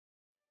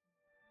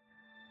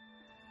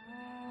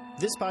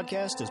This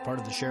podcast is part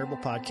of the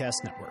Shareable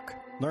Podcast Network.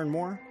 Learn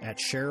more at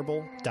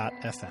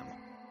shareable.fm.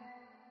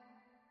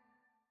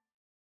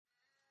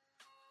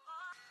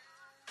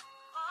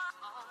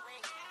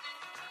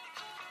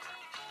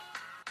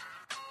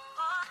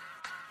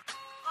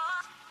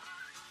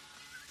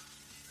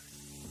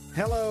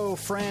 Hello,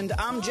 friend.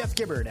 I'm Jeff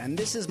Gibbard, and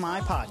this is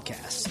my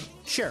podcast,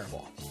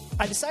 Shareable.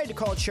 I decided to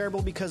call it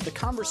Shareable because the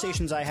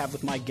conversations I have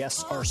with my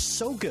guests are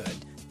so good,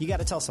 you got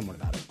to tell someone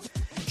about it.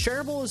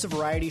 Shareable is a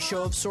variety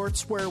show of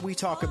sorts where we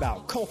talk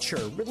about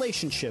culture,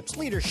 relationships,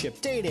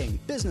 leadership, dating,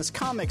 business,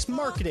 comics,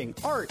 marketing,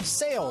 art,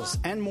 sales,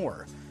 and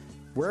more.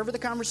 Wherever the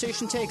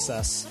conversation takes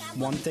us,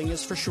 one thing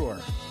is for sure.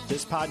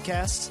 This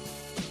podcast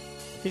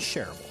is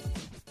shareable.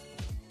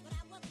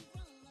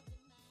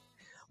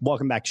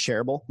 Welcome back to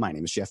Shareable. My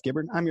name is Jeff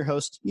Gibbard. I'm your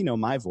host. You know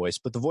my voice,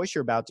 but the voice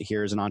you're about to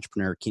hear is an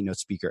entrepreneur, keynote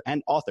speaker,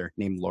 and author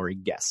named Laurie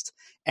Guest.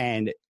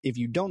 And if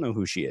you don't know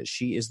who she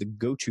is the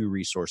go-to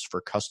resource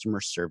for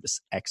customer service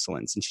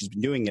excellence, and she's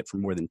been doing it for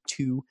more than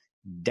 2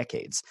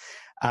 decades.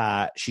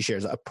 She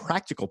shares a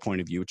practical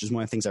point of view, which is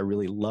one of the things I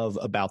really love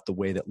about the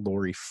way that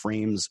Laurie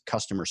frames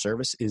customer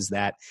service, is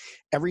that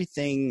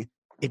everything,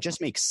 it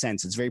just makes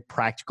sense. It's very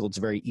practical. It's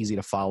very easy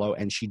to follow.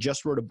 And she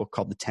just wrote a book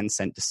called The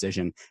 10-Cent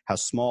Decision, How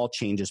Small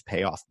Changes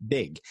Pay Off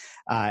Big.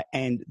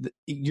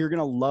 You're going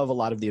to love a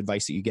lot of the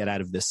advice that you get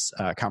out of this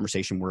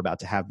conversation we're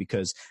about to have,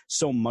 because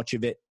so much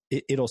of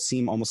it'll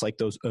seem almost like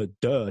those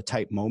duh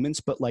type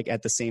moments, but like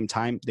at the same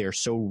time, they're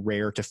so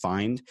rare to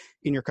find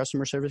in your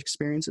customer service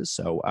experiences.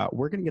 So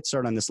we're going to get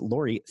started on this.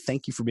 Laurie,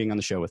 thank you for being on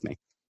the show with me.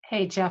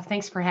 Hey, Jeff,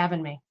 thanks for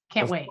having me.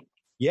 Can't wait.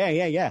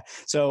 Yeah.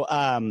 So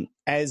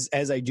as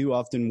I do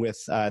often with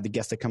the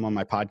guests that come on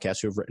my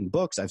podcast who have written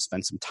books, I've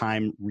spent some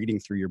time reading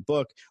through your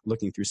book,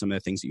 looking through some of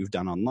the things that you've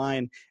done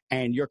online.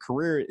 And your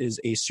career is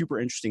a super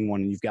interesting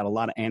one. And you've got a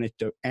lot of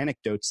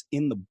anecdotes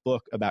in the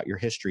book about your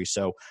history.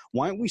 So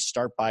why don't we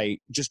start by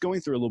just going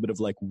through a little bit of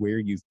like where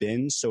you've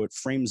been, so it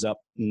frames up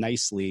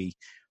nicely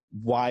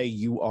why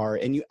you are,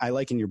 and I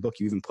like in your book,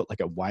 you even put like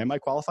why am I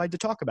qualified to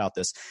talk about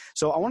this?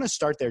 So I want to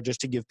start there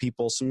just to give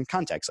people some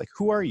context. Like,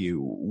 who are you?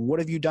 What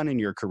have you done in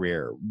your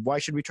career? Why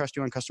should we trust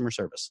you on customer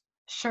service?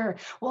 Sure.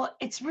 Well,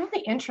 it's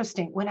really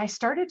interesting. When I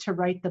started to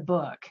write the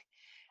book,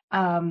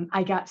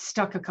 I got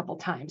stuck a couple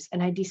times,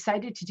 and I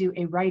decided to do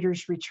a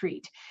writer's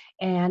retreat,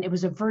 and it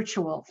was a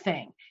virtual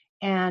thing.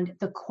 And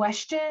the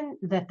question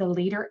that the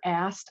leader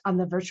asked on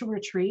the virtual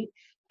retreat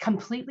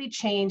completely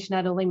changed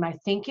not only my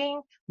thinking,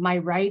 my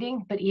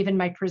writing, but even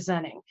my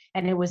presenting.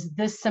 And it was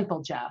this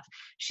simple, Jeff.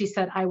 She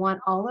said, I want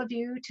all of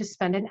you to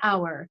spend an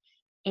hour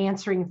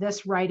answering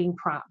this writing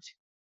prompt.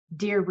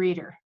 Dear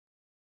reader.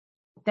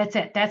 That's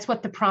it. That's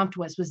what the prompt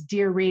was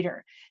dear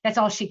reader. That's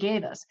all she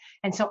gave us.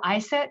 And so I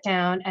sat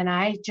down and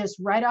I just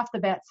right off the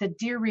bat said,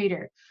 dear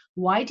reader,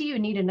 why do you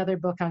need another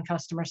book on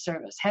customer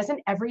service? Hasn't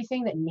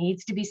everything that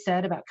needs to be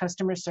said about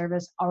customer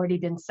service already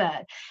been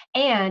said?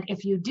 And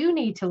if you do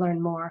need to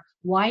learn more,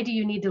 why do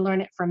you need to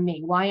learn it from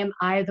me? Why am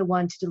I the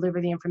one to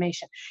deliver the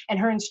information? And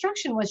her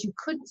instruction was you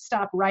couldn't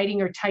stop writing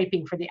or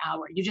typing for the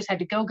hour. You just had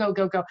to go,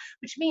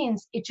 which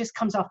means it just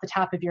comes off the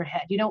top of your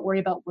head. You don't worry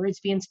about words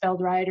being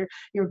spelled right or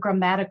your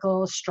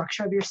grammatical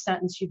structure of your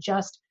sentence. You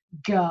just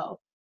go.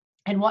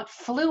 And what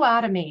flew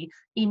out of me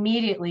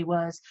immediately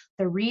was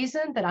the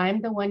reason that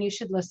I'm the one you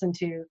should listen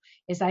to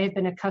is I have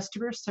been a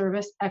customer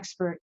service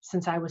expert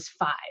since I was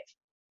 5.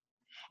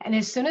 And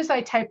as soon as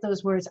I typed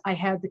those words, I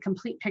had the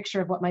complete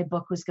picture of what my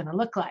book was going to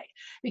look like,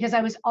 because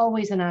I was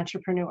always an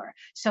entrepreneur.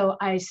 So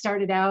I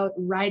started out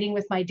riding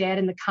with my dad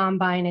in the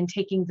combine and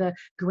taking the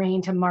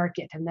grain to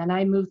market. And then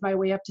I moved my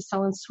way up to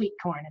selling sweet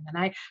corn. And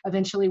then I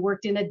eventually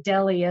worked in a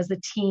deli as a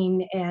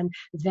teen. And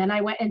then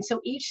I went. And so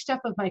each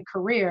step of my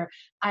career,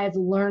 I've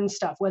learned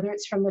stuff, whether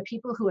it's from the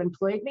people who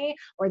employed me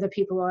or the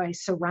people who I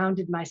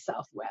surrounded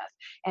myself with.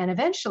 And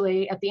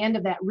eventually, at the end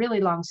of that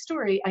really long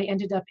story, I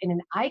ended up in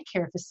an eye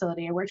care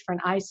facility. I worked for an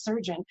eye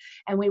surgeon,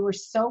 and we were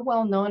so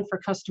well known for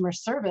customer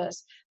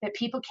service that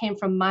people came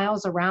from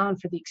miles around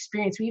for the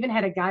experience. We even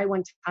had a guy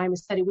one time who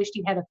said he wished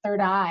he had a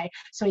third eye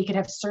so he could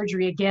have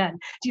surgery again.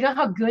 Do you know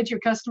how good your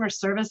customer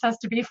service has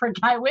to be for a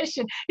guy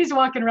wishing he's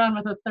walking around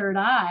with a third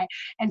eye?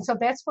 And so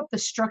that's what the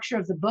structure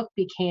of the book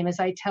became, as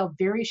I tell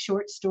very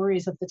short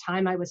stories of the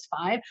time I was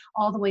 5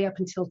 all the way up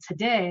until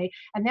today.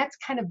 And that's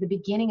kind of the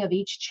beginning of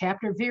each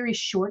chapter, very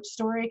short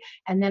story.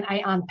 And then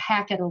I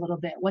unpack it a little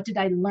bit. What did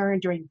I learn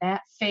during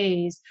that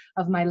phase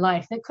of my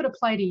life that could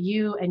apply to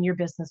you and your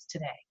business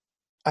today?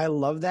 I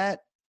love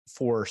that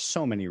for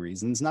so many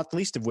reasons, not the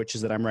least of which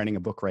is that I'm writing a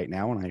book right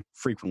now and I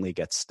frequently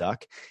get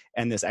stuck.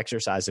 And this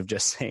exercise of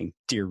just saying,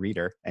 dear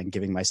reader, and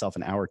giving myself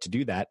an hour to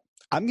do that,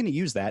 I'm going to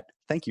use that.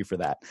 Thank you for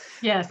that.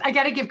 Yes, I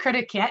got to give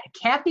credit.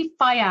 Kathy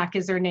Fyak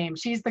is her name.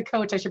 She's the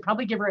coach. I should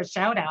probably give her a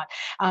shout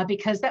out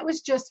because that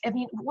was just, I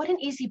mean, what an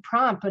easy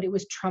prompt, but it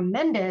was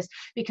tremendous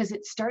because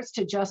it starts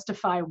to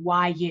justify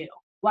why you.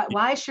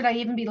 Why should I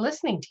even be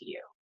listening to you?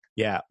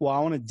 Yeah. Well, I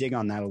want to dig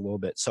on that a little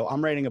bit. So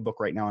I'm writing a book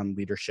right now on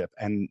leadership,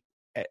 and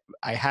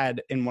I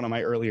had in one of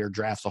my earlier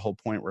drafts a whole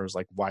point where it was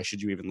like, why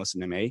should you even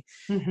listen to me?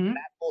 Mm-hmm.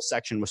 That whole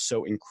section was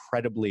so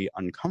incredibly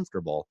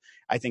uncomfortable,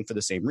 I think for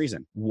the same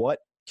reason. What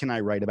can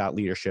I write about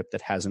leadership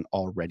that hasn't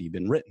already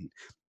been written?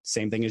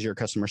 Same thing as your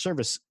customer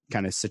service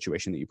kind of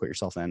situation that you put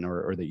yourself in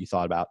or that you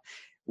thought about.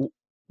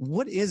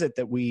 What is it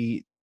that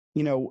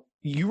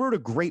you wrote a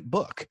great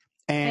book,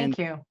 and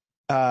Thank you.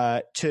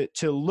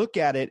 To look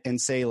at it and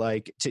say,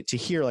 like, to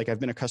hear, like, I've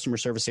been a customer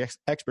service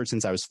expert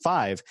since I was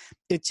 5,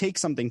 it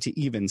takes something to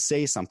even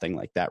say something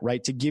like that,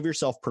 right? To give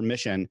yourself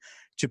permission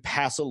to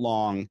pass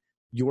along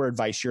your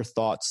advice, your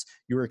thoughts,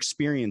 your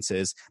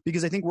experiences,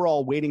 because I think we're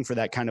all waiting for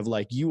that kind of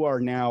like, you are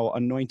now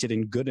anointed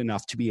and good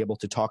enough to be able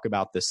to talk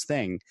about this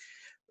thing.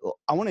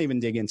 I want to even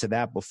dig into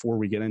that before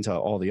we get into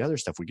all the other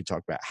stuff we could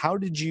talk about. How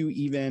did you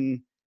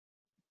even,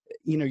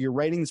 your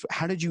writings,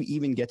 how did you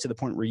even get to the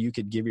point where you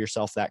could give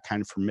yourself that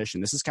kind of permission?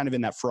 This is kind of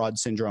in that fraud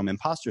syndrome,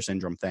 imposter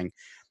syndrome thing.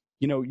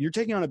 You're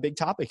taking on a big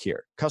topic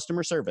here.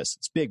 Customer service.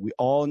 It's big. We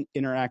all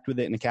interact with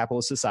it in a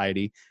capitalist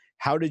society.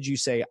 How did you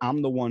say,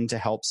 I'm the one to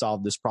help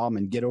solve this problem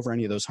and get over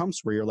any of those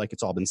humps where you're like,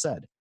 it's all been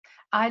said?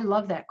 I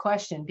love that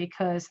question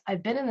because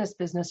I've been in this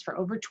business for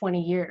over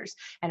 20 years.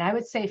 And I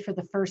would say for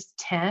the first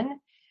 10,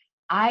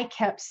 I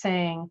kept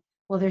saying,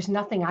 well, there's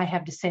nothing I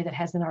have to say that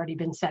hasn't already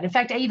been said. In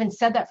fact, I even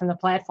said that from the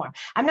platform.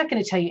 I'm not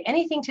going to tell you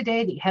anything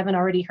today that you haven't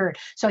already heard.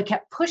 So I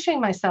kept pushing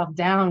myself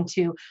down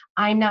to,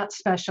 I'm not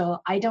special.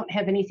 I don't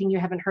have anything you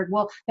haven't heard.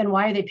 Well, then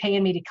why are they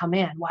paying me to come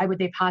in? Why would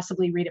they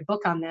possibly read a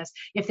book on this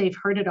if they've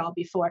heard it all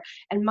before?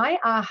 And my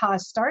aha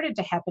started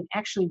to happen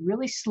actually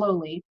really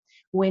slowly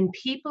when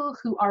people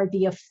who are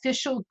the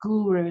official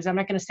gurus, I'm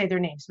not going to say their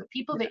names, but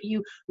people that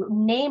you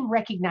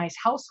recognize,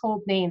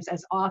 household names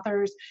as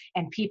authors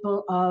and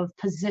people of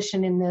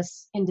position in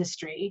this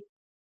industry,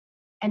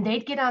 and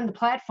they'd get on the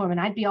platform and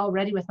I'd be all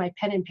ready with my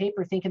pen and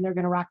paper thinking they're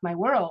going to rock my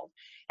world.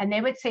 And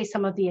they would say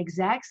some of the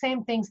exact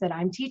same things that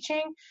I'm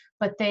teaching,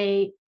 but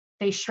they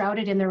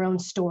shrouded in their own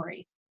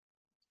story.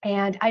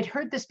 And I'd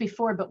heard this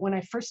before, but when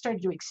I first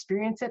started to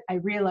experience it, I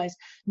realized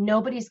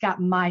nobody's got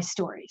my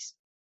stories.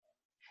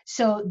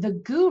 So the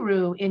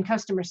guru in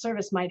customer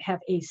service might have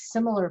a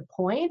similar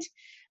point,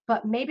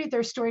 but maybe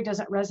their story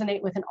doesn't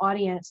resonate with an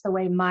audience the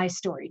way my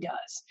story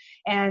does.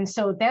 And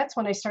so that's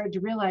when I started to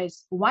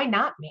realize, why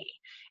not me?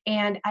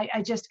 And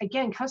I just,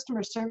 again,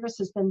 customer service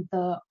has been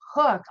the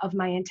hook of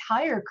my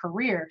entire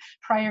career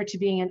prior to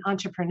being an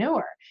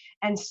entrepreneur.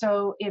 And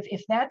so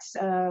if that's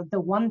the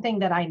one thing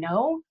that I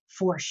know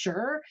for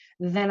sure,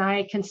 then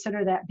I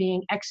consider that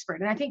being expert.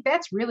 And I think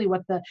that's really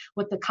what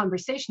the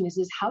conversation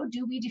is how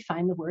do we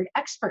define the word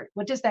expert?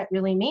 What does that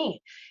really mean?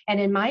 And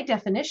in my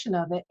definition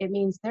of it, it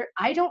means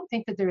I don't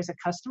think that there's a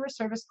customer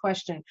service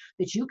question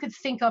that you could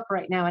think up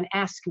right now and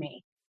ask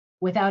me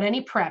without any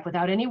prep,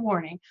 without any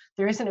warning.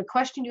 There isn't a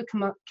question you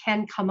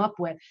can come up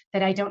with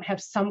that I don't have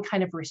some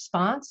kind of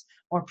response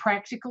or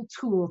practical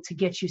tool to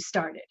get you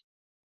started.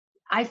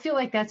 I feel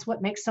like that's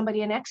what makes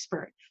somebody an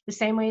expert. The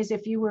same way as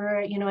if you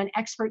were, an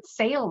expert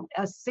sail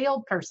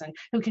person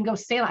who can go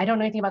sail. I don't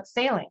know anything about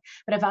sailing,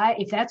 but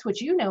if that's what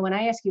you know, when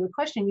I ask you a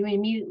question, you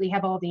immediately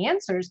have all the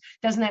answers.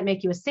 Doesn't that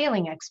make you a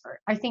sailing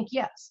expert? I think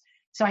yes.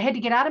 So I had to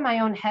get out of my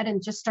own head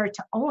and just start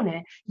to own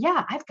it.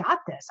 Yeah, I've got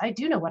this. I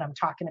do know what I'm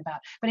talking about.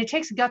 But it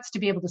takes guts to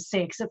be able to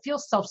say, because it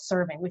feels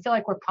self-serving. We feel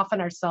like we're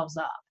puffing ourselves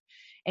up.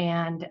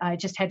 And I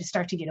just had to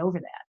start to get over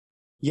that.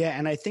 Yeah,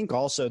 and I think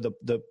also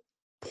the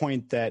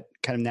point that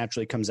kind of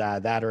naturally comes out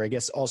of that, or I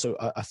guess also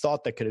a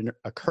thought that could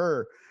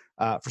occur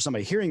for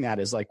somebody hearing that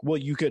is like, well,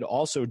 you could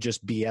also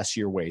just BS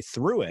your way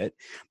through it.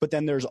 But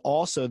then there's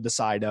also the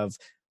side of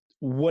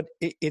what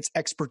it's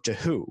expert to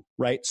who,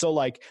 right? So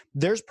like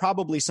there's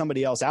probably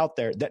somebody else out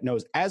there that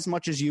knows as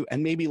much as you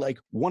and maybe like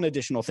one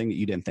additional thing that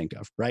you didn't think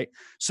of, right?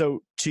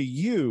 So to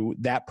you,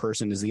 that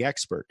person is the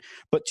expert.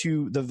 But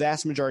to the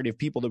vast majority of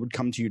people that would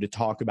come to you to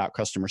talk about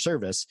customer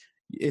service,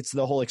 it's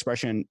the whole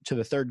expression to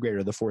the third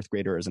grader, the fourth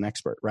grader is an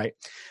expert, right?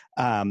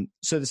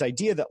 So this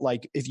idea that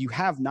like, if you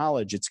have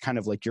knowledge, it's kind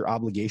of like your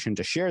obligation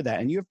to share that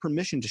and you have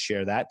permission to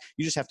share that.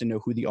 You just have to know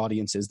who the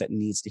audience is that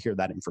needs to hear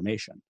that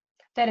information.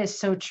 That is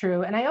so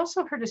true. And I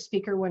also heard a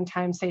speaker one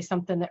time say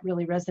something that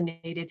really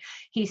resonated.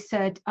 He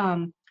said,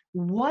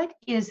 what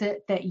is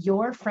it that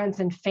your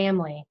friends and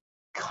family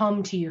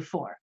come to you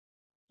for?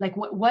 Like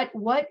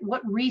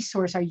what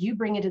resource are you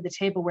bringing to the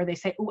table where they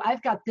say, oh,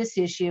 I've got this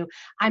issue,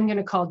 I'm going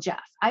to call Jeff.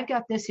 I've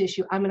got this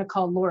issue, I'm going to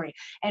call Laurie.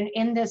 And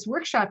in this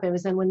workshop I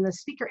was in, when the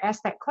speaker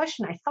asked that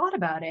question, I thought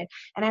about it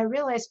and I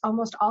realized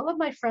almost all of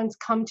my friends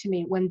come to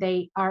me when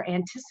they are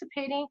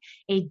anticipating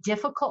a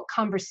difficult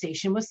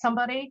conversation with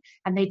somebody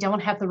and they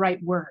don't have the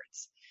right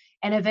words.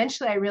 And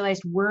eventually I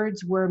realized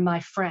words were my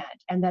friend,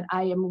 and that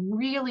I am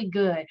really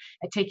good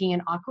at taking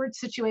an awkward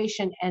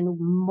situation and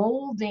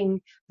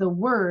molding the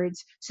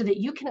words so that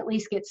you can at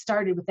least get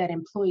started with that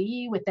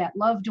employee, with that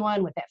loved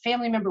one, with that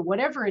family member,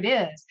 whatever it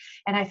is.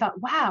 And I thought,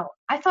 wow,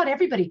 I thought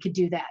everybody could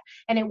do that.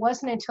 And it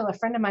wasn't until a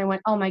friend of mine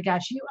went, oh my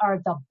gosh, you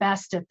are the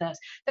best at this,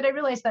 that I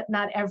realized that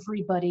not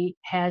everybody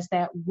has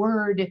that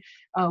word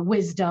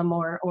wisdom,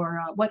 or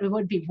what it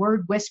would be,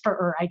 word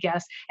whisperer, I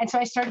guess. And so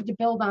I started to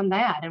build on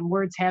that, and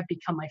words have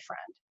become my friend.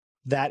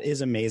 That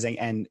is amazing.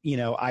 And,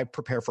 I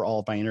prepare for all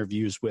of my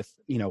interviews with,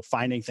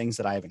 finding things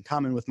that I have in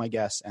common with my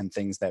guests and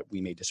things that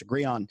we may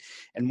disagree on.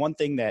 And one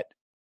thing that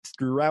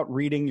throughout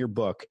reading your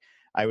book,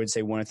 I would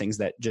say one of the things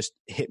that just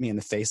hit me in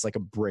the face like a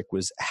brick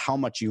was how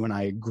much you and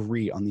I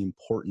agree on the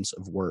importance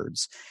of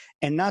words.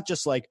 And not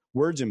just like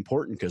words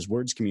important because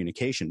words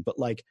communication, but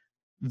like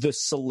the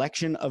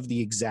selection of the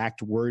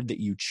exact word that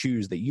you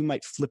choose, that you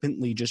might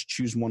flippantly just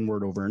choose one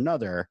word over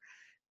another.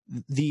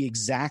 The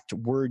exact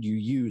word you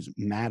use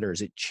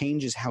matters. It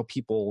changes how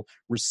people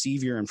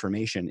receive your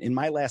information. In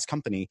my last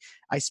company,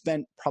 I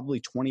spent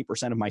probably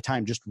 20% of my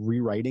time just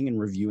rewriting and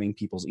reviewing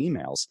people's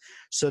emails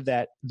so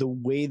that the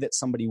way that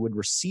somebody would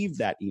receive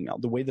that email,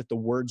 the way that the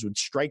words would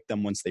strike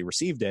them once they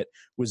received it,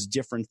 was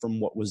different from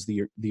what was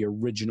the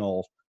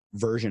original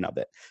version of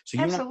it. So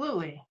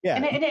Absolutely. Yeah.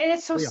 And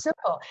it's so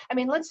simple. I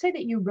mean, let's say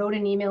that you wrote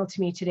an email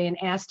to me today and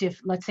asked if,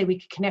 let's say, we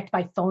could connect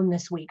by phone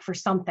this week for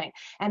something.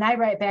 And I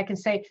write back and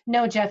say,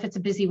 no, Jeff, it's a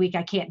busy week.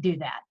 I can't do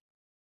that.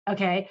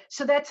 Okay.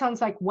 So that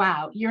sounds like,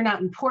 wow, you're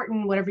not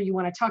important. Whatever you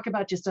want to talk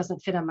about just doesn't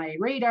fit on my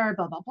radar,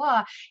 blah, blah,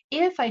 blah.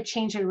 If I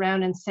change it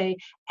around and say,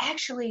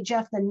 actually,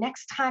 Jeff, the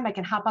next time I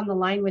can hop on the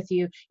line with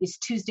you is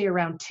Tuesday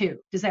around 2.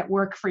 Does that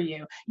work for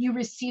you? You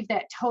receive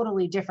that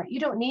totally different. You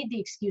don't need the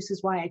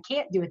excuses why I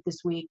can't do it this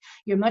week.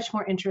 You're much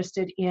more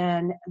interested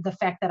in the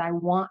fact that I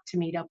want to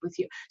meet up with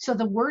you. So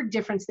the word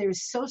difference there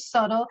is so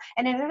subtle,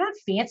 and they're not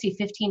fancy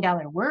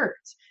 $15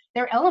 words.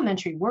 They're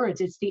elementary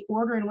words. It's the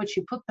order in which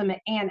you put them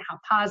and how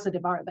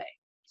positive are they.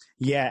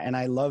 Yeah. And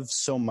I love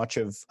so much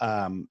of,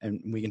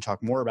 and we can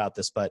talk more about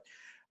this, but,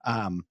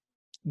 let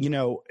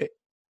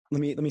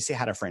me see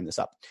how to frame this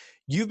up.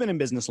 You've been in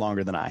business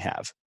longer than I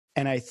have.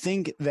 And I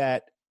think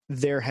that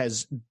there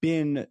has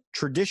been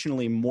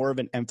traditionally more of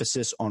an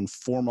emphasis on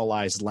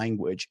formalized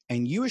language.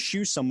 And you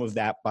eschew some of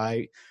that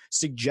by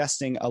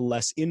suggesting a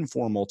less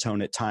informal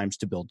tone at times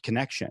to build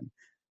connection.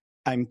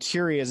 I'm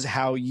curious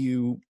how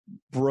you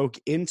broke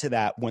into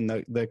that when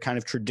the kind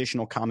of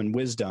traditional common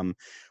wisdom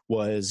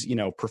was,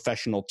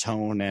 professional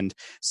tone and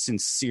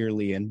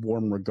sincerely and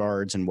warm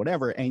regards and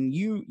whatever. And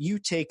you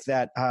take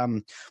that,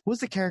 what was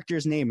the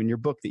character's name in your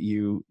book that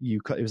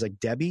it was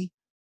like Debbie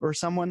or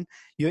someone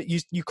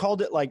you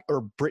called it like,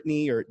 or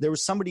Brittany, or there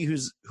was somebody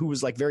who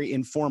was like very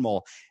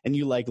informal, and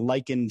you like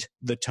likened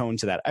the tone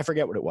to that. I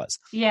forget what it was.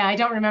 Yeah, I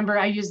don't remember.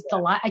 I used a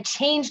lot. I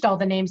changed all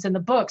the names in the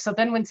book. So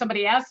then when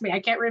somebody asks me,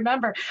 I can't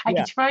remember. I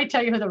can try to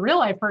tell you who the real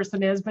life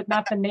person is, but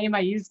not the name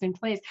I used in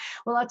place.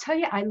 Well, I'll tell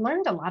you, I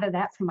learned a lot of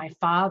that from my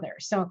father.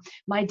 So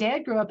my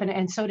dad grew up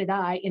and so did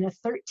I, in a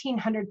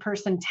 1,300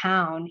 person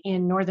town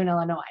in Northern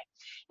Illinois.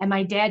 And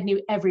my dad knew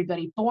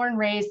everybody, born,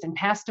 raised, and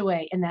passed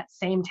away in that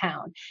same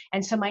town.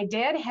 And so my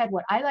dad had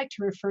what I like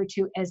to refer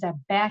to as a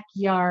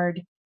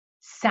backyard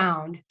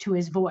sound to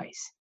his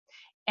voice.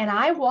 And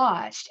I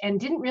watched and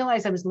didn't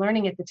realize I was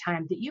learning at the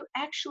time that you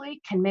actually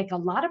can make a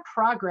lot of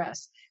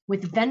progress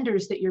with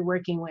vendors that you're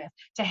working with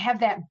to have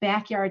that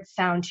backyard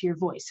sound to your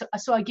voice.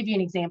 So I'll give you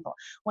an example.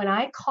 When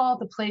I call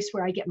the place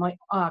where I get my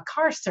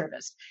car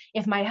serviced,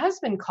 if my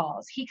husband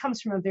calls, he comes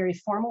from a very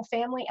formal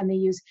family and they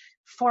use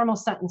formal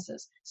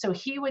sentences. So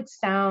he would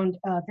sound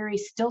very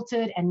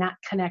stilted and not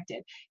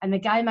connected. And the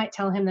guy might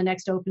tell him the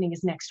next opening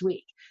is next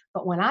week.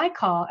 But when I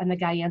call and the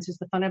guy answers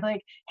the phone, I'm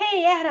like,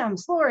 hey,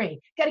 Adams,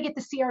 Laurie, got to get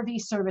the CRV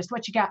serviced.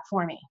 What you got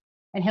for me?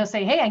 And he'll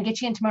say, hey, I can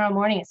get you in tomorrow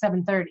morning at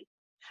 7:30.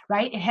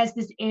 Right? It has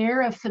this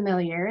air of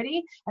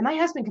familiarity. And my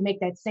husband can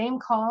make that same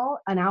call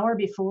an hour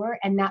before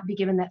and not be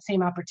given that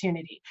same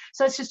opportunity.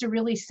 So it's just a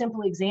really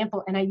simple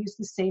example. And I use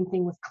the same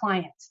thing with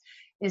clients,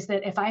 is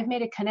that if I've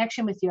made a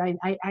connection with you,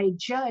 I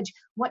judge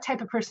what type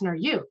of person are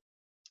you.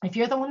 If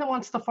you're the one that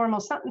wants the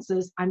formal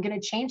sentences, I'm going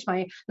to change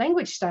my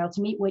language style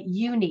to meet what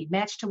you need,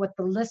 match to what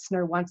the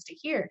listener wants to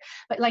hear.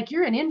 But like,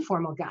 you're an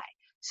informal guy.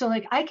 So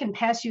like, I can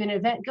pass you an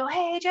event, go,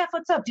 hey, Jeff,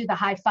 what's up? Do the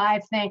high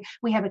five thing.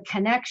 We have a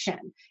connection.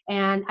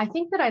 And I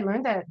think that I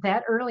learned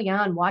that early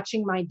on,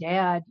 watching my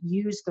dad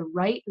use the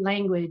right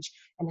language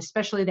and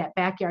especially that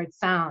backyard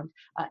sound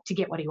to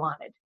get what he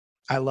wanted.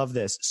 I love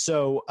this.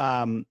 So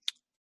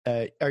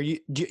do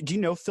you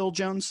know Phil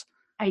Jones?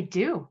 I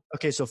do.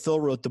 Okay, so Phil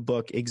wrote the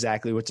book,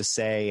 Exactly What to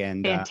Say,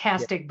 and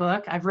fantastic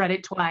book. I've read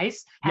it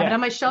twice. Have it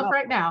on my shelf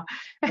right now.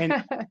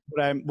 And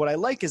what I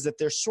like is that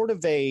there's sort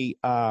of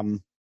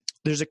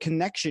there's a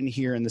connection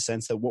here in the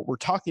sense that what we're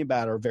talking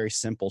about are very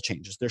simple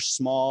changes. They're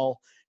small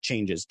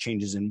changes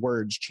in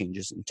words,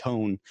 changes in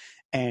tone,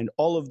 and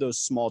all of those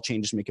small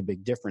changes make a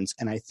big difference.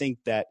 And I think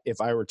that if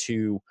I were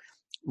to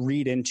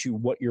read into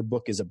what your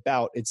book is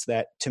about, it's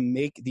that to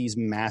make these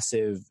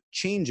massive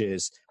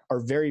changes are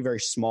very, very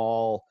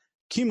small,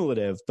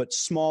 cumulative, but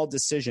small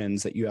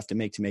decisions that you have to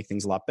make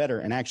things a lot better.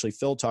 And actually,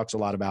 Phil talks a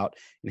lot about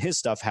in his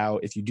stuff how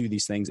if you do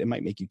these things, it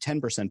might make you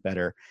 10%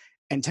 better.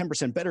 And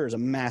 10% better is a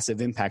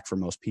massive impact for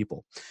most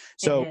people.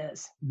 So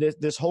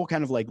this whole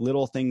kind of like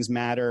little things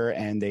matter,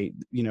 and they,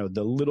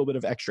 the little bit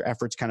of extra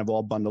efforts kind of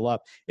all bundle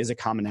up is a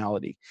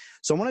commonality.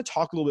 So I want to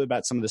talk a little bit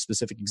about some of the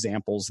specific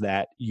examples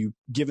that you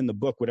give in the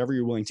book, whatever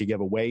you're willing to give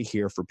away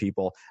here for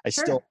people. I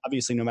still,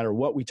 obviously, no matter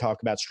what we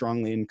talk about,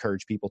 strongly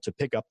encourage people to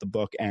pick up the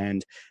book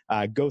and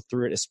go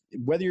through it.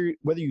 Whether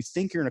you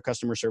think you're in a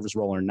customer service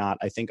role or not,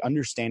 I think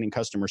understanding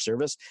customer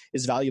service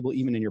is valuable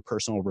even in your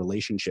personal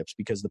relationships,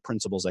 because the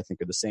principles I think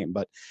are the same.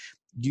 But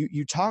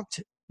you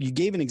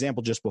gave an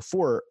example just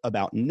before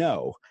about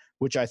no,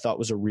 which I thought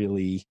was a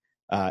really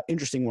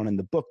interesting one in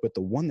the book. But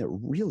the one that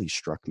really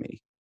struck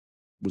me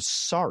was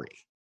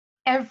sorry.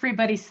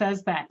 Everybody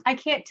says that. I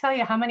can't tell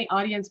you how many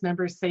audience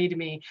members say to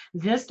me,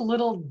 this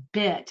little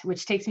bit,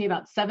 which takes me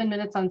about 7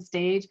 minutes on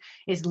stage,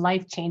 is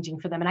life-changing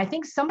for them. And I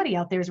think somebody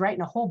out there is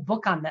writing a whole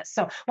book on this.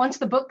 So once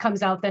the book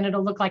comes out, then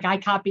it'll look like I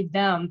copied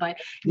them. But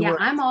yeah,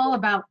 I'm all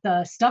about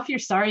the stuff your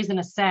sorries in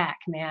a sack,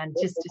 man.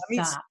 Just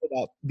to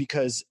stop.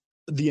 Because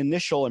the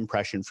initial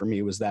impression for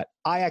me was that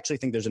I actually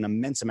think there's an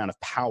immense amount of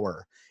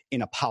power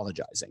in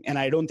apologizing. And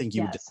I don't think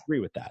you would disagree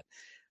with that.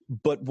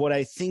 But what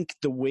I think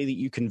the way that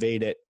you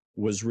conveyed it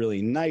was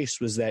really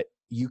nice was that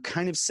you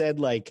kind of said,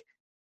 like,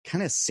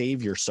 kind of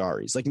save your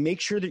sorries, like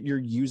make sure that you're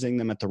using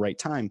them at the right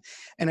time.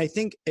 And I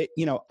think,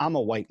 I'm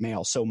a white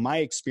male, so my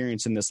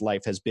experience in this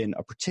life has been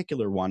a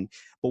particular one.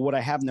 But what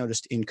I have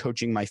noticed in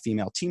coaching my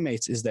female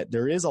teammates is that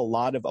there is a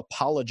lot of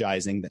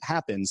apologizing that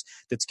happens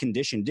that's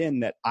conditioned in,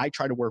 that I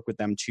try to work with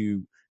them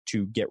to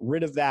get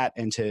rid of that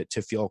and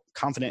to feel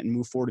confident and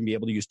move forward and be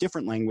able to use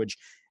different language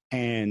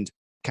and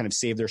kind of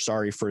save their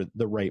sorry for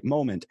the right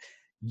moment.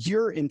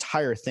 Your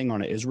entire thing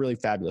on it is really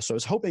fabulous. So I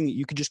was hoping that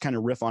you could just kind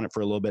of riff on it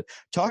for a little bit.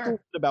 Talk a little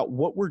bit about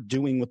what we're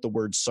doing with the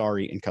word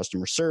sorry in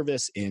customer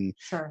service, in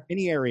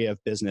any area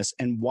of business,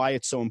 and why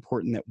it's so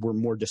important that we're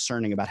more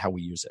discerning about how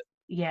we use it.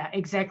 Yeah,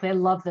 exactly. I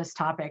love this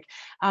topic.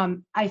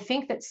 I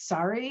think that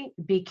sorry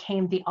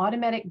became the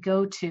automatic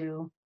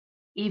go-to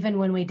even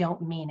when we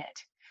don't mean it.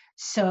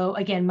 So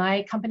again,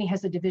 my company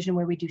has a division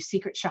where we do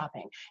secret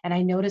shopping. And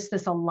I notice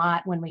this a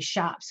lot when we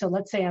shop. So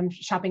let's say I'm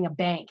shopping a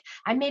bank.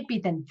 I may be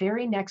the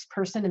very next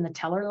person in the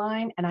teller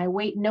line, and I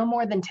wait no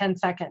more than 10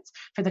 seconds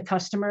for the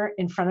customer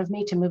in front of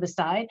me to move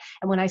aside.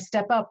 And when I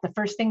step up, the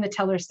first thing the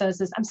teller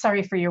says is, "I'm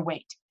sorry for your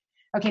wait."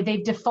 Okay,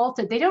 they've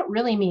defaulted. They don't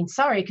really mean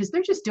sorry because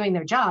they're just doing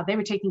their job. They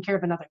were taking care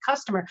of another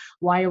customer.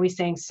 Why are we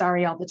saying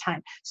sorry all the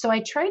time? So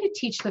I try to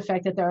teach the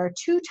fact that there are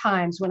 2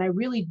 times when I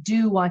really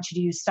do want you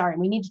to use sorry.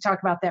 We need to talk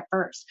about that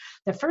first.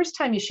 The first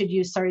time you should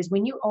use sorry is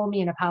when you owe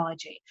me an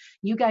apology.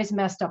 You guys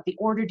messed up. The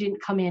order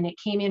didn't come in. It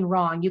came in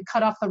wrong. You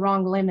cut off the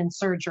wrong limb in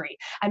surgery.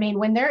 I mean,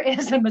 when there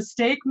is a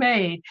mistake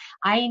made,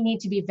 I need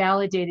to be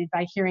validated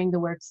by hearing the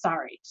word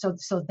sorry. So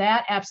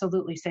that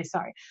absolutely say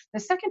sorry. The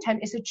second time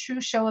is a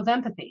true show of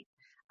empathy.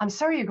 I'm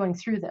sorry you're going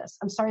through this.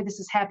 I'm sorry this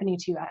is happening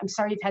to you. I'm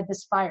sorry you've had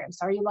this fire. I'm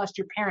sorry you lost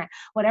your parent.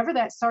 Whatever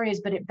that sorry is,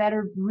 but it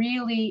better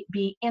really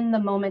be in the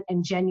moment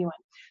and genuine.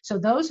 So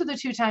those are the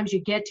 2 times you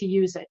get to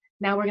use it.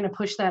 Now we're going to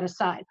push that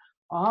aside.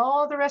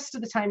 All the rest of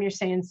the time you're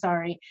saying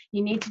sorry,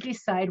 you need to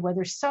decide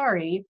whether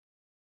sorry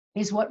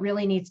is what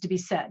really needs to be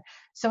said.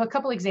 So a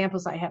couple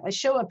examples I have. I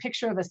show a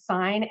picture of a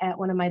sign at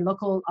one of my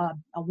local,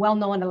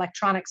 well-known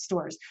electronics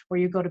stores where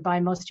you go to buy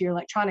most of your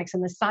electronics.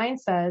 And the sign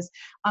says,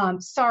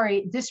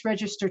 sorry, this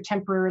register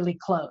temporarily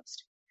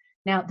closed.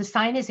 Now, the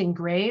sign is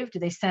engraved.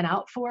 They sent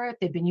out for it.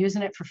 They've been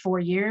using it for 4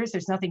 years.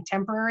 There's nothing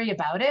temporary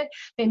about it.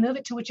 They move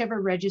it to whichever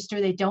register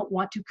they don't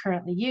want to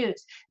currently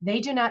use. They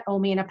do not owe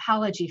me an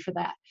apology for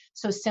that.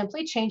 So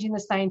simply changing the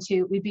sign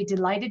to, "We'd be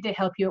delighted to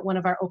help you at one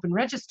of our open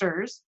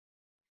registers,"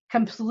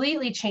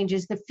 completely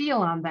changes the feel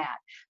on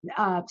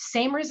that.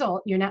 Same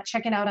result. You're not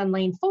checking out on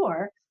lane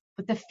 4,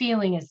 but the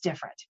feeling is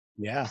different.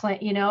 Yeah.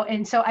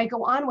 And so I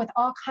go on with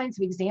all kinds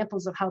of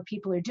examples of how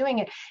people are doing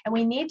it. And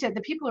we need to, the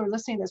people who are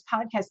listening to this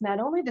podcast, not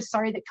only the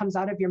sorry that comes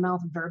out of your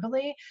mouth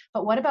verbally,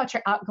 but what about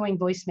your outgoing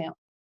voicemail?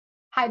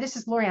 "Hi, this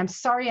is Laurie. I'm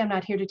sorry I'm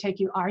not here to take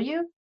you. Are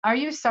you? Are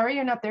you sorry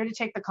you're not there to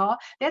take the call?"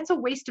 That's a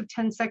waste of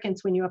 10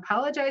 seconds when you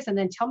apologize and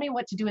then tell me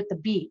what to do at the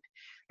beep.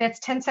 That's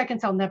 10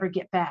 seconds I'll never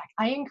get back.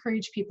 I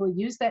encourage people to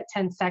use that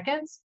 10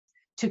 seconds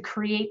to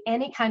create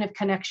any kind of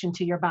connection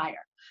to your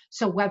buyer.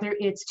 So whether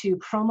it's to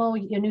promo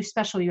a new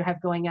special you have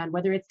going on,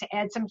 whether it's to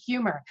add some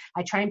humor,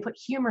 I try and put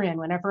humor in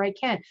whenever I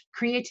can.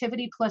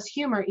 Creativity plus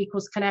humor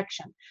equals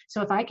connection.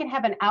 So if I can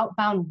have an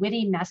outbound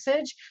witty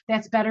message,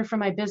 that's better for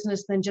my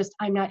business than just,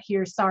 "I'm not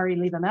here, sorry,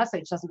 leave a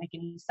message." Doesn't make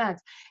any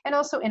sense. And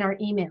also in our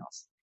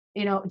emails.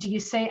 Do you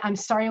say, "I'm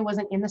sorry I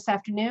wasn't in this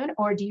afternoon,"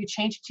 or do you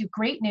change it to,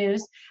 "Great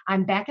news,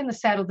 I'm back in the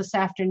saddle this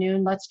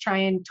afternoon. Let's try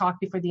and talk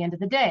before the end of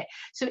the day."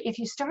 So if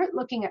you start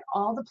looking at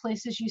all the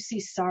places you see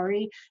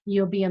sorry,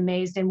 you'll be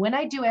amazed. And when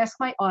I do ask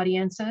my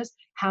audiences,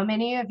 how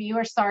many of you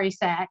are sorry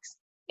sacks,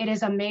 it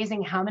is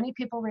amazing how many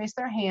people raise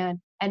their hand,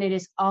 and it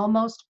is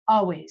almost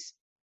always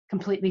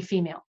completely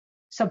female.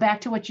 So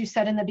back to what you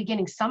said in the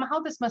beginning, somehow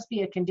this must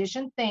be a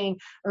conditioned thing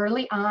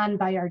early on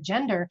by our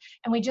gender.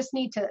 And we just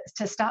need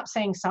to stop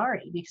saying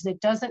sorry because it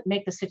doesn't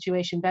make the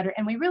situation better.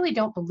 And we really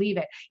don't believe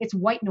it. It's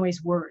white noise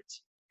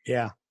words.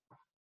 Yeah.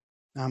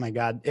 Oh my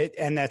God.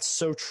 And that's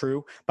so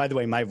true. By the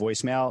way, my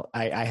voicemail,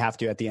 I have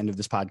to, at the end of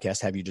this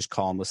podcast, have you just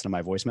call and listen to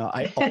my voicemail.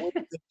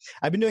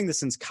 I've been doing this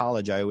since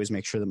college. I always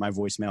make sure that my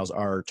voicemails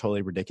are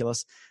totally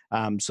ridiculous.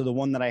 So the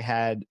one I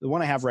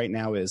have right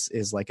now is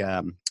like,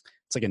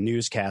 it's like a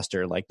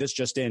newscaster, like this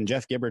just in,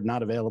 Jeff Gibbard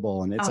not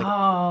available. And it's like,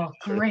 oh,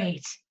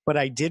 great. But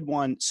I did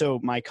one.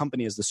 So my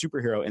company is the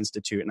Superhero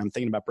Institute, and I'm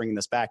thinking about bringing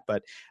this back.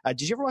 But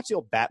did you ever watch the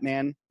old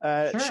Batman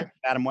show,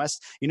 Adam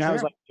West? You know, I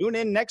was like, tune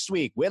in next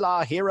week. Will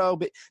our hero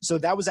be? So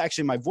that was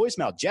actually my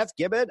voicemail. Jeff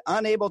Gibbard,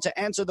 unable to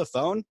answer the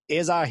phone.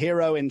 Is our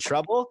hero in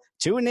trouble?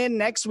 Tune in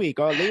next week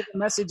or leave a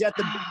message at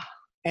the.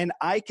 And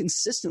I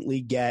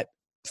consistently get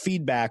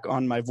feedback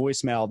on my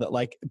voicemail that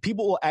like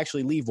people will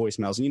actually leave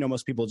voicemails. And you know,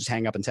 most people just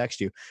hang up and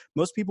text you.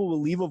 Most people will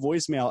leave a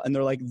voicemail and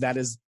they're like, that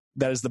is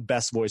the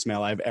best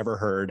voicemail I've ever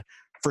heard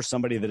for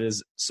somebody that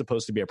is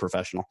supposed to be a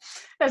professional.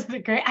 That's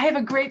great. I have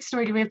a great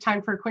story. Do we have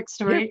time for a quick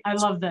story? Yeah, I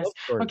love this.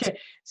 Okay.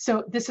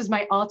 So this is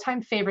my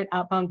all-time favorite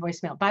outbound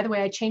voicemail. By the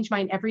way, I change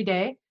mine every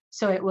day.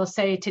 So it will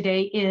say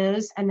today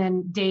is, and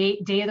then day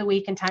of the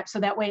week and time. So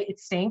that way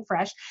it's staying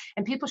fresh.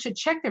 And people should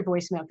check their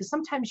voicemail because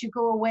sometimes you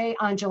go away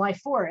on July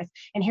 4th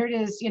and here it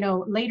is, you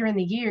know, later in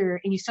the year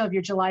and you still have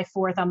your July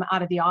 4th, I'm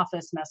out of the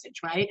office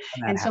message, right?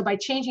 And so by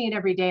changing it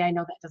every day, I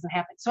know that doesn't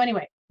happen. So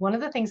anyway, one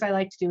of the things I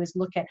like to do is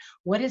look at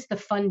what is the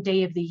fun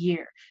day of the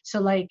year. So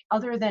like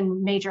other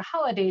than major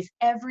holidays,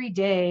 every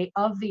day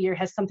of the year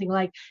has something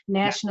like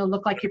National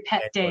Look Like Your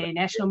Pet Day,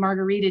 National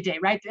Margarita Day,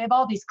 right? They have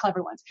all these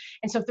clever ones.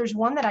 And so if there's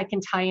one that I can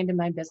tie into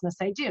my business,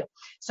 I do.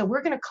 So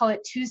we're going to call it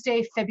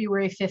Tuesday,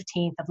 February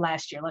 15th of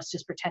last year. Let's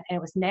just pretend. And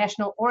it was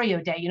National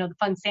Oreo Day, you know, the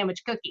fun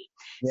sandwich cookie.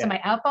 Yeah. So my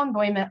outbound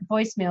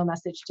voicemail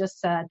message just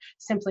said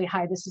simply,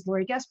 hi, this is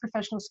Laurie Guest,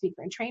 professional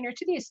speaker and trainer.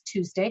 Today is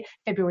Tuesday,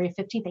 February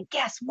 15th. And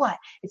guess what?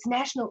 It's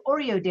National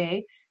Oreo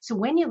Day. So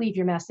when you leave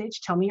your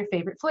message, tell me your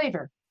favorite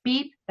flavor.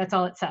 Beep. That's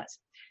all it says.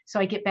 So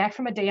I get back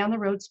from a day on the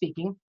road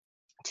speaking.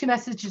 2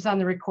 messages on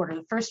the recorder.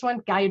 The first one,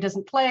 guy who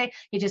doesn't play,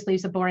 he just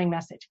leaves a boring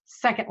message.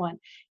 Second one,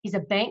 he's a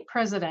bank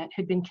president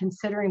who'd been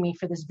considering me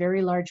for this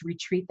very large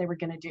retreat they were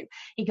going to do.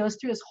 He goes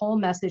through his whole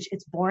message.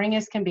 It's boring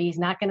as can be. He's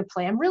not going to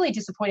play. I'm really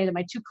disappointed that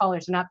my 2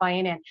 callers are not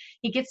buying in.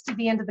 He gets to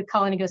the end of the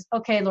call and he goes,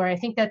 okay, Laurie, I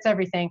think that's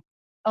everything.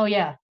 Oh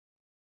yeah,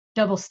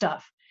 double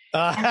stuff.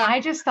 And I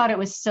just thought it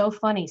was so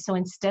funny. So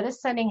instead of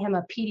sending him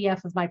a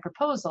PDF of my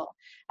proposal,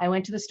 I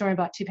went to the store and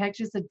bought 2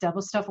 packages of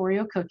double stuffed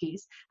Oreo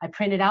cookies. I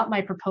printed out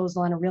my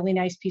proposal on a really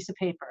nice piece of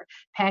paper,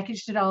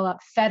 packaged it all up,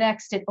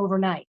 FedExed it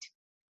overnight.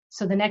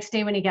 So the next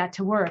day when he got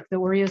to work, the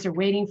Oreos are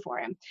waiting for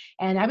him.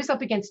 And I was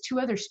up against 2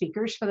 other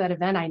speakers for that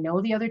event. I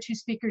know the other 2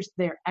 speakers.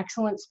 They're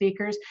excellent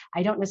speakers.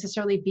 I don't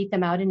necessarily beat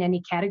them out in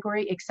any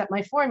category except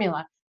my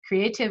formula.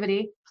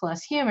 Creativity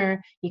plus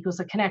humor equals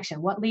a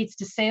connection. What leads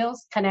to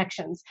sales?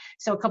 Connections.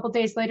 So a couple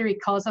days later, he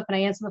calls up and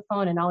I answer the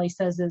phone and all he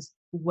says is,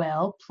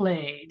 well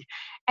played.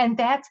 And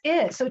that's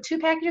it. So 2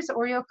 packages of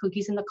Oreo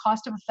cookies and the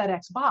cost of a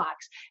FedEx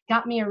box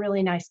got me a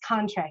really nice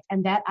contract.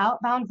 And that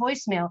outbound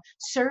voicemail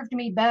served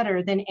me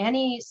better than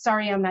any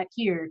sorry I'm not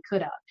here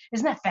could have.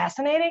 Isn't that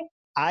fascinating?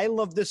 I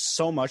love this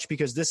so much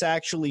because this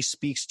actually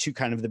speaks to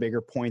kind of the bigger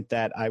point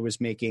that I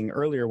was making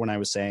earlier when I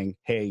was saying,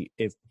 hey,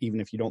 even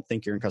if you don't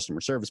think you're in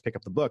customer service, pick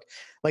up the book.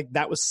 Like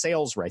that was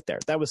sales right there.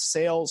 That was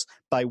sales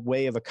by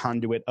way of a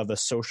conduit of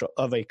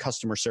a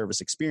customer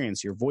service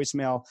experience. Your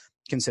voicemail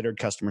considered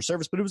customer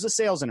service, but it was a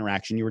sales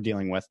interaction you were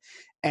dealing with.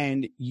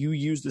 And you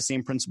use the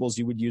same principles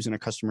you would use in a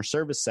customer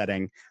service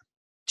setting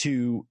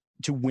to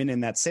win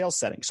in that sales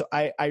setting. So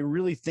I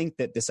really think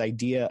that this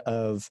idea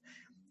of,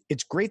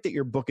 it's great that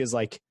your book is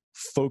like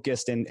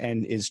focused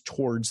and is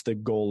towards the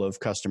goal of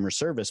customer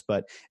service.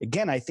 But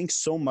again, I think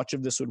so much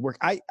of this would work.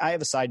 I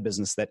have a side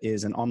business that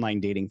is an online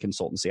dating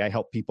consultancy. I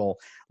help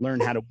people learn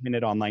how to win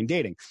at online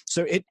dating.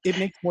 So it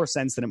makes more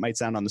sense than it might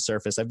sound on the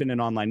surface. I've been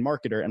an online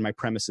marketer and my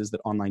premise is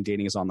that online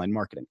dating is online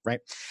marketing, right?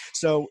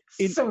 So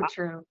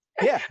true.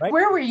 Yeah. Right?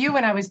 Where were you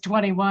when I was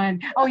 21?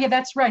 Oh yeah,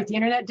 that's right. The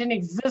internet didn't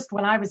exist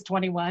when I was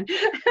 21.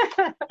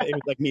 It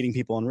was like meeting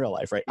people in real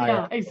life, right?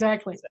 Yeah,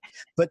 exactly.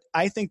 But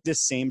I think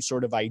this same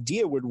sort of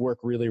idea would work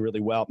really,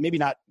 really well. Maybe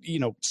not,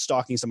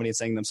 stalking somebody and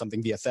saying them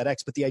something via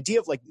FedEx, but the idea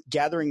of like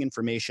gathering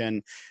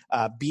information,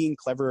 being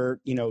clever,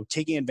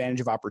 taking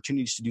advantage of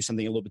opportunities to do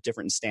something a little bit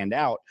different and stand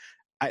out.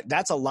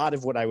 That's a lot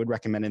of what I would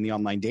recommend in the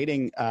online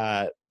dating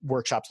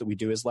workshops that we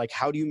do is like,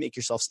 how do you make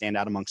yourself stand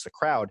out amongst the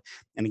crowd?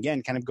 And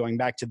again, kind of going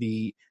back to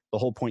the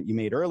whole point you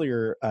made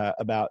earlier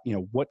about,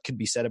 what could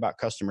be said about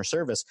customer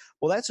service.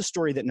 Well, that's a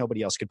story that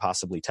nobody else could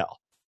possibly tell.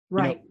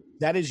 Right.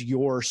 That is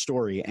your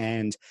story.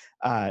 And,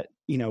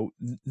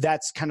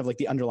 that's kind of like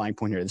the underlying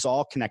point here. This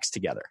all connects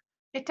together.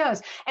 It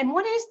does. And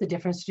what is the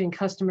difference between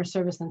customer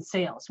service and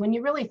sales? When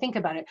you really think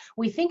about it,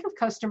 we think of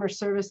customer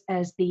service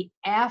as the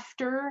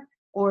after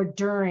or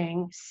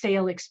during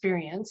sale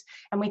experience.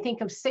 And we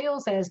think of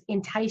sales as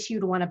entice you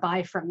to want to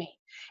buy from me.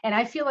 And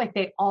I feel like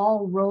they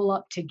all roll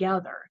up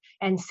together.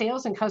 And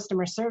sales and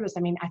customer service,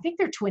 I mean, I think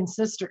they're twin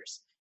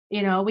sisters.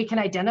 We can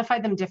identify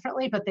them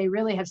differently, but they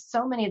really have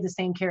so many of the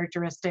same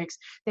characteristics.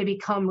 They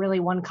become really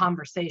one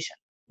conversation.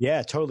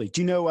 Yeah, totally.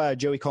 Do you know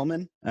Joey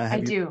Coleman? I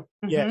do.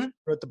 Yeah, Mm-hmm. he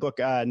wrote the book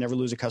Never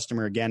Lose a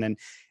Customer Again,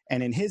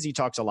 and in his he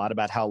talks a lot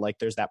about how like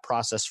there's that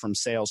process from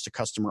sales to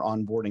customer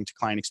onboarding to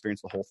client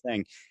experience, the whole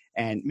thing,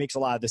 and makes a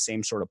lot of the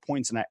same sort of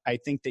points. And I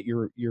think that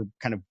you're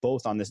kind of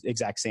both on this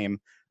exact same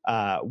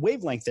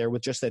wavelength there,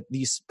 with just that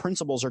these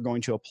principles are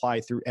going to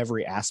apply through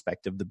every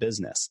aspect of the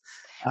business.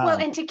 Well,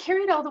 and to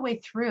carry it all the way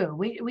through,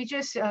 we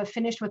just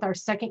finished with our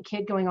second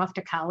kid going off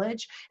to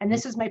college. And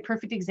this is my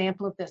perfect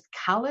example of this.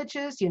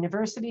 Colleges,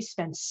 universities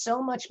spend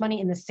so much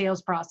money in the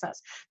sales process.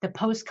 The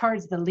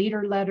postcards, the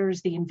leader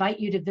letters, they invite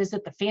you to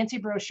visit, the fancy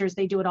brochures,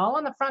 they do it all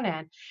on the front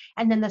end.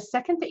 And then the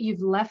second that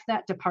you've left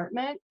that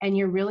department and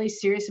you're really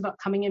serious about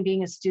coming and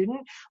being a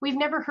student, we've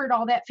never heard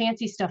all that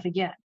fancy stuff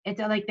again. It's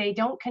like they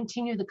don't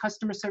continue the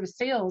customer service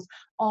sales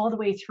all the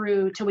way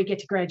through till we get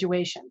to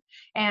graduation.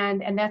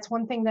 And that's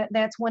one thing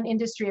that's one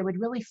industry I would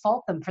really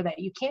fault them for that.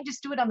 You can't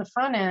just do it on the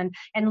front end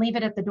and leave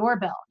it at the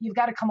doorbell. You've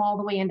got to come all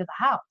the way into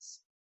the house.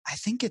 I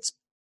think it's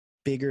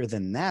bigger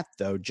than that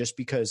though, just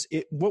because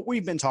what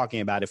we've been talking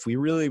about, if we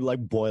really like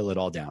boil it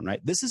all down, right?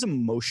 This is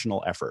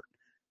emotional effort.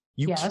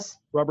 You can't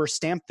rubber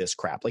stamp this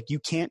crap. Like you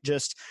can't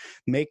just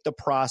make the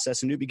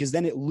process and do, because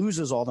then it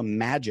loses all the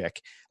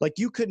magic. Like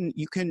you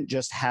couldn't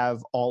just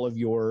have all of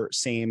your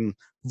same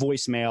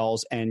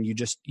voicemails and you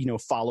just,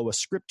 follow a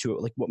script to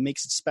it. Like what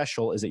makes it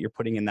special is that you're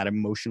putting in that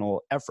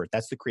emotional effort.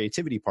 That's the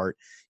creativity part.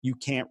 You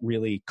can't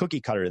really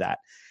cookie cutter that.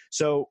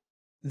 So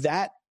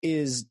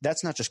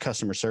that's not just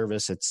customer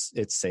service. It's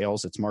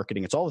sales, it's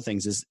marketing, it's all the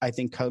things. Is I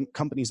think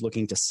companies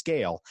looking to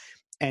scale,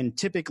 and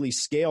typically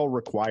scale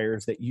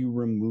requires that you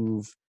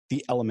remove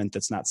the element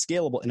that's not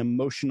scalable. An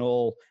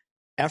emotional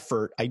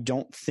effort, I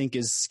don't think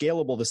is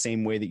scalable the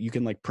same way that you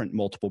can like print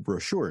multiple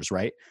brochures,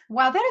 right?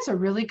 Wow, that is a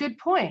really good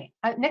point.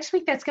 Next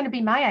week, that's going to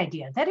be my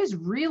idea. That is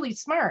really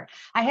smart.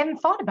 I hadn't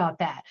thought about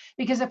that,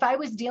 because if I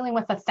was dealing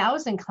with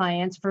 1,000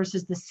 clients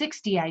versus the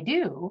 60 I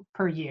do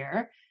per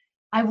year,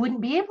 I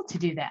wouldn't be able to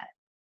do that.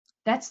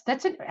 That's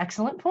an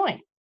excellent point.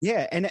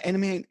 Yeah. And I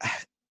mean,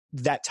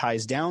 that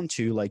ties down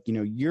to like,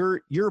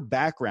 your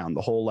background,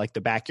 the whole, like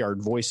the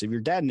backyard voice of your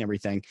dad and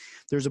everything.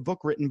 There's a book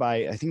written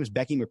by, I think it was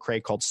Becky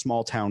McCrae, called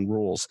Small Town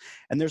Rules.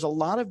 And there's a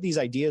lot of these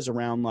ideas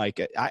around,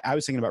 like, I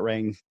was thinking about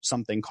writing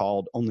something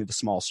called Only the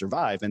Small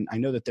Survive. And I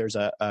know that there's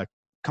a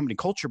company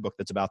culture book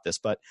that's about this,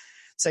 but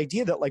this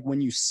idea that like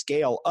when you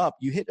scale up,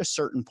 you hit a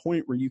certain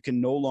point where you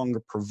can no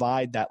longer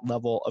provide that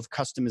level of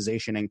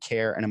customization and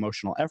care and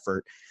emotional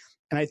effort.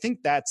 And I think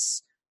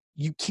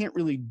you can't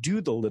really do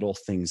the little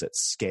things at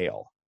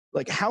scale.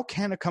 Like, how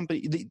can a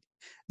company,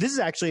 this is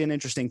actually an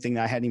interesting thing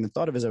that I hadn't even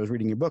thought of as I was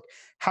reading your book.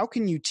 How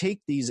can you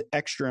take these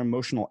extra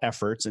emotional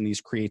efforts and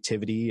these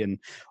creativity and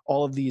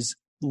all of these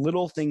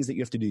little things that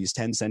you have to do, these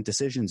 10-cent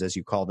decisions, as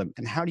you call them,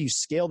 and how do you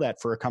scale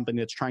that for a company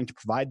that's trying to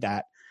provide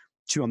that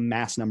to a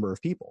mass number of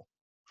people?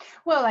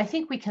 Well, I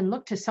think we can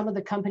look to some of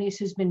the companies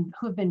who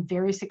have been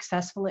very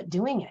successful at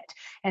doing it.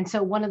 And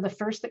so one of the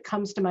first that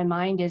comes to my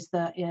mind is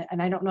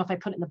and I don't know if I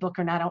put it in the book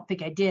or not, I don't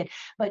think I did,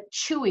 but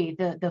Chewy,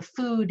 the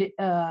food,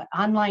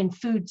 online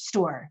food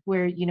store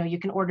where, you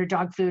can order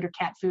dog food or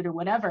cat food or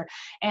whatever.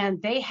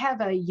 And they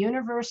have a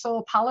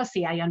universal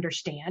policy, I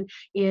understand,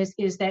 is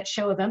that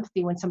show of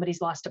empathy when somebody's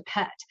lost a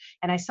pet.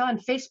 And I saw on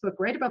Facebook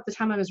right about the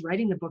time I was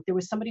writing the book, there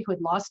was somebody who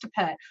had lost a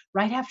pet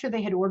right after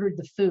they had ordered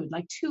the food,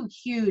 like 2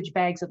 huge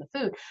bags of the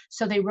food.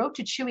 So they wrote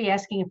to Chewy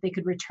asking if they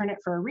could return it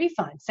for a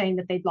refund, saying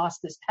that they'd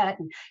lost this pet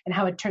and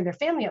how it turned their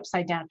family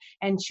upside down.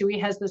 And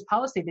Chewy has this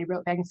policy. They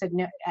wrote back and said,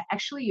 no,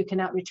 actually, you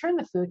cannot return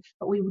the food,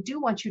 but we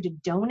do want you to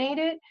donate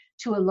it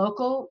to a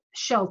local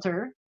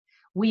shelter.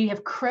 We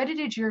have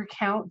credited your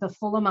account the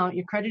full amount.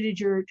 You credited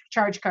your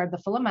charge card the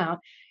full amount.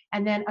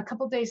 And then a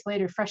couple of days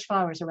later, fresh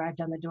flowers arrived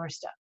on the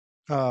doorstep.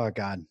 Oh,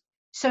 God.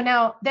 So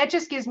now that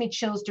just gives me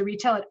chills to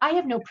retell it. I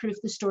have no proof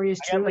the story is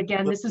true.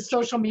 Again, this is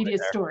social media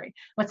story.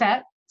 What's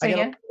that? Say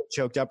again?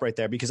 Choked up right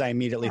there because I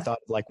immediately thought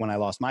of like when I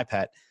lost my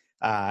pet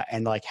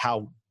and like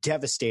how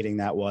devastating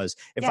that was.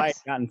 If I had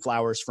gotten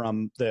flowers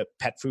from the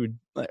pet food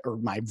or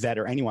my vet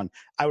or anyone,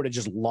 I would have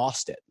just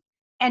lost it.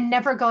 And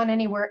never gone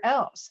anywhere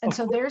else. And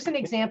so there's an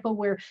example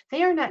where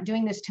they are not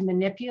doing this to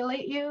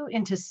manipulate you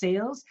into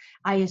sales.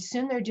 I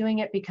assume they're doing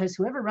it because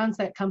whoever runs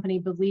that company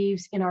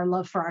believes in our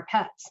love for our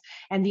pets.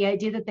 And the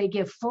idea that they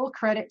give full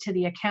credit to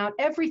the account,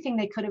 everything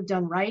they could have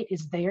done right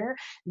is there.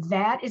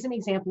 That is an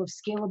example of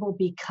scalable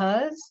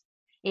because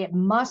it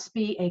must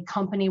be a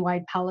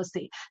company-wide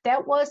policy.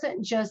 That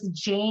wasn't just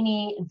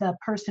Janie, the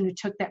person who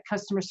took that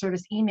customer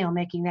service email,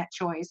 making that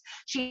choice.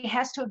 She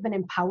has to have been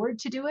empowered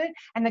to do it,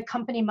 and the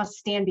company must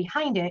stand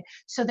behind it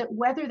so that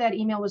whether that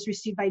email was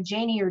received by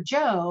Janie or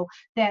Joe,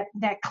 that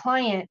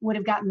client would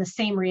have gotten the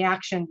same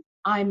reaction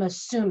I'm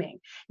assuming.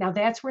 Now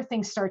that's where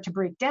things start to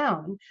break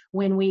down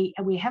when we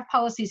have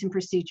policies and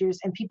procedures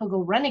and people go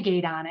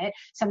renegade on it.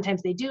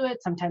 Sometimes they do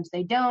it, sometimes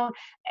they don't.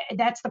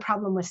 That's the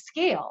problem with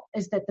scale,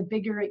 is that the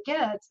bigger it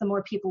gets, the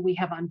more people we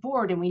have on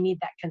board, and we need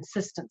that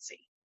consistency.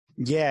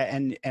 Yeah,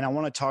 and I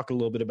want to talk a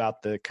little bit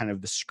about the kind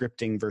of the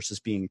scripting versus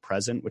being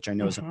present, which I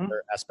know is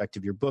another aspect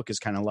of your book, is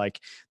kind of like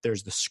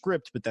there's the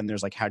script, but then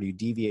there's like how do you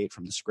deviate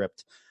from the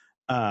script?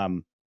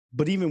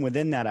 But even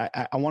within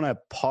that, I want to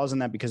pause on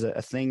that because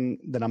a thing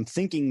that I'm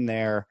thinking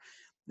there,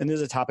 and this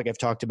is a topic I've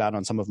talked about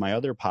on some of my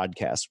other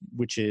podcasts,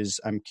 which is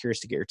I'm curious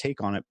to get your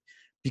take on it,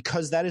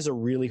 because that is a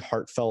really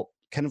heartfelt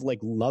kind of like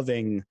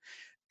loving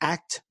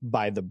act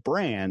by the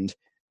brand.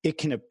 It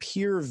can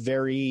appear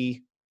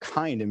very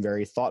kind and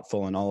very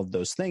thoughtful and all of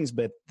those things.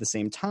 But at the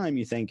same time,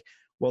 you think,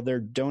 well,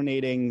 they're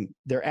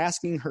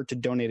asking her to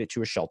donate it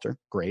to a shelter.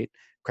 Great.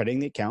 Crediting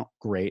the account.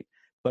 Great.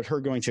 But her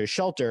going to a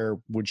shelter,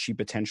 would she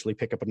potentially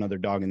pick up another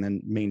dog and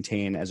then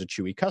maintain as a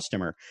Chewy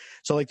customer?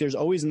 So like there's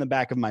always in the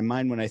back of my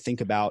mind when I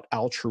think about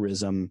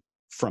altruism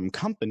from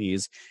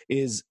companies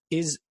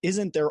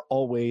isn't there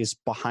always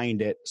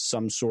behind it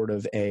some sort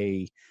of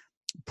a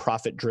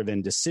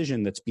profit-driven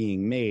decision that's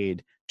being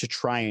made to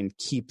try and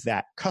keep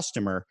that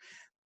customer?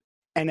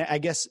 And I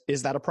guess,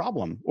 is that a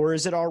problem? Or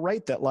is it all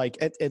right that like,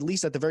 at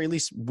least at the very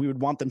least, we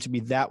would want them to be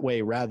that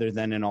way rather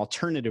than an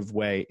alternative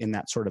way in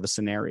that sort of a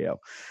scenario?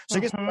 So I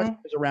guess the question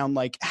is around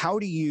like, how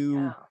do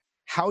you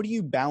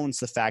balance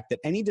the fact that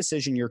any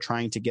decision you're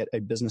trying to get a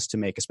business to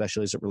make,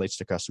 especially as it relates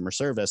to customer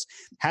service,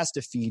 has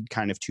to feed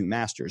kind of two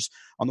masters?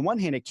 On the one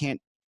hand,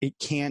 it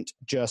can't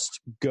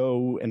just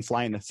go and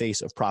fly in the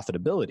face of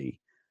profitability,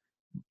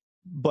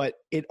 but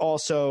it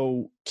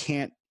also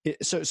can't.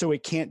 So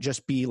it can't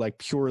just be like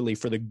purely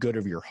for the good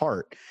of your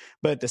heart.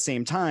 But at the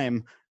same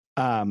time,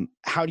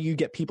 how do you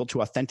get people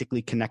to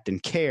authentically connect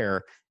and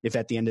care if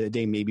at the end of the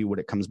day, maybe what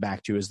it comes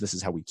back to is this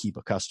is how we keep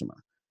a customer?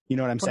 You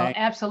know what I'm saying?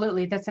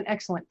 Absolutely. That's an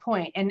excellent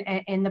point. And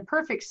in the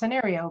perfect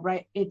scenario,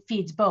 right, it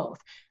feeds both,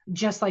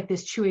 just like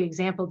this Chewy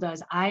example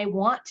does. I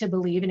want to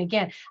believe, and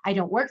again, I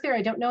don't work there.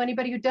 I don't know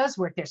anybody who does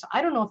work there. So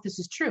I don't know if this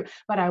is true,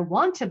 but I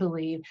want to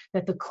believe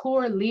that the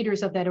core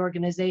leaders of that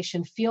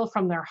organization feel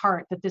from their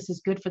heart that this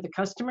is good for the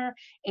customer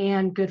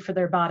and good for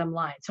their bottom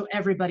line. So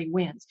everybody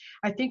wins.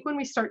 I think when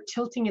we start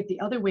tilting it the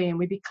other way and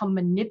we become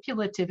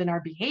manipulative in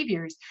our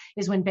behaviors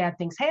is when bad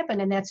things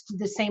happen. And that's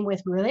the same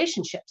with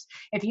relationships.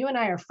 If you and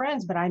I are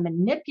friends, but I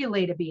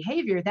manipulate a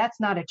behavior, that's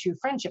not a true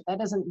friendship.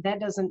 That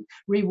doesn't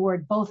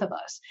reward both of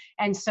us.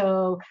 And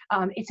so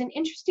it's an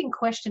interesting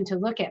question to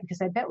look at, because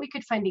I bet we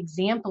could find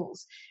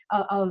examples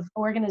of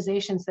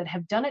organizations that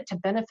have done it to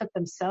benefit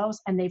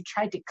themselves, and they've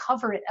tried to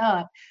cover it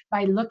up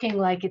by looking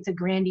like it's a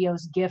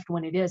grandiose gift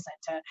when it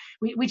isn't.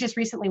 We just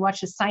recently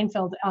watched a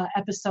Seinfeld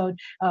episode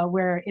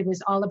where it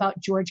was all about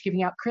George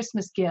giving out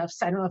Christmas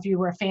gifts. I don't know if you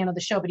were a fan of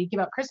the show, but he'd give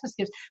out Christmas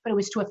gifts, but it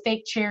was to a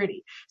fake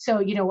charity. So,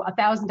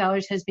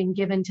 $1,000 has been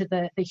given to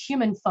the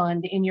human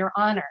fund in your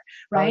honor,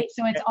 right?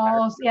 So it's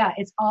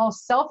all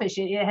selfish.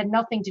 It had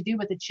nothing to do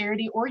with the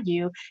charity or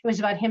you. It was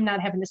about him not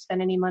having to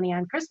spend any money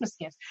on Christmas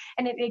gifts.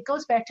 And it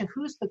goes back to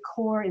who's the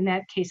core. In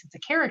that case, it's a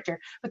character,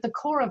 but the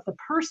core of the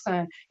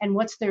person and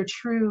what's their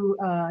true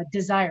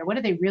desire. What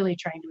are they really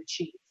trying to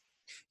achieve?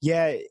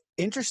 Yeah.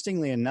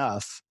 Interestingly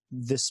enough,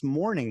 this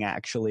morning,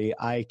 actually,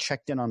 I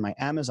checked in on my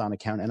Amazon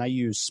account, and I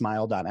use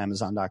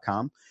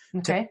smile.amazon.com.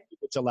 Okay.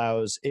 Which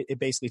allows, it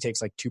basically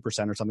takes like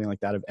 2% or something like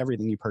that of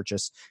everything you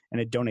purchase,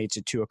 and it donates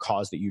it to a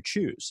cause that you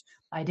choose.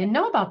 I didn't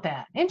know about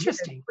that.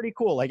 Interesting. It's pretty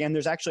cool. And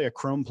there's actually a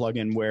Chrome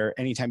plugin where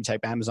anytime you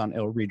type Amazon,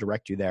 it'll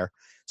redirect you there.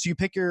 So you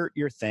pick your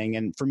thing.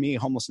 And for me,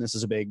 homelessness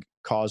is a big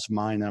cause of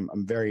mine.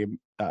 I'm very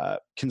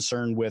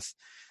concerned with,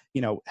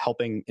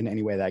 helping in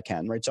any way that I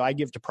can. Right. So I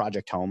give to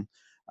Project Home.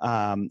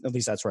 At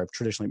least that's where I've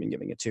traditionally been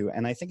giving it to.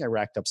 And I think I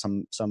racked up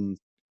some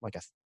like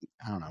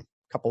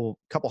couple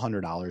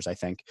 $100, I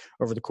think,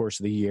 over the course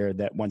of the year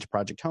that went to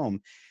Project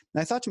Home.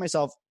 And I thought to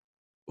myself,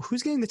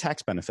 who's getting the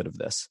tax benefit of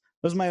this?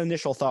 That was my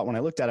initial thought when I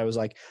looked at it. I was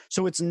like,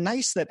 so it's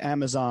nice that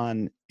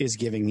Amazon is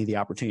giving me the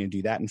opportunity to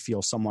do that and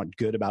feel somewhat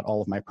good about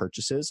all of my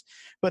purchases.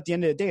 But at the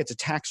end of the day, it's a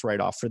tax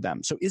write-off for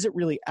them. So is it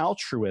really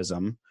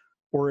altruism,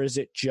 or is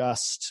it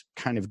just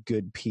kind of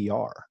good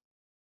PR?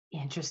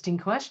 Interesting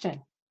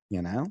question.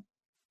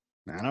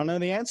 I don't know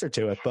the answer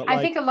to it, but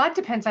I think a lot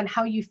depends on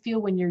how you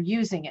feel when you're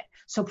using it.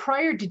 So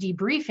prior to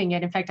debriefing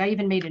it, in fact, I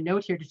even made a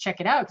note here to check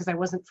it out because I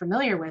wasn't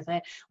familiar with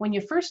it. When you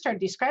first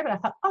started describing it, I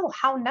thought, oh,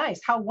 how nice,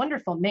 how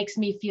wonderful, makes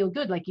me feel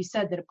good. Like you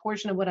said, that a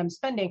portion of what I'm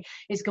spending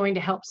is going to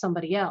help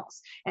somebody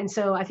else. And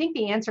so I think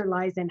the answer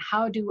lies in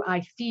how do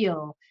I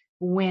feel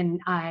when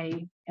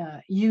I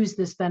use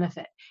this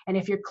benefit. And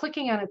if you're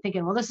clicking on it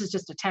thinking, well, this is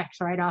just a tax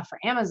write-off for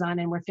Amazon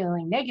and we're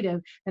feeling negative,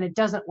 then it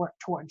doesn't work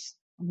towards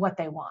what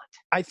they want.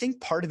 I think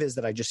part of it is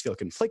that I just feel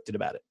conflicted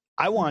about it.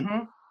 I want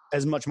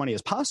as much money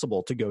as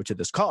possible to go to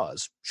this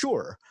cause,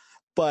 sure,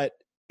 but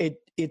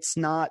it's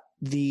not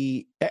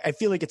I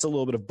feel like it's a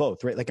little bit of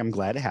both, right? Like I'm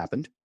glad it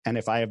happened. And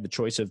if I have the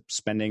choice of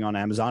spending on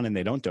Amazon and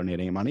they don't donate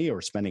any money,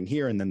 or spending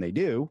here and then they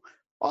do,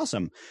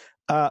 awesome.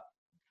 But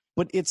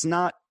it's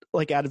not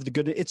like out of the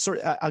good, it's sort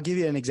of, I'll give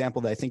you an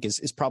example that I think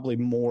is probably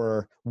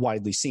more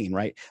widely seen,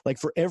 right? Like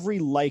for every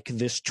like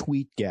this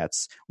tweet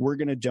gets, we're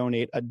going to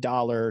donate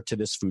 $1 to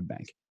this food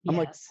bank. I'm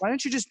like, why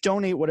don't you just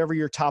donate whatever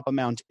your top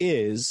amount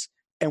is,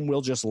 and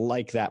we'll just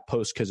like that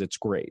post because it's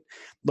great.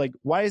 Like,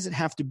 why does it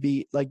have to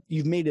be like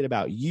you've made it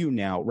about you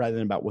now rather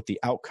than about what the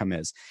outcome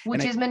is?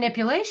 Which is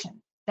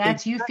manipulation.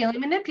 That's you feeling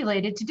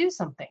manipulated to do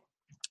something.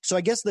 So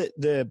I guess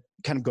the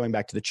kind of going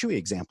back to the Chewy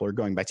example, or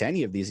going back to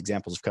any of these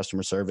examples of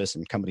customer service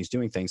and companies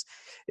doing things,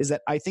 is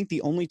that I think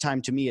the only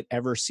time to me it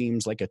ever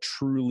seems like a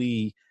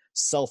truly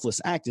selfless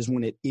act is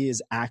when it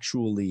is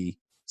actually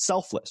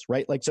selfless,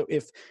 right? Like, so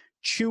if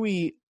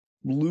Chewy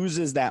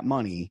loses that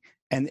money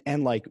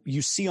and like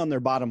you see on their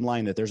bottom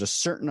line that there's a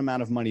certain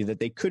amount of money that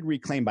they could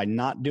reclaim by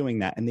not doing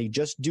that, and they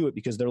just do it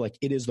because they're like,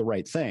 it is the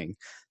right thing,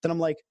 then I'm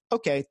like,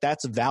 okay,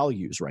 that's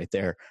values right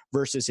there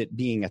versus it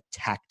being a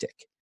tactic.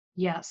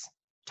 Yes,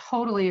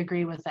 totally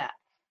agree with that.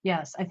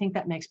 Yes, I think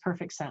that makes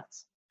perfect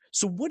sense.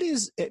 So what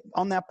is,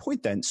 on that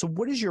point then, so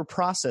what is your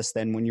process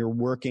then when you're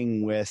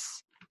working with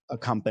a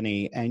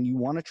company and you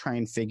want to try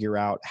and figure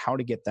out how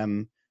to get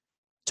them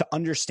to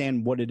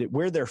understand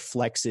where their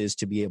flex is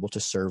to be able to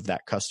serve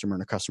that customer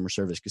in a customer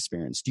service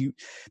experience?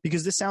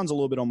 Because this sounds a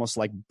little bit almost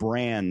like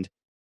brand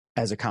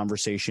as a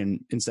conversation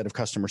instead of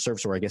customer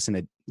service, or I guess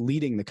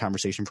leading the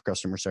conversation for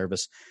customer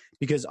service,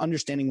 because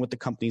understanding what the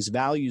company's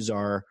values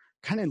are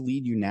kind of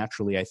lead you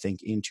naturally, I think,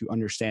 into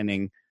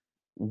understanding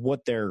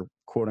what their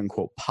quote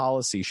unquote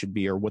policy should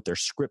be or what their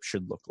script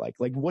should look like.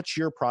 Like, what's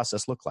your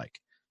process look like?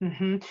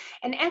 Mm-hmm.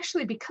 And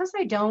actually, because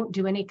I don't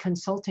do any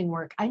consulting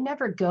work, I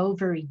never go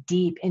very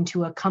deep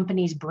into a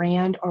company's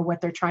brand or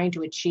what they're trying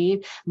to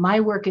achieve. My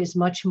work is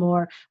much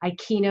more, I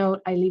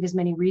keynote, I leave as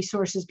many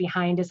resources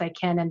behind as I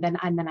can, and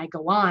then I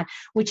go on,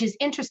 which is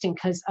interesting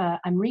because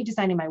I'm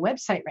redesigning my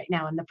website right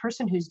now. And the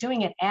person who's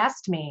doing it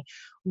asked me,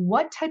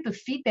 what type of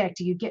feedback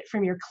do you get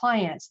from your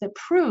clients that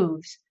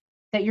proves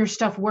that your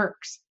stuff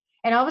works?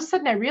 And all of a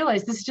sudden I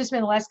realized, this has just been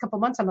the last couple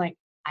of months, I'm like,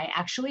 I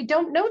actually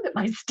don't know that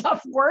my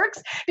stuff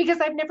works because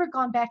I've never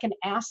gone back and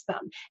asked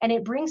them. And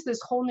it brings this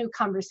whole new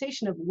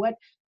conversation of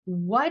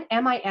what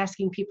am I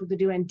asking people to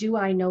do, and do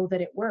I know that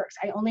it works?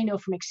 I only know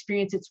from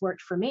experience it's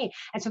worked for me.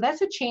 And so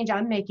that's a change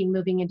I'm making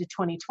moving into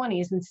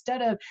 2020, is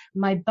instead of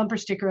my bumper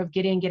sticker of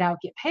get in, get out,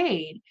 get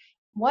paid,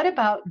 what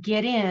about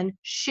get in,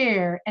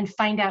 share, and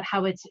find out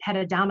how it's had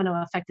a domino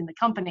effect in the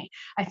company?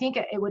 I think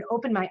it would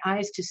open my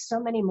eyes to so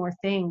many more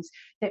things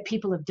that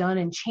people have done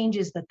and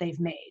changes that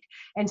they've made.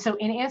 And so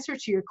in answer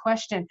to your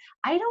question,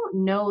 I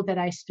don't know that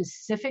I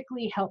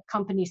specifically help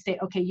companies say,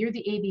 okay, you're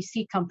the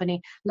ABC company,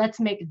 let's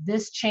make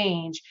this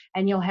change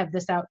and you'll have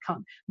this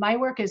outcome. My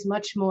work is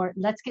much more,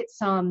 let's get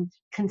some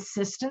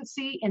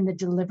consistency in the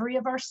delivery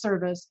of our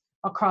service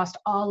across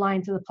all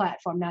lines of the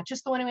platform, not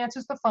just the one who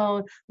answers the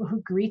phone or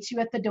who greets you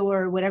at the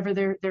door, whatever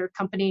their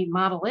company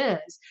model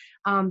is,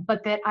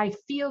 but that I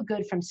feel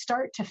good from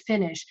start to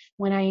finish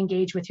when I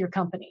engage with your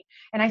company.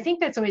 And I think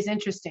that's always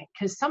interesting,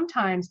 because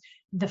sometimes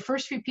the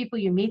first few people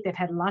you meet, they've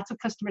had lots of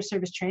customer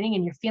service training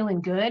and you're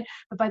feeling good.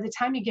 But by the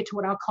time you get to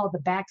what I'll call the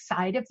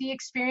backside of the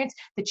experience,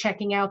 the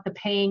checking out, the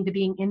paying, the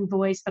being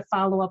invoiced, the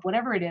follow-up,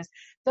 whatever it is,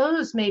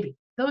 those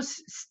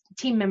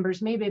team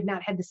members maybe have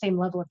not had the same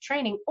level of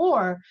training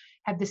or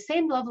have the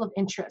same level of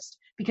interest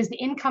because the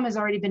income has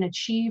already been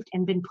achieved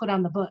and been put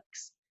on the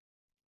books.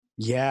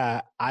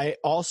 Yeah. I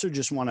also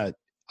just want to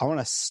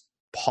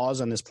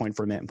pause on this point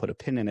for a minute and put a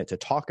pin in it to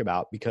talk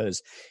about,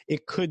 because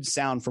it could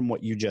sound from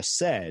what you just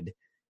said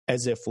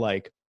as if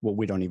like, well,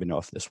 we don't even know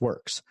if this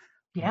works.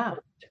 Yeah.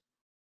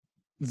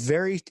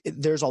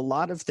 There's a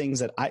lot of things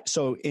that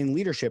so in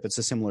leadership, it's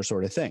a similar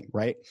sort of thing,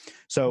 right?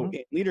 So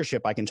in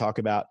leadership, I can talk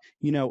about,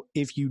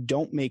 if you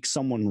don't make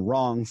someone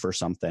wrong for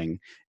something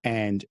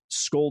and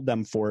scold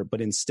them for it,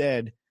 but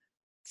instead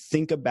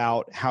think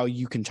about how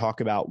you can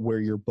talk about where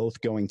you're both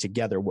going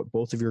together, what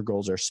both of your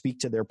goals are, speak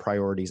to their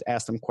priorities,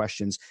 ask them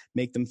questions,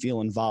 make them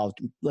feel involved,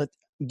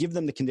 give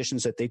them the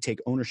conditions that they take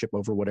ownership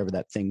over whatever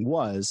that thing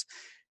was,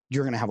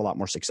 you're going to have a lot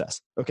more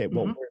success. Okay,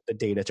 well, where's the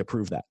data to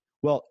prove that?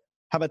 Well,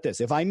 how about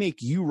this? If I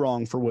make you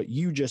wrong for what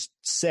you just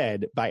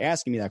said by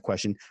asking me that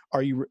question,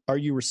 are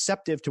you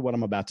receptive to what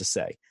I'm about to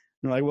say? And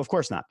they're like, well, of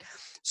course not.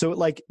 So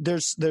like,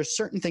 there's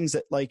certain things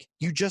that like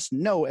you just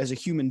know as a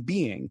human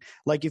being.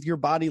 Like if your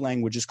body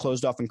language is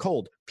closed off and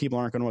cold, people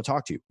aren't going to want to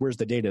talk to you. Where's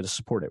the data to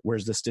support it?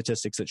 Where's the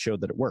statistics that show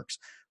that it works?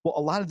 Well,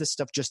 a lot of this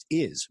stuff just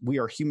is. We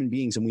are human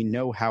beings, and we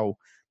know how,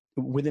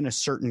 within a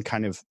certain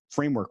kind of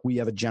framework, we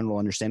have a general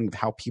understanding of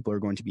how people are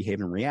going to behave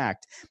and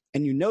react.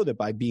 And you know that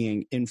by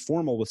being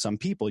informal with some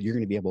people, you're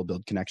going to be able to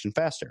build connection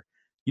faster.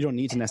 You don't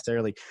need to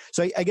necessarily.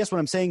 So I guess what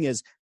I'm saying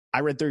is,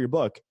 I read through your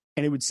book,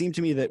 and it would seem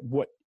to me that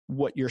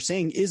what you're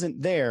saying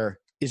isn't there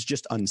is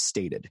just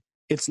unstated.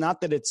 It's not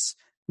that it's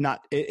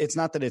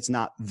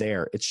not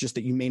there. It's just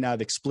that you may not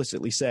have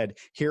explicitly said,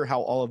 here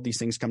how all of these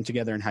things come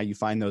together and how you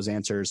find those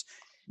answers.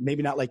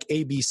 Maybe not like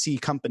ABC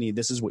company,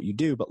 this is what you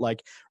do, but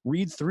like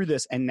read through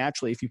this, and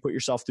naturally, if you put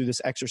yourself through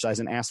this exercise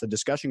and ask the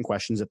discussion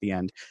questions at the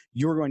end,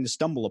 you're going to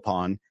stumble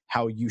upon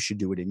how you should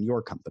do it in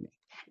your company.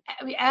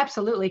 I mean,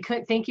 absolutely.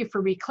 Thank you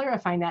for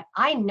re-clarifying that.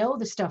 I know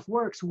the stuff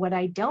works. What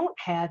I don't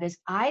have is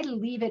I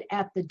leave it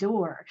at the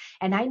door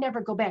and I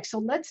never go back. So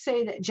let's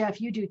say that,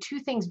 Jeff, you do two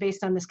things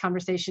based on this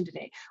conversation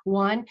today.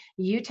 One,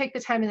 you take the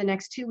time in the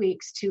next 2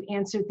 weeks to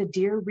answer the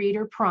Dear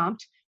Reader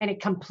prompt, and it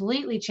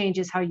completely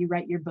changes how you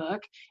write your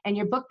book, and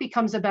your book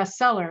becomes a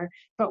bestseller.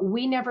 But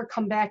we never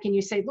come back and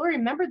you say, Laurie,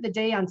 remember the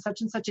day on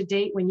such and such a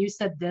date when you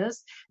said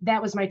this?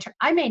 That was my turn.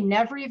 I may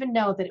never even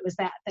know that it was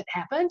that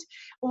happened.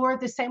 Or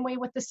the same way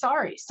with the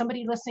sorry.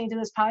 Somebody listening to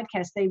this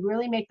podcast, they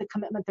really make the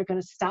commitment they're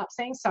going to stop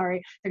saying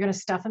sorry. They're going to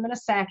stuff them in a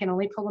sack and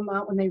only pull them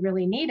out when they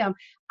really need them.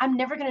 I'm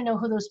never going to know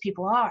who those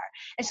people are.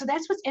 And so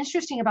that's what's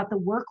interesting about the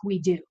work we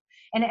do.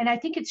 And I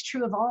think it's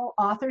true of all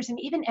authors and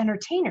even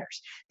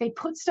entertainers. They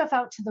put stuff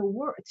out to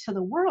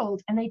the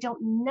world, and they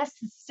don't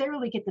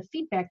necessarily get the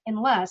feedback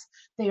unless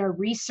they are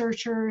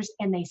researchers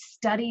and they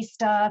study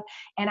stuff.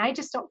 And I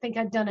just don't think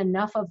I've done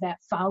enough of that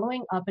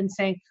following up and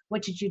saying,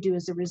 what did you do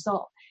as a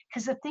result?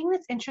 Because the thing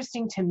that's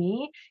interesting to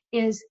me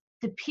is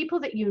the people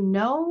that you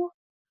know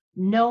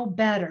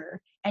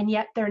better, and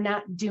yet they're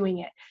not doing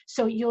it.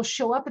 So you'll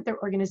show up at their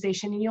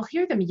organization and you'll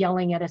hear them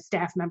yelling at a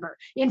staff member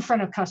in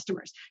front of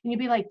customers. And you'll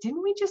be like,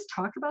 didn't we just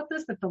talk about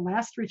this at the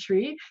last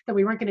retreat, that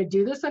we weren't going to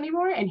do this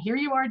anymore? And here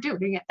you are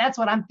doing it. That's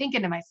what I'm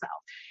thinking to myself.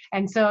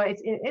 And so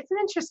it's an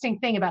interesting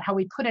thing about how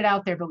we put it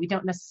out there, but we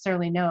don't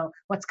necessarily know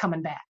what's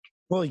coming back.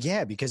 Well,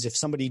 yeah, because if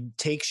somebody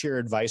takes your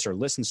advice or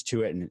listens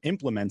to it and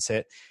implements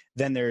it,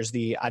 then there's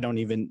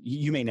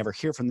you may never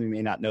hear from them, you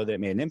may not know that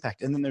it made an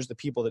impact. And then there's the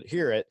people that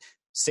hear it,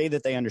 say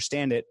that they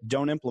understand it,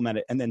 don't implement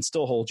it, and then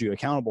still hold you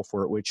accountable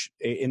for it, which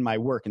in my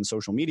work in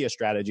social media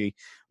strategy,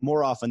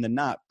 more often than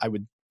not, I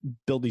would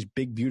build these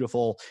big,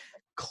 beautiful,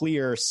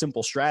 clear,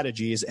 simple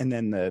strategies. And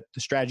then the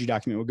strategy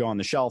document would go on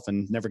the shelf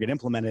and never get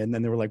implemented. And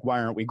then they were like,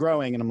 why aren't we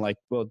growing? And I'm like,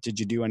 well, did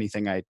you do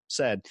anything I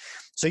said?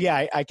 So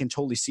yeah, I can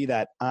totally see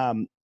that.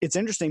 It's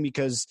interesting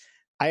because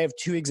I have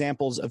two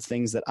examples of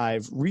things that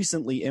I've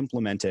recently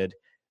implemented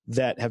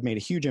that have made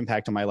a huge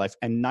impact on my life.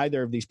 And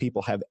neither of these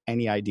people have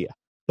any idea.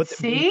 But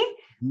see,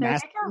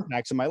 massive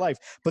impacts in my life.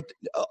 But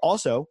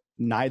also,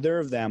 neither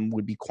of them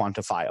would be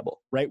quantifiable,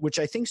 right? Which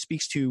I think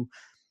speaks to,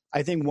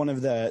 one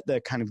of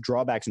the kind of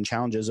drawbacks and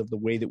challenges of the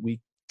way that we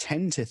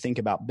tend to think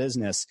about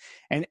business.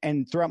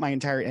 And throughout my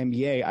entire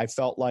MBA, I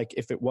felt like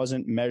if it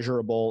wasn't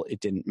measurable, it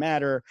didn't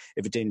matter.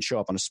 If it didn't show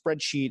up on a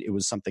spreadsheet, it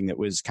was something that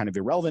was kind of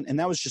irrelevant. And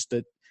that was just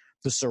the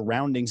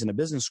surroundings in a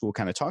business school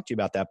kind of talk to you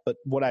about that. But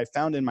what I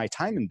found in my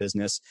time in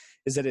business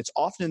is that it's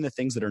often the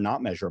things that are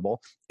not measurable.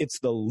 It's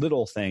the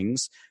little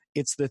things.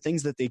 It's the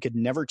things that they could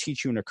never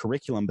teach you in a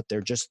curriculum, but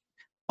they're just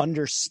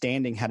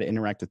understanding how to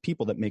interact with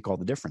people that make all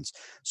the difference.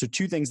 So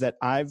two things that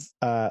I've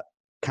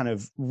kind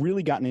of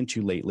really gotten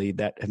into lately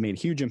that have made a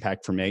huge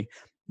impact for me.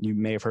 You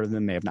may have heard of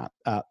them, may have not.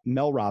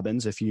 Mel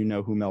Robbins, if you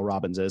know who Mel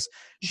Robbins is,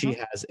 she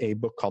has a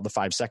book called The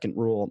 5-Second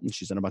Rule, and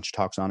she's done a bunch of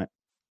talks on it.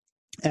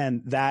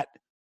 And that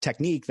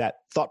technique, that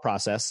thought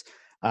process,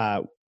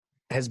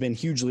 has been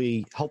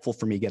hugely helpful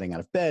for me getting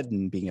out of bed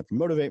and being able to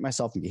motivate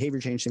myself and behavior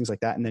change, things like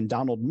that. And then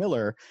Donald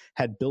Miller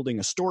had Building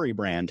a Story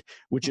brand,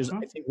 which is, I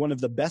think, one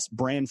of the best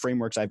brand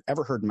frameworks I've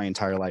ever heard in my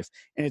entire life.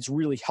 And it's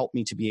really helped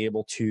me to be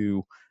able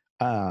to,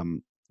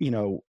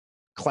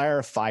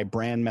 clarify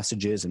brand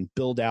messages and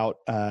build out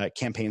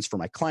campaigns for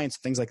my clients,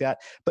 things like that.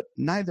 But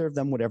neither of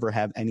them would ever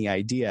have any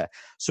idea.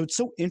 So it's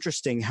so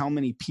interesting how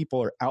many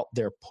people are out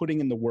there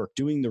putting in the work,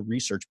 doing the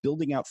research,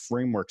 building out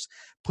frameworks,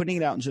 putting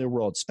it out into the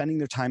world, spending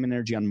their time and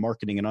energy on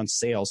marketing and on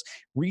sales,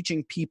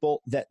 reaching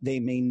people that they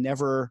may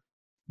never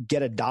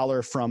get a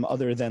dollar from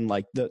other than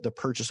like the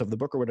purchase of the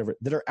book or whatever,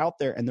 that are out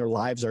there, and their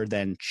lives are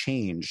then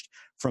changed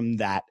from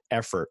that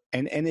effort.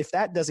 And if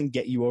that doesn't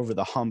get you over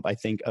the hump, I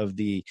think, of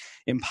the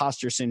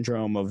imposter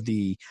syndrome, of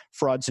the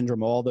fraud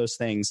syndrome, all those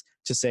things,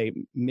 to say,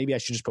 maybe I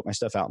should just put my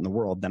stuff out in the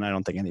world, then I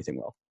don't think anything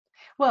will.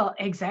 Well,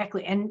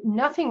 exactly. And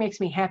nothing makes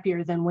me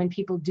happier than when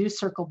people do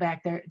circle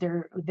back.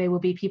 They will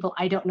be people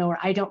I don't know or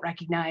I don't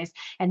recognize,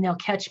 and they'll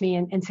catch me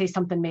and say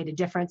something made a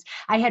difference.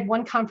 I had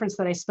one conference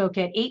that I spoke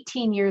at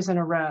 18 years in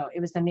a row.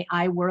 It was in the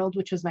I world,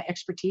 which was my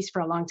expertise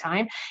for a long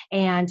time.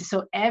 And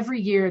so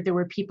every year there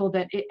were people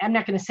that, I'm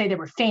not going to say they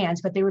were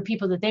fans, but they were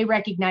people that they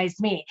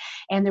recognized me.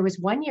 And there was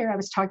one year I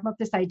was talking about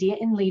this idea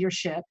in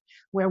leadership,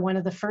 where one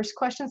of the first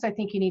questions I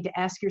think you need to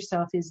ask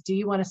yourself is, do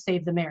you want to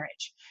save the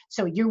marriage?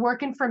 So you're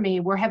working for me.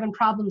 We're having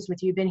problems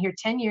with you. You've been here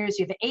 10 years.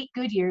 You have 8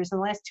 good years. In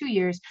the last 2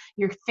 years,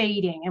 you're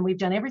fading. And we've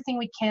done everything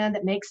we can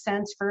that makes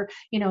sense for,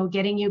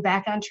 getting you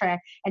back on track.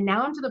 And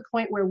now I'm to the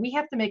point where we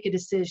have to make a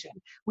decision.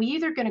 We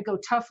either going to go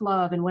tough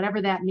love and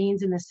whatever that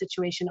means in this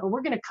situation, or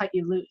we're going to cut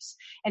you loose.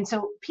 And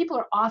so people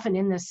are often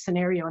in this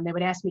scenario, and they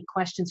would ask me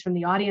questions from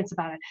the audience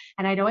about it.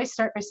 And I'd always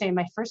start by saying,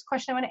 my first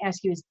question I want to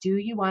ask you is, do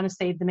you want to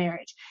save the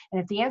marriage?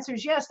 And if the answer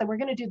is yes, then we're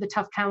going to do the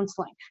tough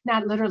counseling,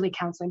 not literally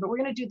counseling, but we're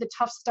going to do the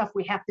tough stuff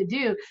we have to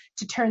do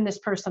to turn this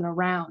person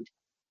around.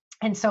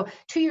 And so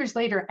 2 years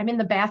later, I'm in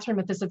the bathroom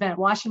at this event,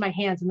 washing my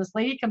hands. And this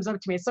lady comes up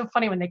to me. It's so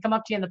funny when they come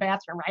up to you in the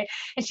bathroom, right?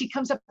 And she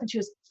comes up and she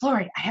goes,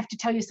 Laurie, I have to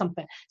tell you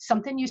something.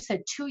 Something you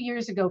said 2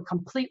 years ago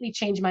completely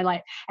changed my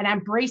life. And I'm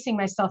bracing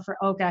myself for,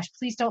 oh gosh,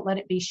 please don't let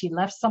it be she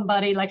left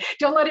somebody. Like,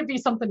 don't let it be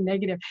something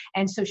negative.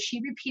 And so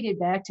she repeated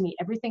back to me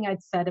everything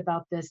I'd said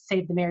about this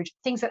Save the Marriage,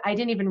 things that I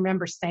didn't even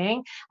remember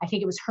saying. I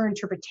think it was her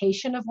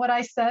interpretation of what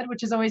I said,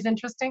 which is always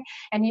interesting.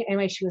 And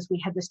anyway, she goes,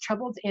 we had this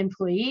troubled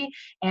employee,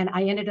 and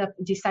I ended up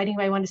deciding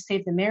I wanted to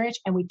save the marriage,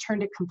 and we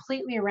turned it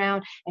completely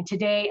around. And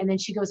today, and then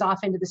she goes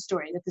off into the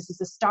story that this is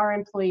a star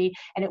employee,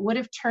 and it would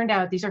have turned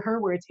out, these are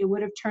her words, it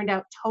would have turned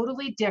out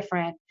totally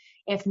different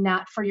if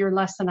not for your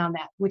lesson on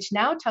that, which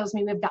now tells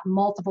me we've got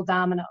multiple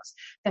dominoes.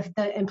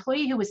 The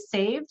employee who was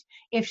saved,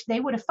 if they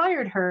would have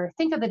fired her,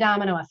 think of the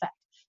domino effect.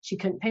 She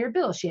couldn't pay her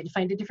bills. She had to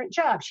find a different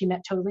job. She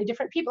met totally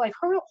different people. Like,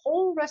 her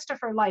whole rest of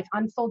her life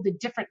unfolded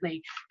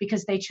differently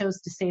because they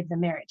chose to save the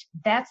marriage.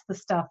 That's the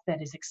stuff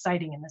that is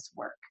exciting in this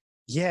work.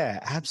 Yeah,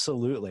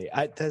 absolutely.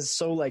 That's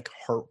so like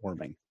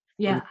heartwarming.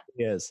 Yeah. It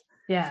really is.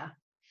 Yeah.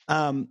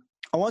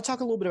 I want to talk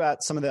a little bit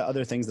about some of the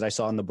other things that I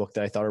saw in the book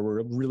that I thought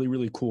were really,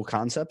 really cool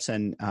concepts,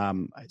 and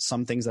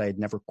some things that I had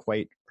never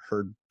quite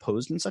heard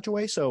posed in such a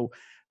way. So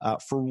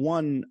for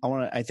one,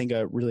 I think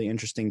a really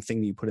interesting thing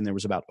that you put in there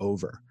was about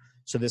over.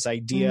 So this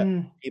idea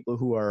of people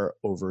who are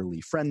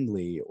overly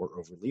friendly or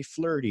overly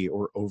flirty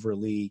or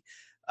overly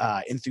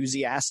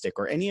enthusiastic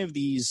or any of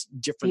these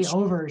different the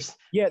overs.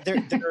 Yeah,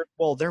 they're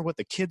they're what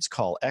the kids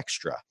call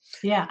extra.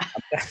 Yeah.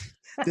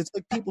 It's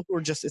like people who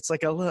are just, it's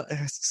like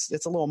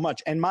it's a little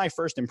much. And my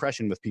first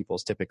impression with people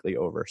is typically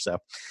over. So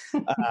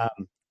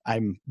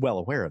I'm well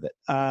aware of it.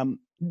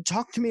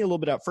 Talk to me a little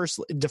bit about, first,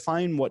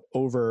 define what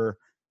over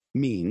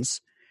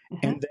means.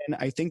 Mm-hmm. And then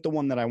I think the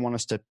one that I want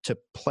us to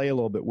play a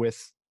little bit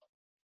with,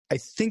 I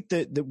think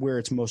that where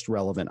it's most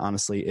relevant,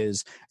 honestly,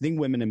 is I think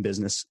women in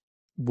business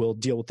will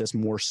deal with this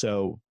more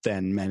so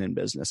than men in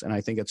business. And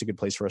I think that's a good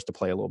place for us to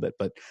play a little bit.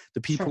 But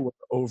the people who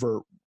are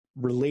over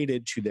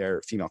related to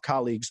their female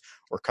colleagues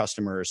or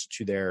customers,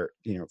 to their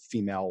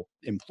female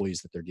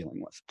employees that they're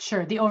dealing with.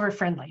 Sure, the over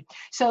friendly.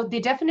 So the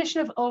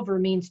definition of over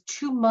means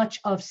too much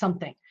of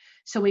something.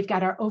 So we've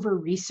got our over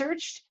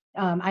researched.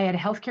 I had a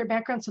healthcare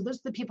background, so those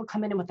are the people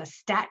come in with a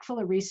stack full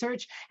of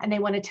research, and they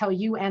want to tell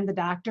you and the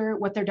doctor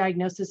what their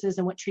diagnosis is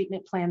and what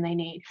treatment plan they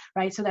need,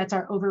 right? So that's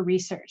our over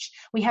research.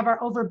 We have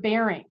our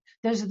overbearing.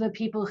 Those are the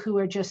people who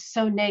are just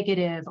so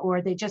negative,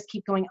 or they just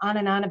keep going on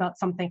and on about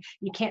something.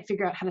 You can't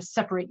figure out how to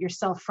separate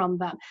yourself from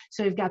them.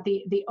 So we've got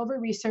the over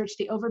research,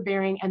 the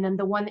overbearing, and then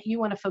the one that you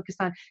want to focus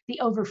on, the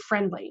over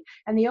friendly.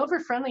 And the over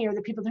friendly are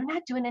the people, they're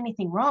not doing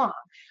anything wrong,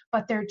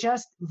 but they're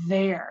just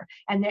there,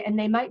 and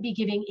they might be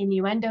giving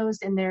innuendos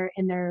in their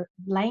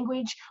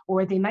language,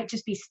 or they might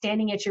just be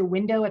standing at your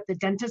window at the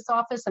dentist's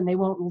office and they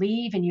won't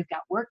leave and you've got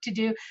work to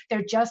do.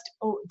 They're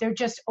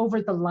just over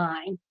the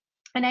line.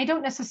 And I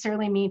don't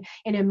necessarily mean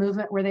in a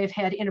movement where they've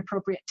had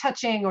inappropriate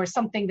touching or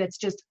something that's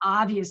just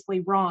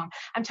obviously wrong.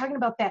 I'm talking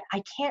about that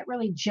I can't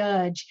really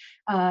judge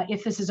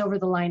if this is over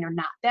the line or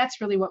not.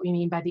 That's really what we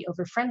mean by the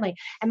over friendly.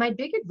 And my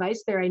big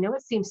advice there, I know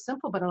it seems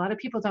simple, but a lot of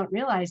people don't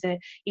realize it,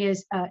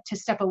 is to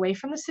step away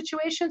from the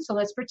situation. So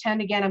let's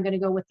pretend, again, I'm going to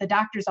go with the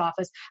doctor's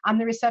office. I'm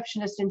the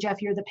receptionist and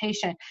Jeff, you're the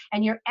patient.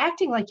 And you're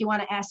acting like you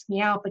want to ask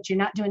me out, but you're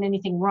not doing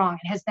anything wrong.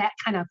 It has that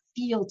kind of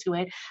feel to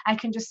it. I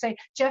can just say,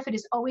 Jeff, it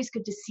is always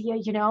good to see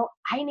you.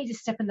 I need to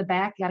step in the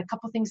back. I got a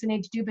couple things I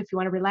need to do, but if you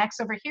want to relax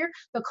over here,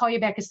 they'll call you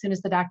back as soon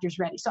as the doctor's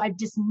ready. So I've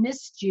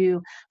dismissed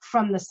you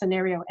from the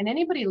scenario. And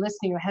anybody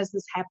listening who has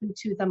this happen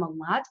to them a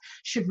lot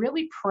should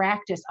really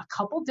practice a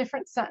couple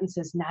different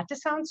sentences, not to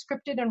sound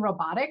scripted and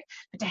robotic,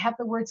 but to have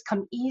the words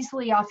come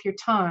easily off your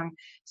tongue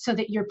so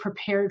that you're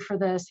prepared for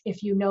this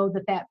if you know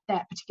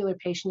that particular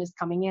patient is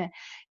coming in.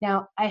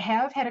 Now, I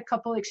have had a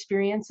couple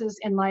experiences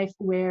in life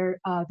where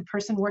the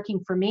person working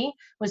for me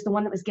was the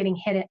one that was getting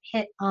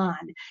hit on,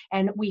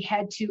 and we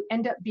had to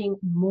end up being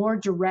more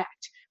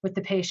direct with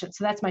the patient.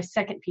 So that's my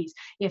second piece.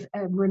 If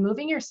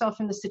removing yourself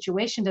from the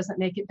situation doesn't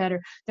make it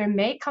better, there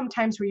may come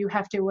times where you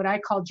have to, what I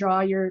call, draw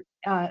your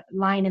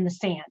line in the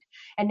sand.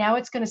 And now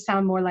it's going to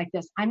sound more like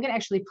this. I'm going to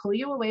actually pull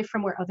you away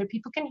from where other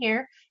people can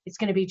hear. It's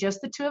going to be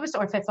just the two of us.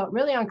 Or if I felt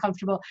really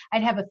uncomfortable,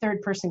 I'd have a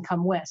third person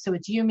come with. So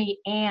it's you, me,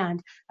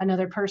 and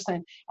another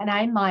person. And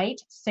I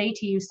might say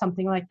to you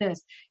something like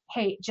this.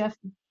 Hey, Jeff,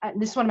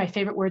 this is one of my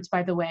favorite words,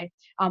 by the way,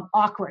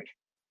 awkward.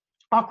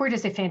 Awkward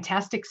is a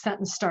fantastic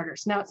sentence starter.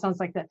 So now it sounds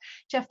like that.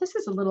 Jeff, this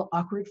is a little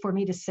awkward for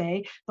me to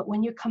say, but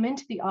when you come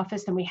into the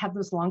office and we have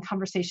those long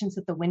conversations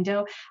at the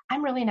window,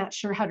 I'm really not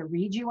sure how to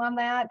read you on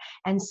that.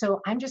 And so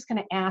I'm just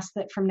going to ask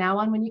that from now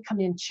on, when you come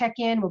in, check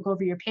in, we'll go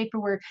over your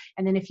paperwork.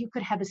 And then if you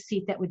could have a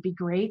seat, that would be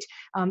great.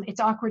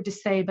 It's awkward to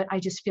say, but I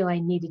just feel I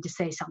needed to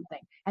say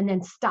something. And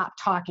then stop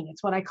talking.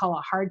 It's what I call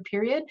a hard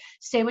period.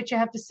 Say what you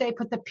have to say,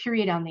 put the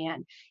period on the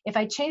end. If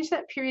I change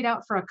that period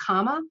out for a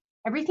comma,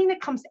 everything that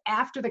comes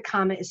after the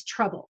comma is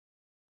trouble.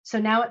 So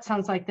now it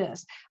sounds like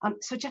this.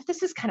 So Jeff,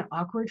 this is kind of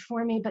awkward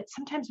for me, but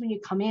sometimes when you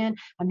come in,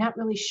 I'm not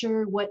really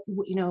sure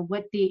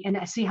and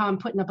I see how I'm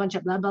putting a bunch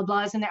of blah, blah,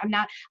 blahs in there. I'm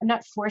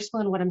not forceful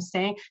in what I'm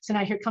saying. So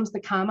now here comes the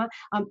comma.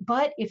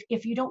 But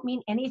if you don't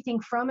mean anything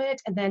from it,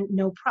 then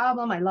no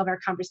problem. I love our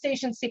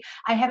conversation. See,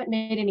 I haven't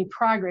made any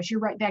progress. You're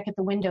right back at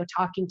the window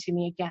talking to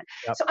me again.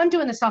 Yep. So I'm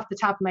doing this off the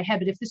top of my head,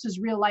 but if this was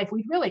real life,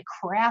 we'd really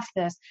craft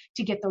this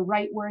to get the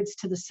right words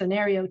to the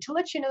scenario to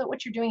let you know that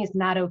what you're doing is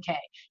not okay.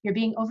 You're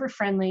being over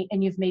friendly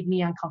and you've made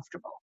me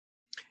uncomfortable.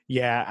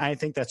 Yeah, I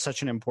think that's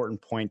such an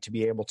important point to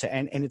be able to,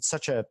 and it's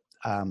such a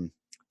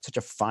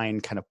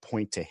fine kind of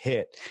point to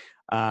hit,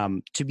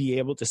 to be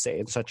able to say it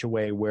in such a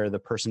way where the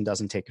person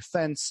doesn't take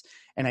offense.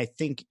 And I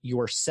think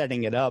your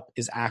setting it up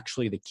is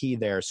actually the key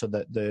there. So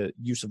that the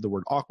use of the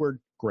word awkward,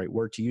 great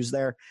word to use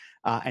there.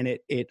 And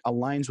it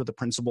aligns with the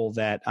principle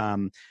that,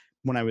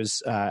 when I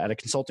was at a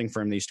consulting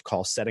firm, they used to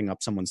call setting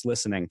up someone's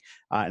listening.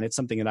 And it's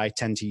something that I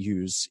tend to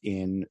use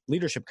in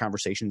leadership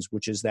conversations,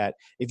 which is that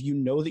if you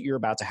know that you're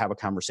about to have a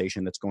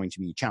conversation that's going to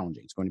be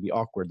challenging, it's going to be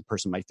awkward, the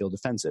person might feel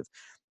defensive.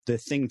 The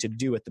thing to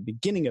do at the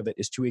beginning of it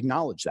is to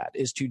acknowledge that,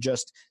 is to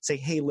just say,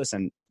 hey,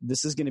 listen,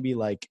 this is going to be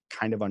like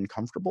kind of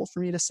uncomfortable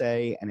for me to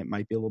say, and it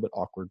might be a little bit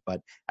awkward,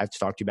 but I have to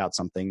talk to you about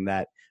something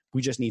that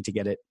we just need to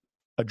get it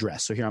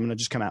addressed. So here, I'm going to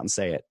just come out and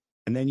say it.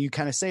 And then you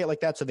kind of say it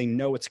like that so they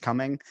know it's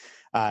coming.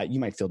 You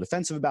might feel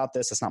defensive about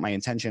this. That's not my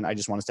intention. I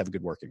just want us to have a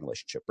good working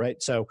relationship,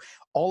 right? So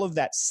all of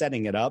that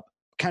setting it up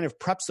kind of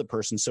preps the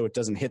person so it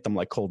doesn't hit them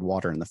like cold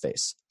water in the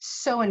face.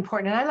 So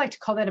important. And I like to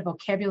call that a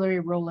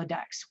vocabulary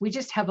Rolodex. We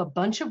just have a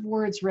bunch of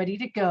words ready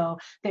to go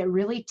that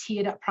really tee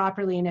it up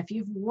properly. And if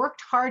you've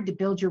worked hard to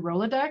build your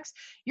Rolodex,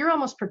 you're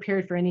almost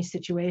prepared for any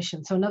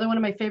situation. So another one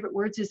of my favorite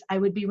words is I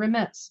would be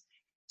remiss.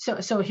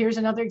 So here's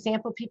another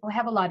example people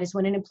have a lot is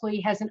when an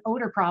employee has an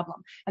odor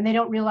problem and they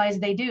don't realize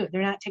they do.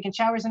 They're not taking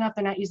showers enough.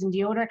 They're not using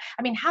deodorant.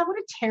 I mean, what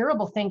a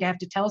terrible thing to have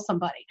to tell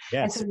somebody.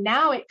 Yes. And so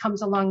now it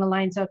comes along the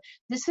lines of,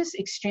 this is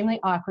extremely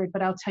awkward,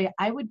 but I'll tell you,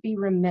 I would be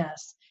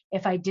remiss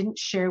if I didn't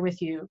share with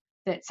you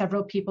that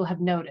several people have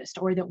noticed,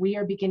 or that we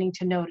are beginning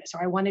to notice,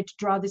 or I wanted to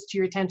draw this to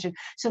your attention.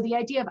 So the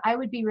idea of I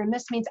would be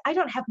remiss means I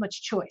don't have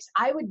much choice.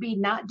 I would be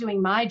not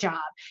doing my job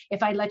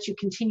if I let you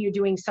continue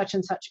doing such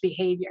and such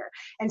behavior.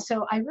 And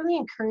so I really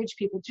encourage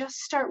people, just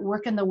start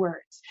working the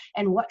words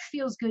and what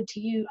feels good to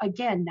you.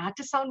 Again, not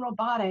to sound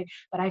robotic,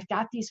 but I've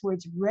got these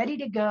words ready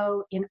to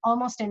go in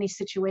almost any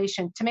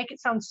situation to make it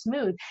sound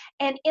smooth.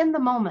 And in the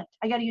moment,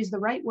 I got to use the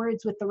right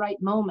words with the right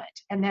moment.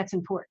 And that's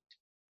important.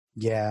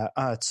 Yeah,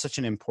 it's such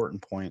an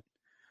important point.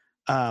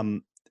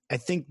 I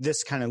think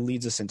this kind of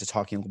leads us into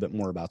talking a little bit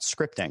more about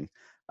scripting,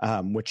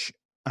 which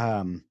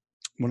when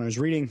I was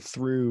reading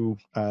through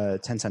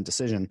 10 Cent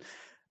Decision,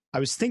 I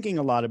was thinking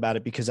a lot about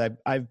it because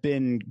I've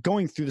been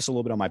going through this a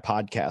little bit on my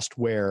podcast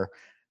where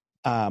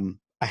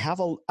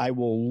I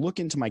will look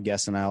into my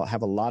guest and I'll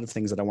have a lot of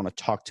things that I want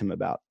to talk to him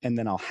about. And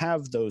then I'll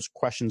have those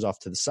questions off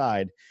to the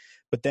side.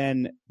 But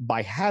then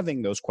by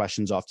having those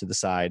questions off to the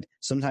side,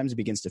 sometimes it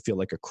begins to feel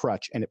like a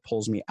crutch and it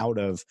pulls me out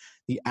of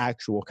the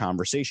actual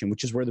conversation,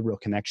 which is where the real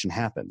connection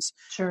happens.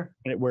 Sure.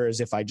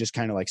 Whereas if I just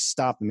kind of like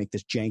stop and make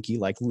this janky,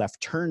 like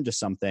left turn to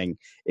something,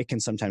 it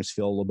can sometimes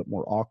feel a little bit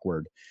more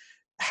awkward.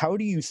 How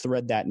do you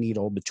thread that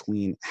needle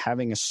between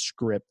having a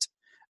script?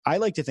 I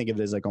like to think of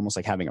it as like almost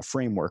like having a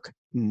framework,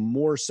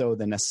 more so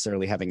than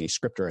necessarily having a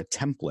script or a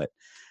template.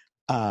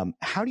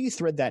 How do you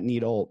thread that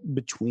needle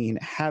between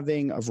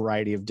having a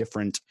variety of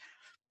different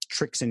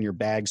tricks in your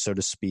bag, so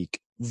to speak,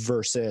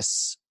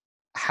 versus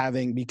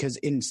having, because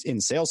in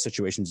sales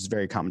situations, it's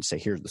very common to say,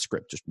 here's the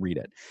script, just read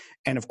it.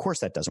 And of course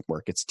that doesn't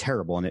work. It's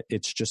terrible. And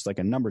it's just like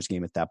a numbers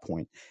game at that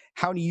point.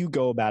 How do you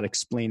go about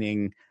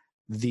explaining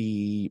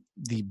the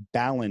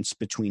balance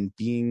between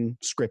being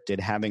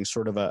scripted, having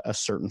sort of a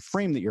certain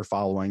frame that you're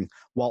following,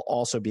 while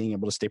also being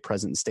able to stay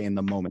present and stay in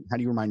the moment? How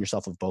do you remind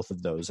yourself of both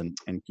of those and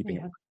keeping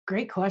it?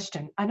 Great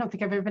question. I don't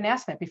think I've ever been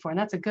asked that before, and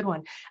that's a good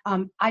one.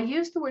 I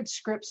use the word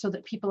script so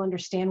that people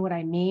understand what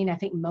I mean. I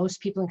think most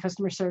people in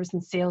customer service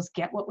and sales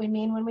get what we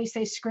mean when we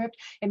say script.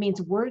 It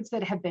means words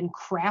that have been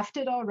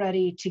crafted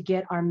already to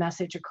get our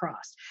message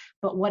across.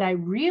 But what I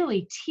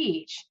really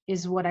teach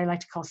is what I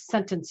like to call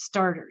sentence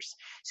starters.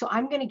 So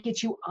I'm going to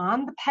get you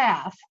on the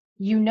path.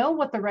 You know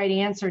what the right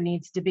answer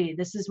needs to be.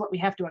 This is what we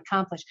have to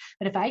accomplish.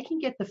 But if I can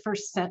get the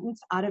first sentence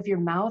out of your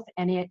mouth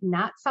and it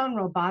not sound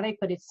robotic,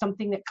 but it's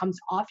something that comes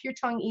off your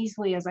tongue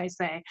easily, as I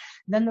say,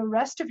 then the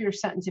rest of your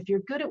sentence, if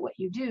you're good at what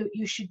you do,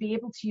 you should be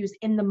able to use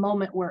in the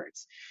moment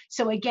words.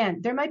 So again,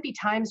 there might be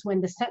times when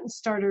the sentence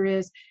starter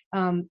is,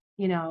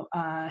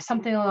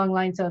 something along the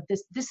lines of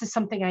this is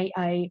something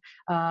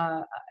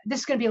this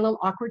is going to be a little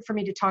awkward for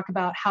me to talk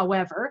about.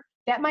 However,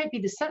 that might be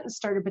the sentence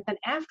starter, but then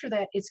after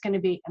that, it's going to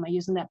be, am I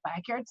using that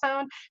backyard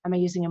sound? Am I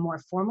using a more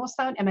formal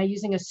sound? Am I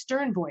using a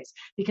stern voice?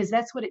 Because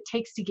that's what it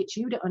takes to get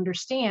you to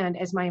understand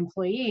as my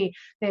employee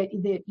that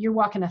you're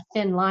walking a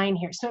thin line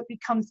here. So it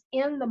becomes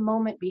in the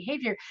moment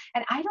behavior.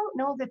 And I don't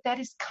know that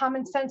is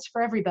common sense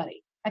for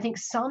everybody. I think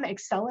some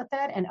excel at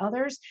that, and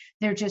others,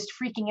 they're just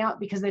freaking out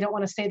because they don't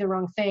want to say the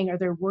wrong thing, or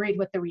they're worried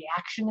what the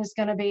reaction is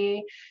going to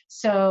be.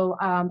 So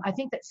I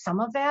think that some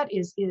of that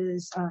is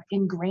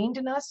ingrained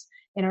in us,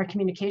 in our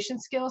communication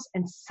skills,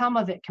 and some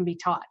of it can be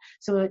taught.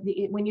 So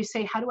when you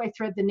say, how do I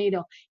thread the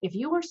needle? If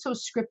you are so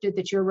scripted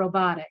that you're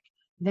robotic,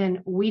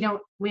 then we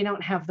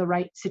don't have the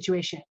right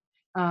situation.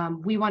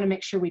 We want to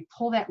make sure we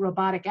pull that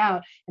robotic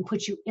out and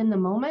put you in the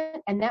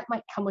moment. And that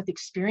might come with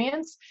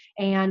experience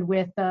and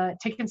with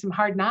taking some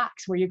hard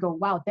knocks where you go,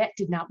 wow, that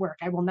did not work.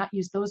 I will not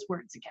use those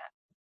words again.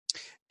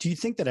 Do you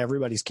think that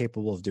everybody's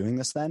capable of doing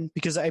this then?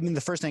 Because I mean,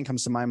 the first thing that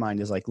comes to my mind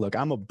is like, look,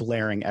 I'm a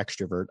blaring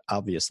extrovert,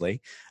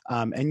 obviously.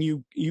 And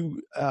you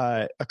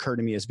occur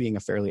to me as being a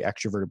fairly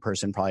extroverted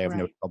person, probably have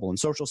no trouble in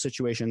social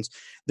situations.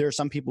 There are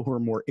some people who are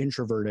more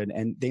introverted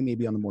and they may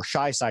be on the more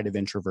shy side of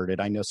introverted.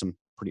 I know some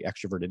pretty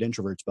extroverted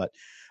introverts, but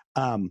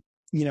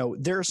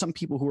there are some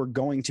people who are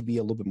going to be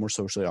a little bit more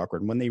socially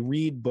awkward. When they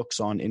read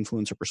books on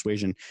influence or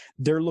persuasion,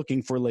 they're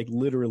looking for like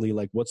literally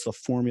like, what's the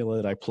formula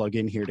that I plug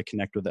in here to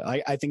connect with it?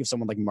 I think of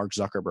someone like Mark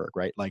Zuckerberg,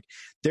 right? Like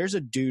there's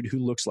a dude who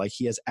looks like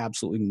he has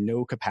absolutely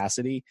no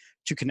capacity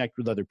to connect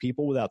with other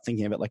people without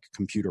thinking of it like a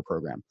computer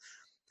program.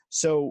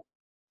 So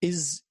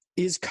is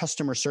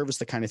customer service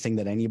the kind of thing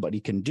that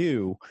anybody can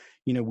do?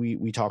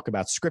 We talk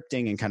about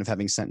scripting and kind of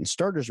having sentence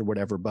starters or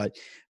whatever, but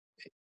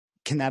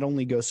can that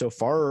only go so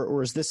far,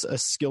 or is this a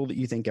skill that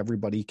you think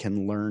everybody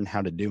can learn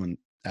how to do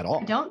at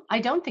all?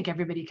 I don't think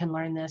everybody can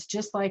learn this,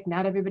 just like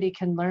not everybody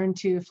can learn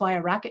to fly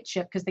a rocket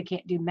ship because they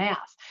can't do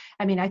math.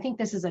 I mean, I think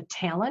this is a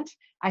talent.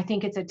 I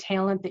think it's a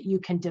talent that you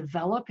can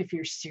develop if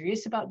you're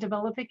serious about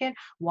developing it,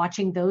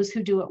 watching those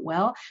who do it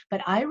well. But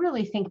I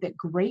really think that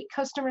great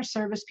customer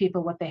service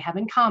people, what they have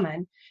in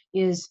common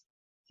is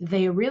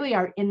they really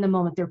are in the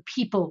moment. They're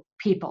people.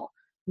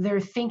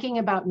 They're thinking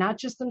about not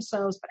just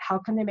themselves, but how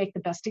can they make the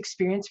best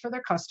experience for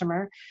their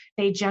customer.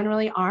 They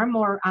generally are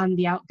more on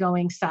the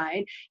outgoing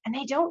side, and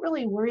they don't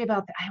really worry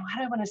about how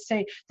do I want to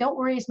say, don't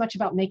worry as much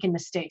about making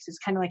mistakes. It's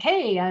kind of like,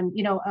 hey, I'm,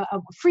 a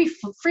free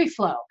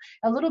flow,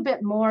 a little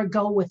bit more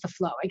go with the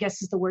flow, I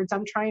guess is the words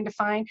I'm trying to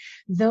find.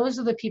 Those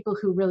are the people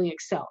who really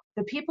excel.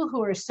 The people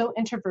who are so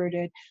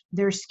introverted,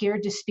 they're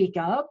scared to speak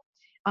up.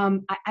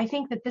 I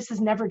think that this is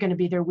never going to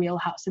be their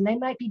wheelhouse, and they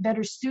might be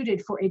better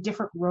suited for a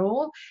different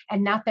role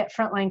and not that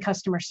frontline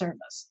customer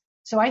service.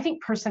 So I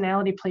think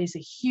personality plays a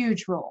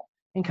huge role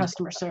in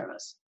customer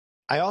service.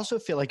 I also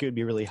feel like it would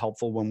be really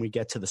helpful when we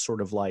get to the sort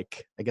of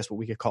like, I guess what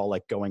we could call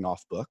like going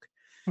off book.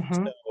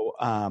 Mm-hmm.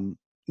 So,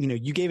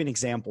 you gave an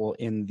example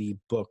in the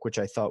book, which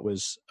I thought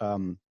was a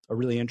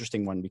really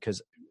interesting one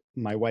because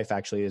my wife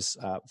actually is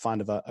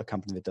fond of a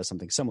company that does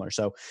something similar.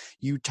 So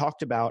you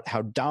talked about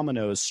how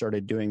Domino's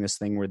started doing this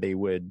thing where they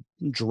would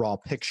draw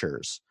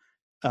pictures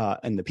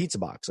in the pizza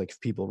box, like if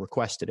people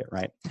requested it,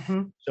 right?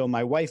 Mm-hmm. So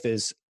my wife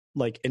is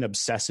like an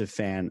obsessive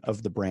fan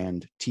of the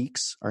brand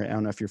Teeks. Or I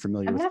don't know if you're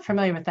familiar with. I'm not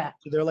familiar with that.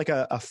 So they're like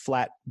a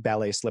flat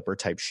ballet slipper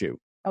type shoe.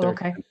 Oh,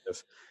 okay.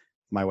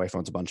 My wife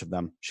owns a bunch of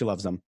them. She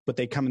loves them. But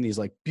they come in these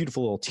like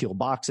beautiful little teal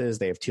boxes.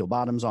 They have teal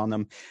bottoms on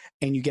them.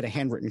 And you get a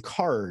handwritten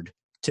card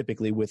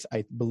typically with,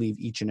 I believe,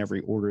 each and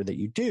every order that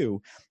you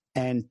do.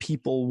 And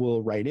people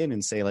will write in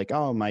and say like,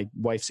 oh, my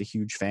wife's a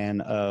huge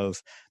fan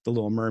of The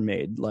Little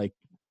Mermaid. Like,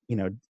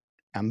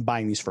 I'm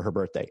buying these for her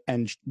birthday.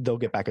 And they'll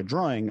get back a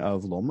drawing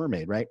of Little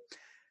Mermaid, right?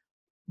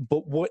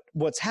 But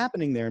what's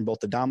happening there in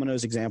both the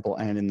Domino's example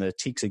and in the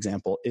Teeks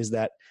example is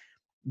that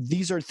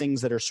these are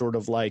things that are sort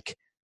of like,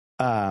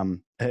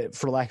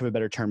 for lack of a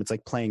better term, it's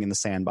like playing in the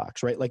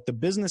sandbox, right? Like the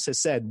business has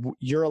said,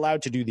 you're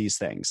allowed to do these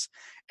things.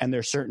 And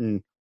there's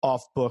certain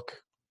off-book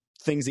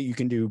things that you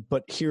can do,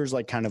 but here's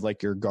like kind of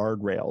like your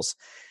guardrails.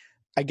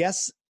 I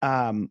guess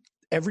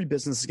every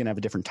business is going to have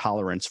a different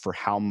tolerance for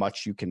how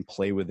much you can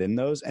play within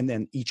those. And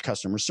then each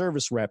customer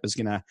service rep is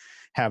going to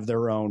have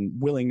their own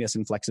willingness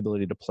and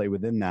flexibility to play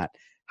within that.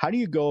 How do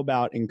you go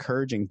about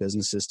encouraging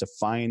businesses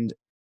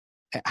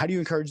how do you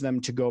encourage them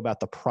to go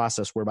about the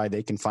process whereby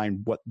they can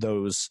find what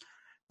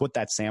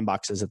that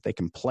sandbox is that they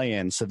can play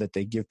in so that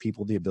they give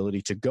people the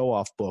ability to go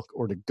off book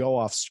or to go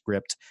off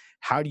script?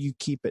 How do you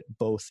keep it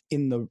both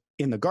in the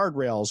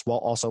guardrails while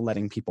also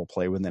letting people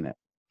play within it?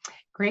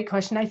 Great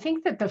question. I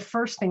think that the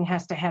first thing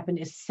has to happen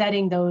is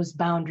setting those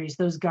boundaries,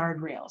 those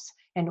guardrails.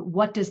 And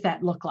what does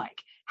that look like?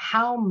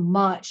 How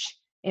much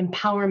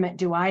empowerment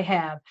do I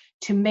have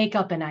to make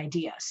up an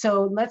idea?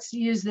 So let's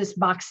use this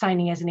box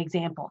signing as an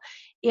example.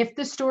 If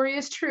the story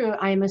is true,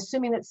 I am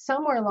assuming that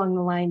somewhere along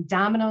the line,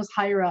 Domino's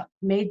higher up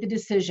made the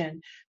decision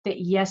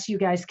that, yes, you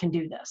guys can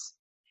do this.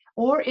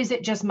 Or is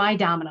it just my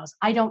Domino's?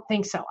 I don't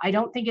think so. I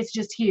don't think it's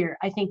just here.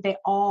 I think they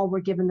all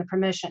were given the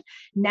permission.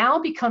 Now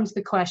becomes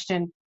the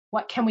question,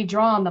 what can we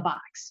draw on the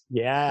box?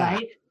 Yeah.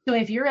 Right? So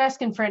if you're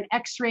asking for an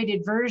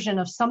X-rated version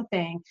of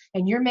something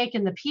and you're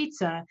making the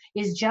pizza,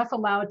 is Jeff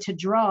allowed to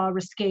draw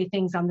risque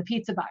things on the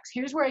pizza box?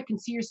 Here's where I can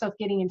see yourself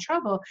getting in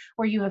trouble,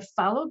 where you have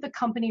followed the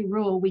company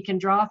rule. We can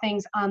draw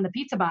things on the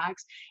pizza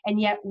box, and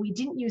yet we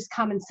didn't use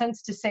common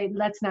sense to say,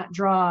 let's not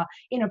draw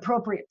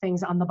inappropriate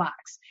things on the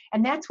box.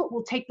 And that's what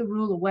will take the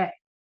rule away.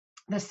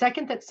 The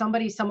second that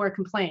somebody somewhere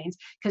complains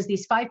because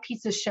these 5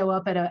 pizzas show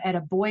up at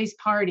a boy's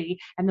party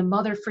and the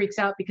mother freaks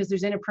out because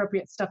there's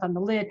inappropriate stuff on the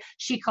lid,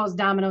 she calls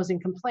Domino's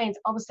and complains,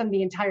 all of a sudden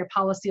the entire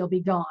policy will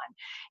be gone.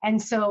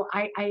 And so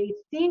I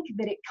think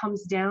that it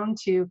comes down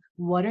to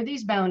what are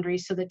these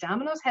boundaries so that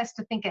Domino's has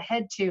to think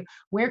ahead to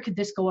where could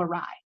this go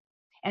awry?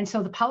 And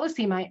so the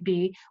policy might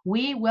be,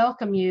 we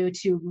welcome you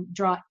to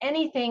draw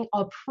anything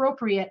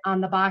appropriate on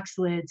the box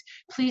lids.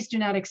 Please do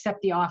not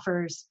accept the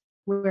offers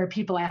where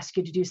people ask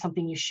you to do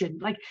something you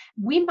shouldn't. Like,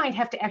 we might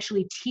have to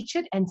actually teach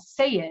it and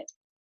say it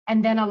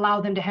and then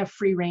allow them to have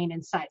free reign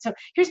inside. So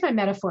here's my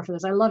metaphor for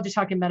this. I love to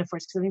talk in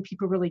metaphors because I think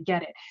people really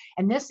get it.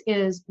 And this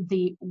is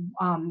the,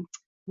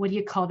 what do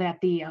you call that?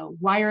 The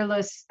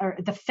wireless, or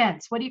the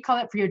fence. What do you call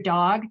it for your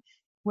dog?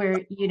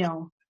 Where,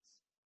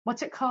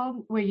 what's it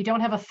called? Where you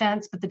don't have a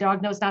fence, but the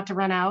dog knows not to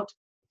run out.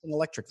 An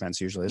electric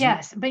fence usually, isn't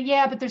yes, it?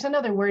 But there's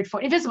another word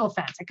for it. Invisible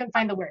fence. I couldn't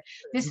find the word.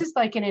 This is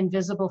like an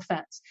invisible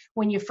fence.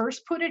 When you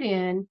first put it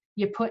in,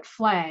 you put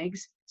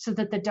flags so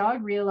that the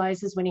dog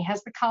realizes when he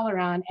has the collar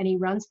on and he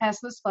runs past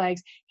those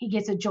flags, he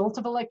gets a jolt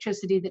of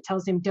electricity that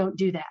tells him don't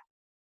do that,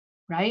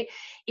 right?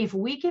 If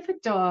we give a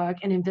dog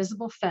an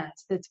invisible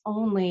fence that's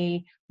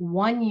only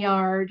 1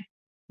 yard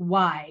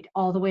wide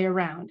all the way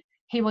around,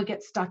 he will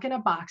get stuck in a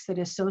box that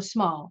is so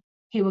small,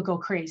 he will go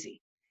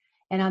crazy.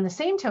 And on the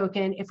same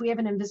token, if we have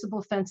an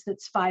invisible fence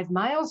that's 5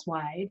 miles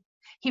wide,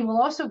 he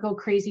will also go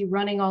crazy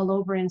running all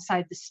over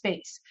inside the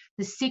space.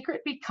 The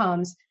secret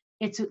becomes,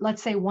 it's,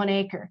 let's say 1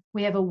 acre.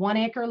 We have a 1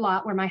 acre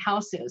lot where my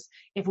house is.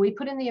 If we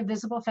put in the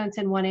invisible fence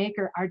in 1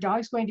 acre, our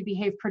dog's going to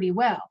behave pretty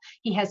well.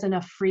 He has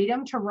enough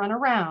freedom to run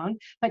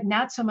around, but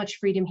not so much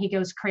freedom he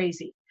goes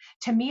crazy.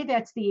 To me,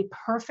 that's the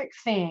perfect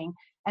thing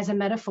as a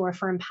metaphor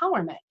for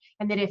empowerment.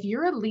 And that if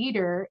you're a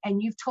leader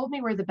and you've told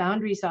me where the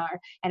boundaries are,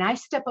 and I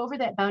step over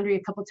that boundary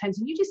a couple of times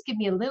and you just give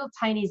me a little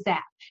tiny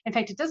zap. In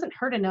fact, it doesn't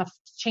hurt enough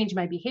to change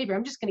my behavior.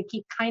 I'm just going to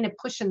keep kind of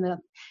pushing them.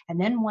 And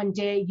then one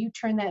day you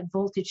turn that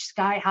voltage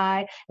sky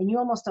high and you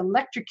almost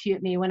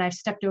electrocute me when I've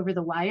stepped over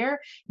the wire.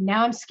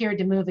 Now I'm scared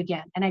to move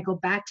again. And I go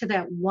back to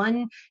that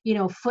 1,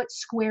 foot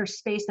square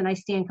space and I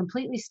stand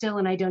completely still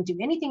and I don't do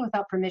anything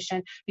without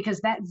permission because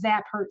that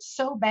zap hurts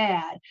so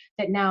bad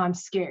that now I'm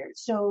scared.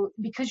 So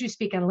because you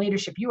speak on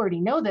leadership, you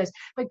already know this.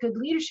 But good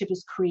leadership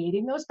is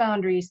creating those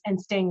boundaries and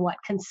staying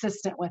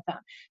consistent with them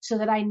so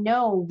that I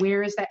know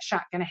where is that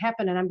shot going to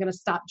happen and I'm going to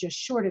stop just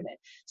short of it.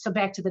 So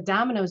back to the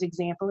Domino's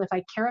example, if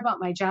I care about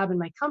my job and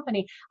my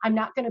company, I'm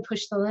not going to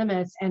push the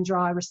limits and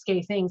draw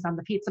risque things on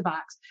the pizza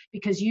box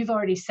because you've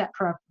already set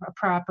a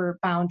proper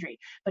boundary.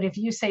 But if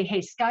you say,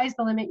 hey, sky's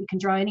the limit, you can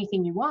draw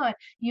anything you want,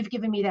 you've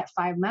given me that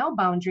 5-mile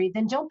boundary,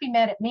 then don't be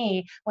mad at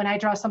me when I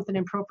draw something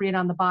appropriate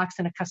on the box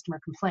and a customer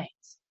complains.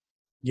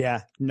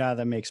 Yeah, no,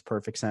 that makes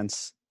perfect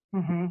sense.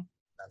 Mm-hmm.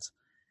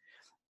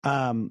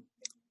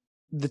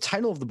 The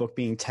title of the book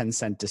being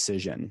 10-cent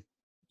decision,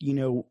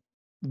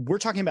 we're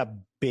talking about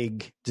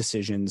big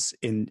decisions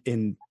in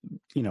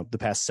the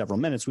past several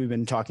minutes. We've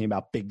been talking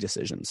about big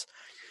decisions.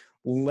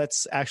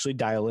 Let's actually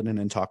dial it in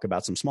and talk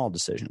about some small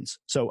decisions.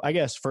 So I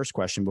guess first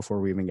question before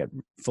we even get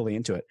fully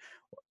into it,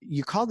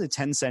 you called it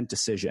 10-cent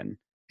decision.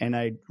 And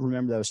I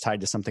remember that was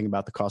tied to something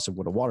about the cost of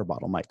what a water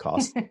bottle might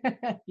cost.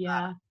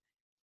 Yeah.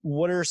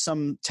 What are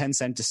some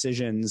 10-cent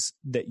decisions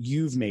that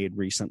you've made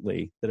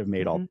recently that have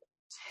made all?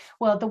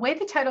 Well, the way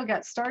the title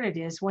got started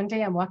is one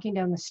day I'm walking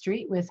down the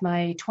street with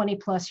my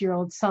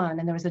 20-plus-year-old son,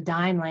 and there was a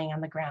dime laying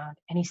on the ground,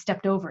 and he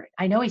stepped over it.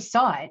 I know he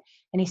saw it,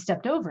 and he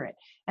stepped over it.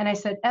 And I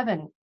said,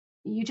 Evan,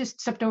 you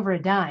just stepped over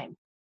a dime.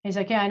 He's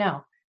like, yeah, I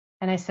know.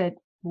 And I said,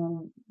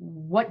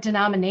 what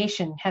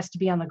denomination has to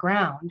be on the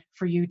ground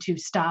for you to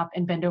stop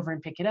and bend over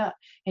and pick it up?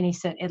 And he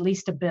said, at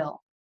least a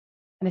bill.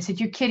 And I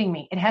said, you're kidding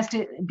me. It has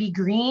to be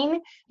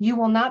green. You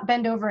will not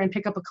bend over and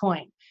pick up a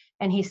coin.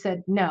 And he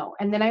said, no.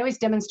 And then I always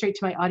demonstrate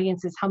to my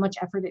audiences how much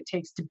effort it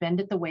takes to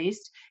bend at the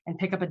waist and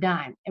pick up a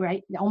dime,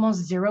 right?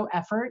 Almost zero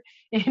effort,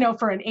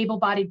 for an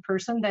able-bodied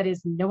person, that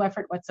is no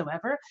effort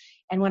whatsoever.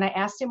 And when I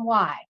asked him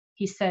why,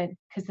 he said,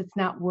 because it's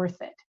not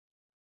worth it.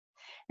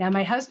 Now,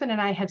 my husband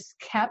and I have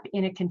kept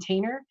in a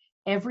container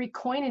every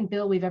coin and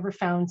bill we've ever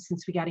found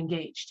since we got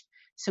engaged.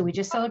 So we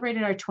just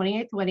celebrated our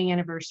 28th wedding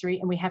anniversary,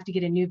 and we have to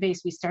get a new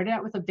vase. We started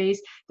out with a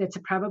vase that's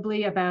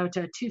probably about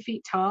 2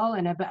 feet tall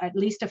and about at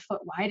least a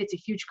foot wide. It's a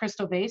huge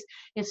crystal vase.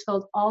 It's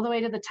filled all the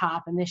way to the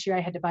top, and this year I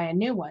had to buy a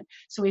new one.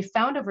 So we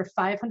found over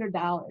 $500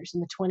 in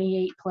the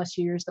 28 plus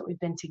years that we've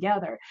been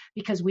together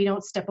because we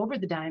don't step over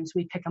the dimes,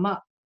 we pick them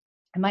up.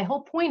 And my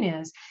whole point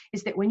is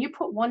that when you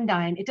put one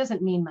dime, it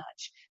doesn't mean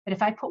much. But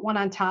if I put one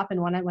on top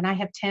and when I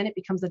have 10, it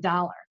becomes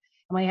 $1.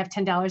 And when I have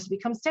 $10, it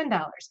becomes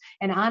 $10,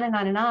 and on and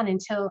on and on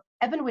until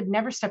Evan would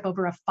never step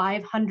over a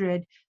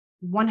 $500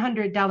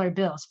 $100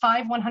 bills,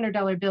 5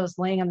 $100 bills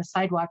laying on the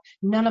sidewalk.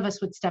 None of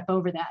us would step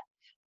over that.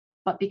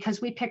 But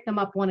because we pick them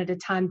up one at a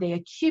time, they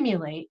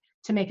accumulate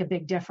to make a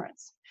big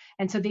difference.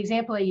 And so the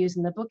example I use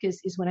in the book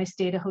is when I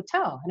stay at a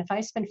hotel. And if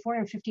I spend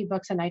 $450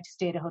 a night to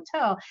stay at a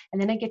hotel,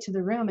 and then I get to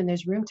the room and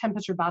there's room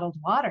temperature bottled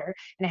water,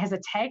 and it has a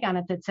tag on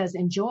it that says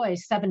enjoy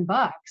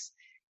 $7,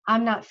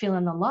 I'm not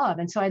feeling the love.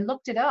 And so I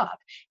looked it up,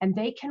 and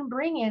they can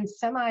bring in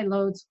semi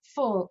loads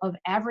full of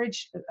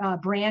average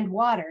brand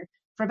water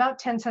for about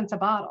 10 cents a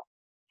bottle.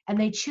 And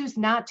they choose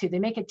not to. They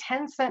make a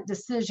 10-cent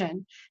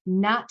decision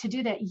not to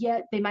do that.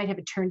 Yet they might have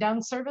a turn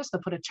down service.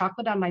 They'll put a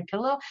chocolate on my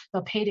pillow.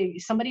 They'll pay to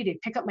somebody to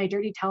pick up my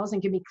dirty towels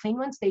and give me clean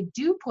ones. They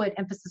do put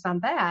emphasis on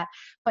that,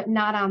 but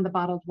not on the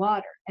bottled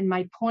water. And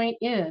my point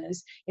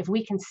is, if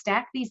we can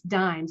stack these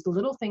dimes, the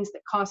little things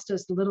that cost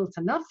us little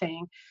to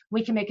nothing,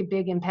 we can make a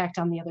big impact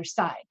on the other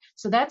side.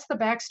 So that's the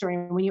backstory.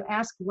 And when you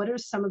ask, what are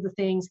some of the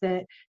things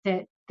that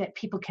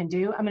people can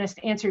do? I'm going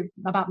to answer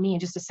about me in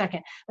just a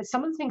second. But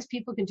some of the things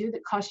people can do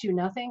that cost you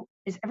nothing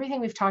is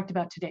everything we've talked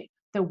about today.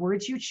 The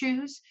words you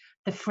choose,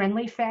 the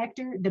friendly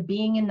factor, the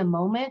being in the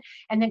moment,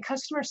 and then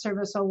customer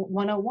service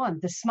 101,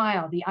 the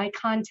smile, the eye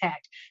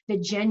contact, the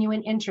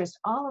genuine interest,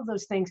 all of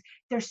those things.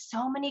 There's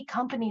so many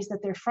companies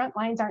that their front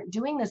lines aren't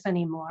doing this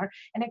anymore,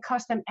 and it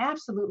costs them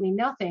absolutely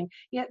nothing,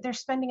 yet they're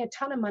spending a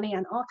ton of money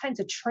on all kinds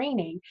of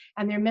training,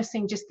 and they're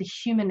missing just the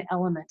human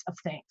element of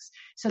things.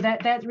 So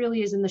that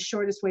really is, in the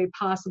shortest way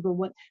possible,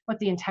 what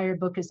the entire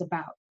book is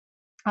about.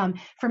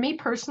 For me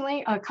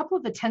personally, a couple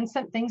of the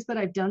 10-cent things that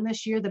I've done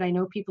this year that I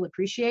know people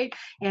appreciate,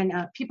 and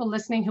people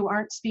listening who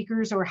aren't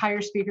speakers or hire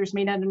speakers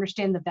may not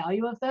understand the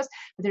value of this,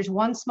 but there's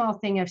one small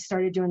thing I've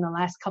started doing the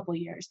last couple of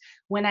years.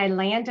 When I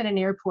land at an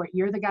airport,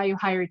 you're the guy who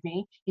hired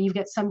me, and you've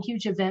got some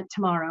huge event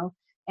tomorrow,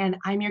 and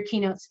I'm your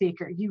keynote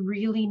speaker. You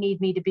really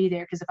need me to be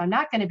there, because if I'm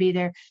not going to be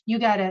there, you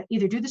got to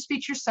either do the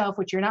speech yourself,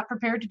 which you're not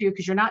prepared to do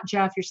because you're not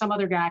Jeff, you're some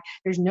other guy.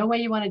 There's no way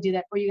you want to do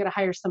that, or you got to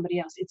hire somebody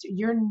else.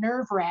 You're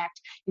nerve-wracked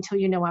until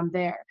you know I'm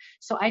there.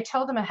 So I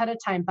tell them ahead of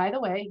time, by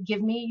the way,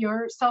 give me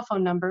your cell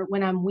phone number.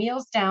 When I'm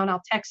wheels down,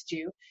 I'll text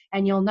you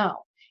and you'll know.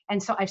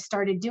 And so I've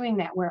started doing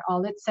that, where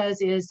all it says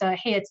is,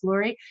 hey, it's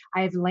Laurie.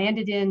 I've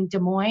landed in Des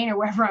Moines or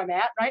wherever I'm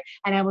at, right?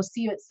 And I will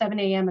see you at 7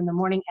 a.m. in the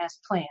morning as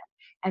planned.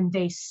 And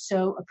they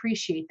so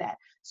appreciate that.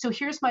 So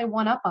here's my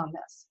one up on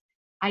this.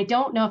 I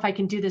don't know if I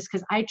can do this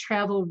because I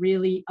travel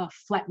really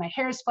flat. My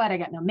hair is flat. I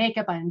got no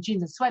makeup on,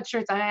 jeans and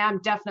sweatshirts. I am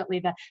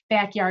definitely the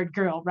backyard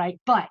girl, right?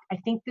 But I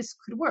think this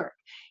could work.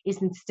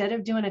 Is instead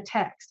of doing a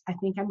text, I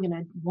think I'm going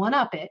to one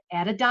up it,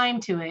 add a dime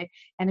to it,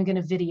 and I'm going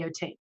to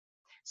videotape.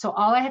 So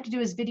all I have to do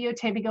is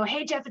videotape and go,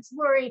 hey, Jeff, it's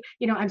Laurie.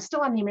 I'm still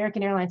on the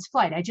American Airlines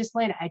flight. I just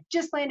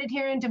landed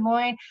here in Des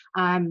Moines.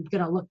 I'm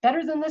going to look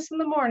better than this in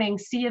the morning.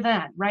 See you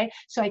then, right?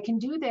 So I can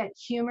do that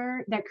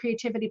humor, that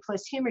creativity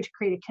plus humor to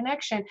create a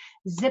connection,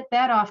 zip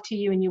that off to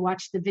you, and you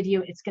watch the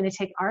video. It's going to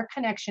take our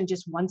connection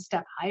just one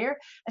step higher,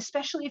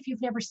 especially if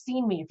you've never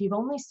seen me. If you've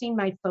only seen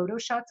my photo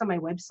shots on my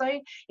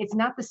website, it's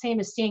not the same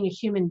as seeing a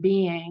human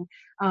being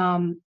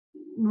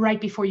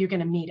right before you're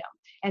going to meet them.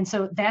 And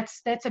so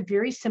that's a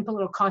very simple,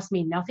 it'll cost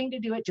me nothing to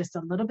do it, just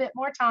a little bit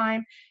more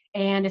time,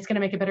 and it's going to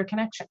make a better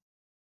connection.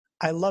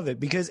 I love it,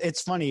 because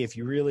it's funny, if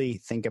you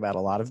really think about a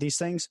lot of these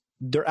things,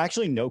 they're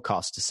actually no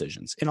cost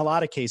decisions. In a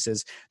lot of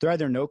cases, they're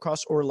either no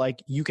cost or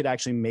like you could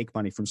actually make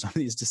money from some of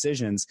these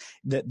decisions,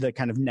 the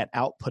kind of net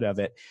output of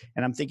it.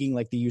 And I'm thinking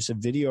like the use of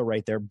video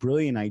right there,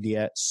 brilliant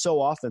idea. So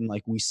often,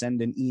 like we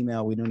send an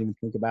email, we don't even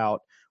think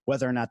about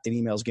whether or not that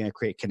email is going to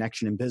create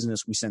connection in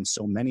business. We send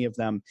so many of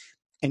them.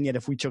 And yet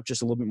if we took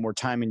just a little bit more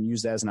time and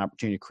used that as an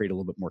opportunity to create a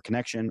little bit more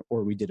connection,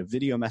 or we did a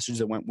video message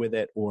that went with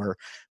it, or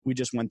we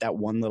just went that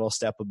one little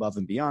step above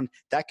and beyond,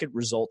 that could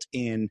result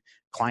in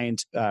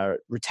client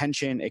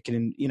retention. It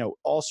can,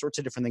 all sorts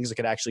of different things that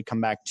could actually come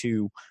back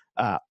to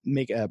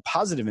make a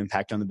positive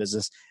impact on the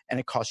business, and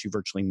it costs you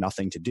virtually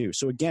nothing to do.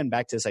 So again,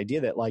 back to this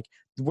idea that like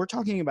we're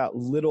talking about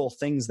little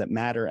things that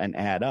matter and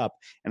add up.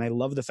 And I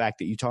love the fact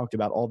that you talked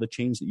about all the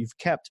change that you've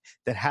kept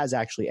that has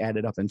actually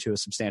added up into a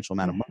substantial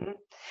amount of money.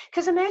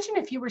 Because imagine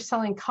if you were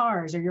selling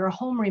cars, or you're a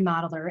home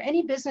remodeler, or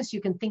any business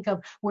you can think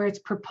of where it's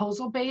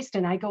proposal based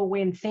and I go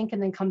away and think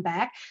and then come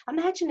back.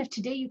 Imagine if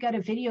today you got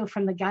a video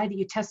from the guy that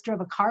you test drove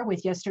a car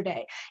with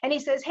yesterday, and he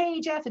says, hey,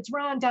 Jeff, it's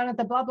Ron down at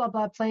the blah, blah,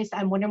 blah place.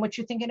 I'm wondering what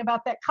you're thinking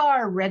about that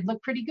car. Red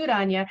looked pretty good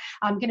on you.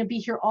 I'm going to be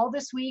here all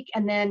this week,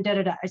 and then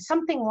da-da-da.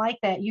 Something like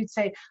that. You'd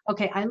say,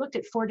 okay, I looked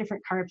at 4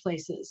 different car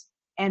places,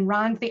 and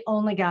Ron's the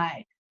only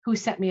guy who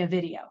sent me a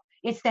video.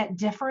 It's that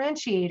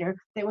differentiator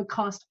that would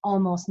cost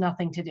almost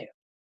nothing to do.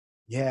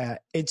 Yeah,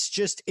 it's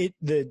just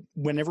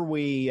whenever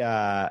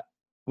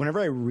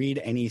I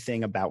read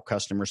anything about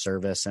customer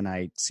service and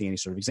I see any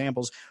sort of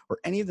examples or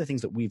any of the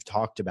things that we've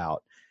talked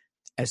about,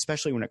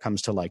 especially when it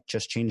comes to like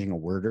just changing a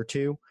word or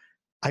two,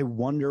 I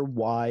wonder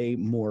why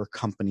more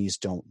companies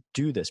don't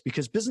do this,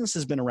 because business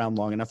has been around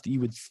long enough that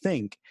you would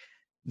think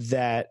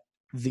that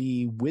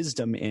the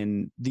wisdom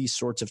in these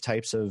sorts of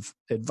types of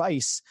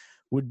advice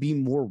would be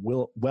more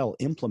well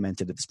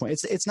implemented at this point.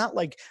 It's not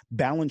like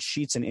balance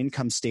sheets and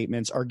income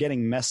statements are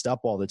getting messed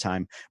up all the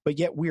time, but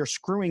yet we are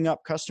screwing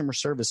up customer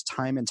service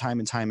time and time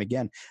and time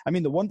again. I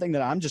mean, the one thing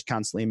that I'm just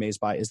constantly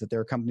amazed by is that there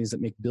are companies that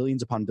make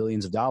billions upon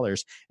billions of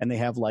dollars, and they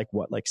have like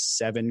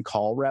 7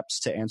 call reps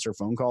to answer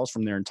phone calls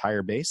from their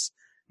entire base.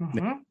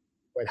 Mm-hmm.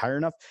 Quite high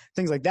enough.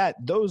 Things like that.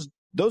 Those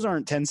those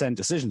aren't 10-cent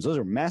decisions. Those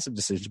are massive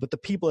decisions. But the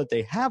people that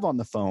they have on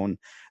the phone,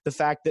 the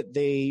fact that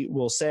they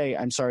will say,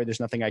 I'm sorry, there's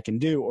nothing I can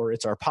do, or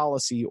it's our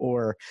policy,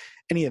 or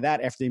any of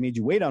that after they made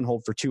you wait on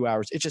hold for 2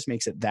 hours, it just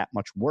makes it that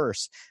much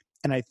worse.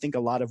 And I think a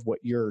lot of what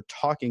you're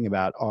talking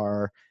about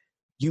are,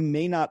 you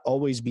may not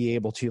always be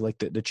able to, like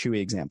the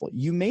Chewy example,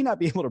 you may not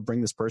be able to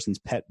bring this person's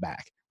pet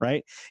back,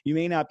 right? You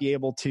may not be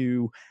able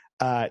to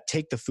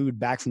take the food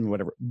back from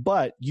whatever,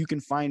 but you can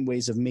find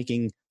ways of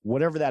making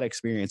whatever that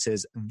experience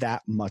is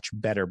that much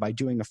better by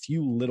doing a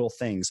few little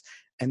things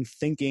and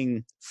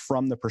thinking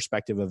from the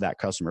perspective of that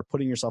customer,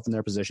 putting yourself in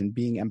their position,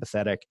 being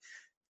empathetic,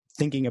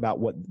 thinking about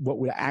what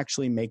would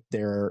actually make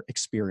their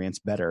experience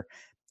better.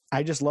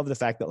 I just love the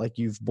fact that like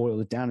you've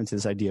boiled it down into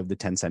this idea of the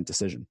 10-cent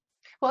decision.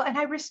 Well, and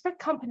I respect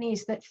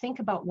companies that think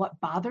about what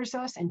bothers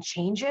us and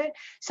change it.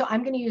 So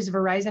I'm going to use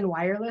Verizon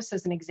Wireless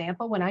as an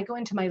example. When I go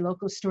into my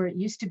local store, it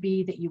used to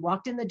be that you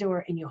walked in the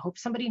door and you hope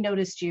somebody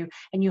noticed you,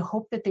 and you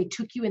hope that they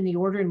took you in the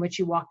order in which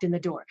you walked in the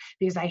door.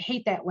 Because I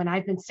hate that when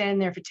I've been standing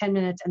there for 10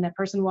 minutes and that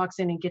person walks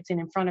in and gets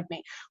in front of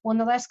me. Well, in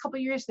the last couple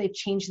of years, they've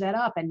changed that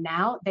up. And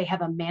now they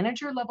have a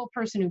manager level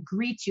person who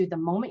greets you the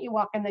moment you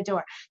walk in the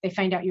door. They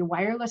find out your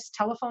wireless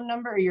telephone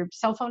number or your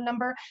cell phone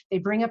number. They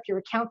bring up your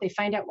account. They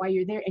find out why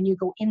you're there, and you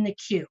go in the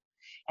queue.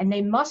 And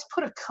they must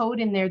put a code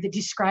in there that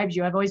describes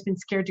you. I've always been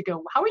scared to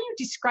go, how are you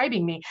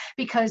describing me?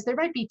 Because there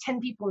might be 10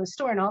 people in the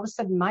store, and all of a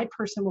sudden my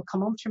person will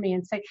come over to me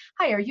and say,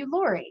 hi, are you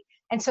Laurie?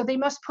 And so they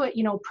must put,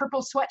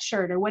 purple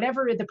sweatshirt or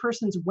whatever the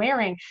person's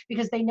wearing,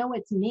 because they know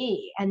it's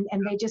me. And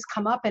they just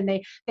come up and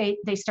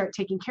they start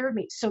taking care of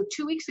me. So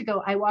 2 weeks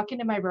ago, I walk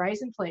into my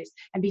Verizon place,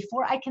 and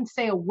before I can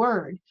say a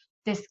word,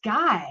 this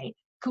guy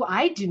who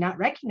I do not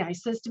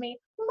recognize says to me,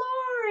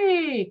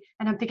 Laurie.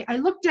 And I'm thinking, I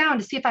looked down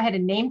to see if I had a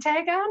name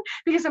tag on,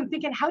 because I'm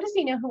thinking, how does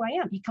he know who I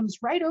am? He comes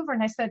right over,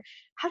 and I said,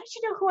 how did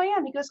you know who I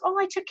am? He goes, oh,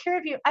 I took care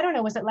of you. I don't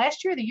know, was it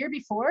last year or the year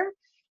before?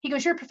 He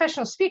goes, you're a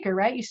professional speaker,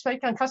 right? You spoke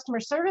on customer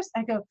service?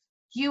 I go,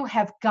 you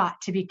have got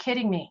to be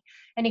kidding me.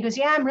 And he goes,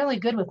 yeah, I'm really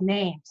good with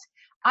names.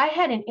 I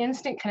had an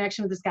instant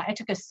connection with this guy. I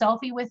took a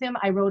selfie with him.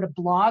 I wrote a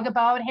blog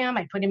about him.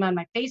 I put him on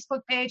my Facebook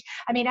page.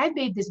 I mean, I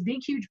made this big,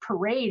 huge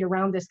parade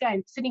around this guy.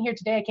 I'm sitting here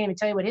today, I can't even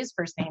tell you what his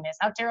first name is.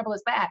 How terrible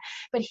is that?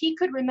 But he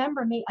could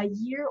remember me a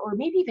year or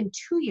maybe even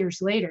 2 years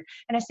later.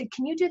 And I said,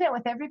 can you do that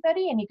with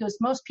everybody? And he goes,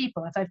 most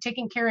people, if I've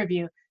taken care of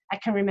you, I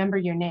can remember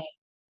your name.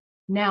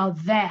 Now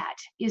that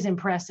is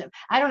impressive.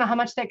 I don't know how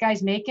much that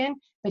guy's making,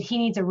 but he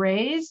needs a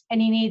raise,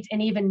 and he needs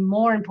an even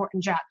more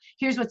important job.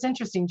 Here's what's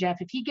interesting,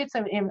 Jeff. If he gets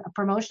a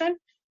promotion,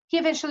 he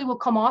eventually will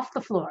come off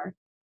the floor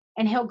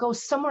and he'll go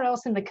somewhere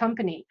else in the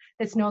company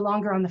that's no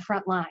longer on the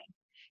front line.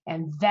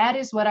 And that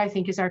is what I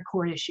think is our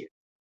core issue.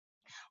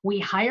 We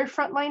hire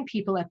frontline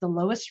people at the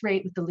lowest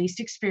rate with the least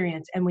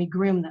experience, and we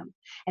groom them.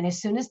 And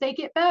as soon as they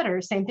get better,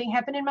 same thing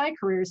happened in my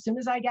career. As soon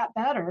as I got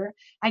better,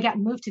 I got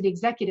moved to the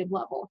executive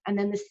level, and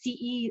then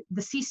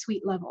the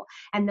C-suite level.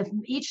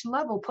 And each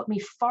level put me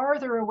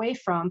farther away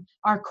from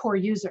our core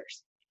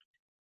users.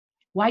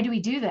 Why do we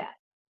do that?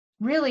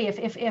 Really,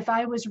 if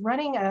I was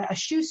running a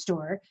shoe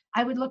store,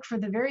 I would look for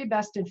the very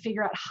best and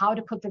figure out how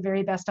to put the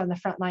very best on the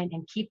front line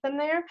and keep them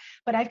there.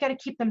 But I've got to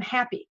keep them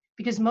happy,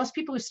 because most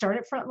people who start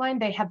at frontline,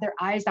 they have their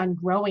eyes on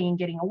growing and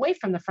getting away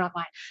from the front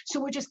line.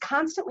 So we're just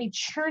constantly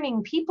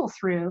churning people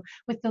through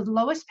with the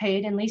lowest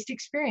paid and least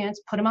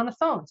experience, put them on the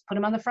phones, put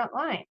them on the front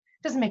line.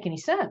 Doesn't make any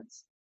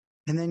sense.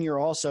 And then you're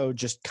also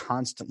just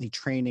constantly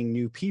training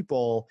new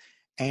people.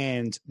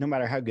 And no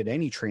matter how good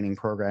any training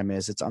program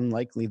is, it's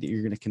unlikely that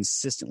you're going to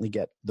consistently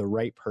get the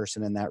right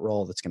person in that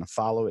role that's going to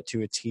follow it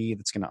to a T,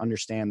 that's going to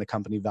understand the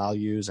company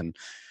values and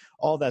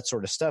all that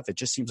sort of stuff. It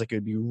just seems like it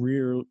would be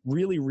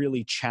really,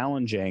 really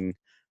challenging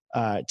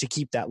to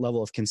keep that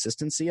level of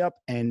consistency up,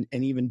 and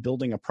even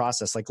building a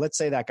process. Like, let's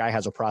say that guy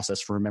has a process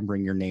for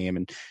remembering your name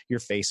and your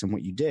face and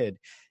what you did.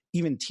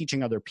 Even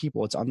teaching other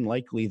people, it's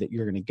unlikely that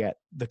you're going to get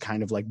the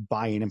kind of like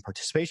buy-in and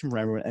participation from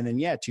everyone. And then,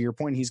 yeah, to your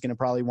point, he's going to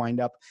probably wind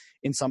up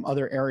in some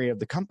other area of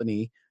the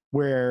company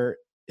where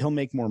he'll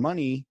make more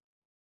money,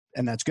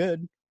 and that's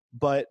good.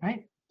 But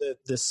right.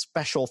 the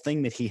special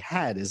thing that he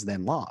had is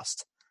then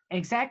lost.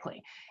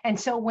 Exactly. And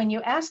so when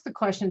you ask the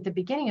question at the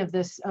beginning of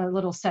this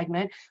little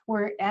segment,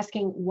 we're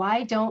asking,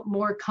 why don't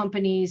more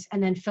companies,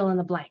 and then fill in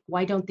the blank?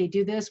 Why don't they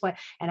do this? Why?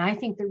 And I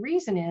think the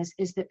reason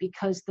is that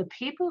because the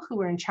people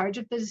who are in charge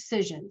of the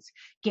decisions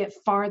get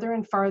farther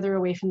and farther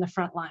away from the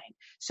front line.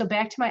 So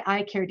back to my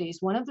eye care days,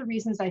 one of the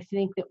reasons I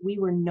think that we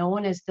were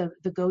known as the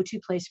go-to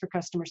place for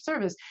customer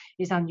service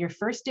is on your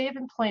first day of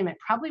employment,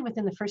 probably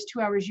within the first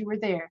 2 hours you were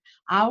there,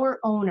 our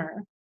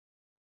owner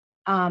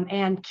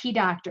and key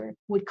doctor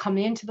would come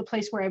into the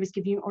place where I was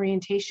giving you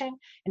orientation,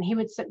 and he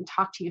would sit and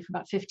talk to you for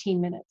about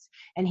 15 minutes.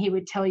 And he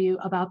would tell you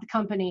about the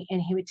company,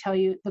 and he would tell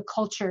you the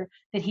culture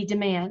that he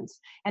demands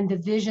and the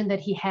vision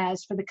that he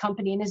has for the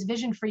company and his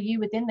vision for you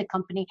within the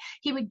company.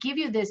 He would give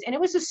you this, and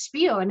it was a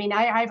spiel. I mean,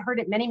 I've heard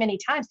it many, many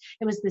times.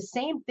 It was the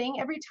same thing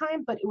every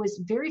time, but it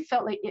was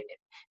felt like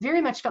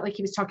very much felt like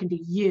he was talking to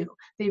you,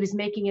 that he was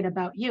making it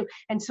about you.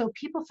 And so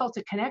people felt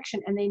a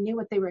connection and they knew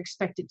what they were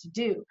expected to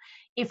do.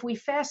 If we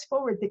fast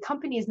forward, the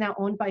company is now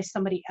owned by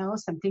somebody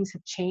else and things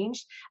have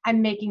changed.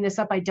 I'm making this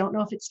up. I don't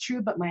know if it's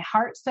true, but my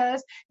heart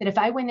says that if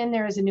I went in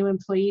there as a new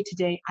employee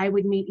today, I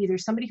would meet either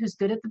somebody who's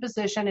good at the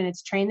position and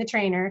it's train the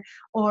trainer,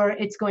 or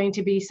it's going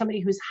to be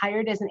somebody who's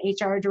hired as an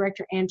HR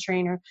director and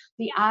trainer.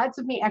 The odds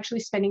of me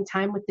actually spending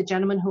time with the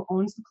gentleman who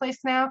owns the place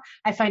now,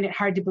 I find it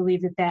hard to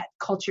believe that that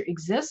culture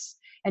exists.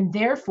 And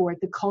therefore,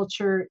 the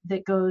culture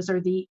that goes,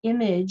 or the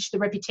image, the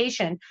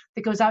reputation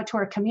that goes out to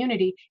our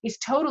community is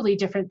totally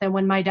different than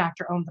when my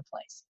doctor owned the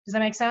place. Does that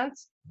make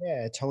sense?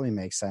 Yeah, it totally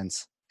makes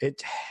sense.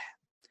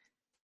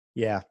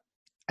 Yeah.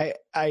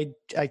 I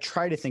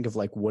try to think of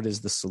like, what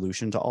is the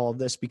solution to all of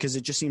this? Because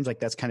it just seems like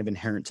that's kind of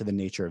inherent to the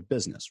nature of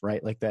business,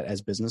 right? Like that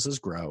as businesses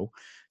grow,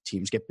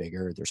 teams get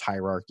bigger, there's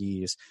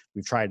hierarchies.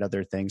 We've tried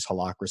other things,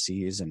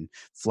 holacracies and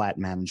flat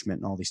management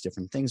and all these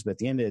different things. But at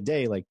the end of the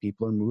day, like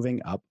people are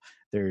moving up,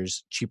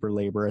 there's cheaper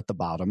labor at the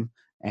bottom,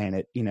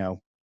 and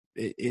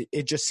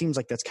it just seems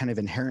like that's kind of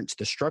inherent to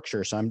the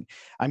structure. So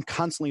I'm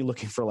constantly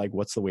looking for like,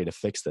 what's the way to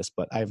fix this,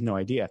 but I have no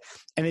idea.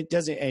 And it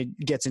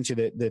gets into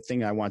the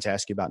thing I wanted to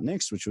ask you about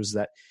next, which was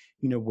that,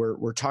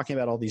 we're talking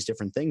about all these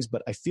different things,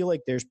 but I feel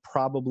like there's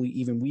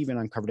probably we even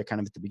uncovered it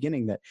kind of at the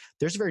beginning, that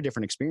there's a very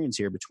different experience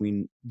here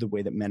between the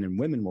way that men and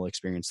women will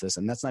experience this.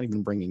 And that's not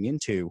even bringing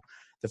into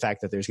the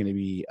fact that there's going to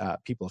be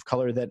people of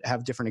color that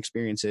have different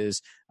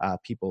experiences,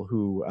 people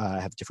who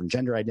have different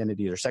gender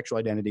identities or sexual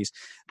identities,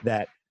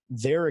 that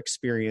their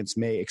experience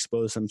may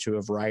expose them to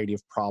a variety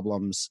of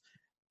problems,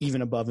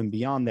 even above and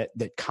beyond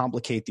that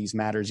complicate these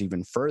matters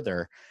even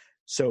further.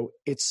 So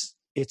it's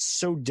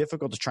so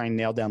difficult to try and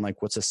nail down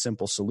like what's a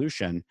simple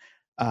solution.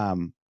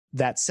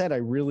 That said, I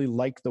really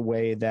like the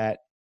way that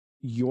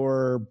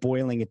you're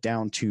boiling it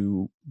down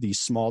to these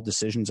small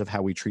decisions of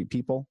how we treat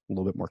people, a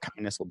little bit more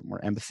kindness, a little bit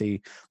more empathy,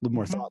 a little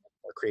more thought,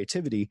 more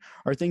creativity,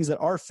 are things that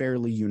are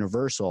fairly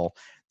universal.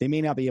 They may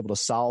not be able to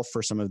solve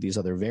for some of these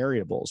other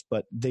variables,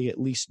 but they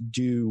at least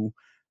do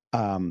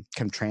kind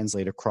of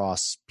translate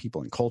across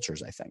people and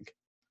cultures, I think.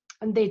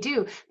 And they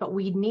do, but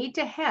we need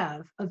to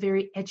have a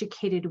very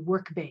educated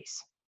work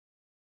base.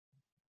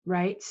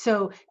 Right?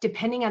 So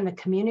depending on the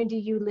community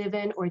you live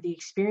in or the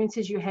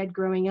experiences you had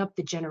growing up,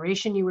 the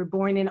generation you were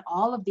born in,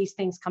 all of these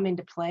things come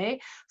into play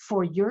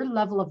for your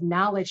level of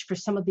knowledge for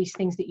some of these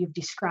things that you've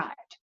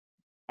described.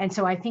 And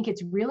so I think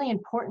it's really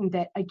important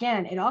that,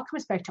 again, it all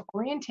comes back to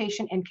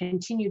orientation and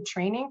continued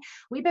training.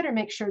 We better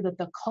make sure that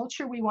the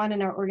culture we want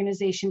in our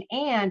organization,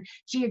 and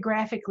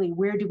geographically,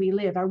 where do we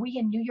live? Are we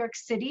in New York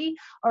City?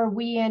 Or are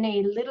we in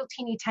a little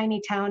teeny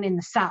tiny town in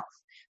the South?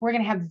 We're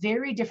going to have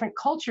very different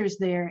cultures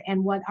there,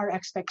 and what our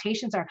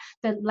expectations are,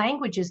 the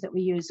languages that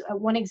we use.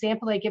 One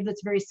example I give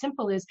that's very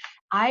simple is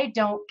I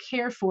don't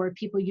care for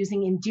people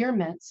using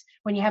endearments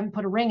when you haven't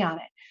put a ring on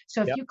it.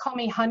 So if you call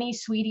me honey,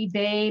 sweetie,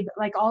 babe,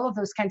 like all of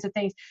those kinds of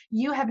things,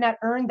 you have not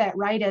earned that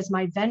right as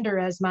my vendor,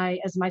 as my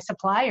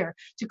supplier,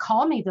 to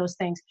call me those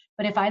things.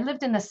 But if I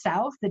lived in the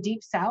South, the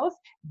deep South,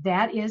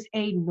 that is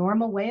a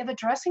normal way of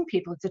addressing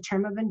people. It's a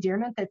term of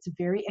endearment that's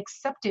very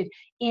accepted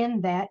in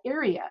that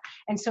area.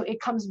 And so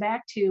it comes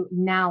back to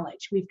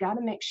knowledge. We've got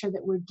to make sure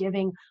that we're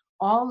giving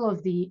all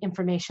of the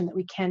information that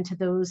we can to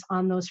those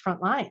on those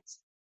front lines.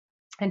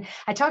 And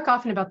I talk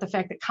often about the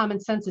fact that common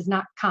sense is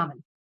not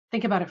common.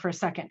 Think about it for a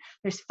second.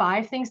 There's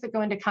 5 things that go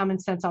into common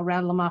sense. I'll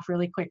rattle them off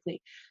really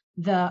quickly.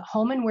 The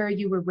home and where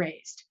you were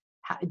raised.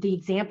 The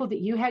example that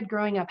you had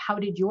growing up, how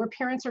did your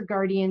parents or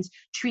guardians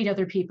treat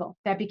other people?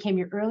 That became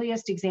your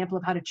earliest example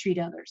of how to treat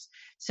others.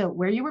 So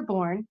where you were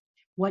born,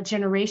 what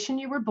generation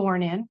you were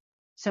born in.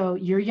 So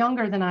you're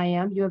younger than I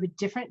am. You have a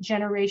different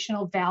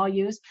generational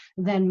values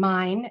than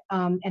mine,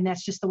 and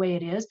that's just the way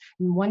it is.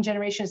 And one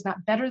generation is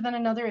not better than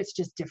another. It's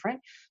just different.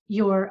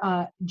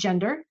 Your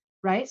gender,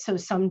 right? So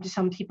some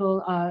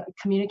people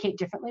communicate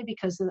differently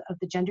because of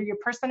the gender, your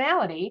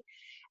personality.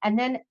 And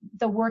then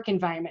the work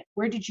environment.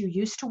 Where did you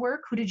used to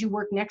work? Who did you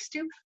work next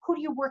to? Who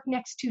do you work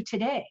next to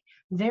today?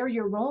 They're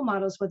your role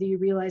models, whether you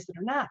realize it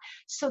or not.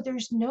 So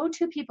there's no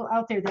 2 people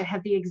out there that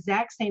have the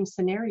exact same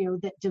scenario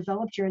that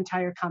developed your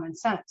entire common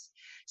sense.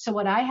 So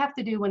what I have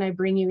to do when I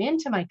bring you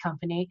into my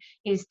company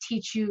is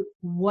teach you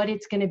what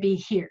it's going to be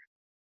here.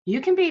 You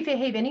can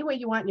behave any way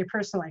you want in your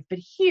personal life, but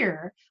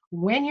here,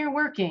 when you're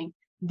working,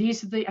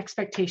 these are the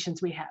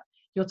expectations we have.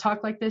 You'll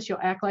talk like this, you'll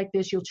act like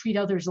this, you'll treat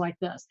others like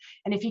this.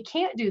 And if you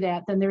can't do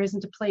that, then there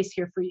isn't a place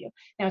here for you.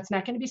 Now, it's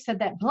not going to be said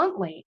that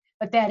bluntly,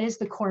 but that is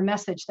the core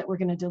message that we're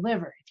going to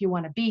deliver if you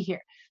want to be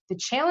here. The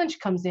challenge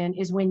comes in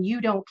is when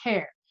you don't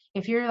care.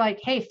 If you're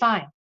like, hey,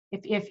 fine,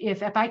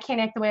 if I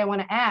can't act the way I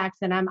want to act,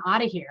 then I'm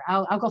out of here.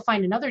 I'll go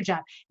find another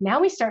job. Now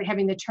we start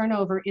having the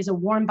turnover, is a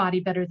warm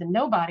body better than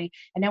nobody?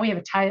 And now we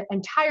have an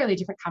entirely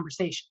different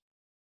conversation.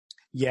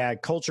 Yeah,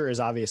 culture is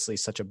obviously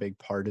such a big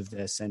part of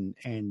this,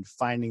 and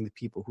finding the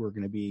people who are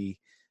going to be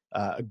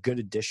a good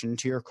addition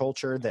to your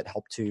culture that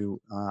help to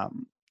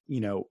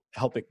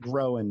help it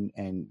grow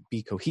and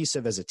be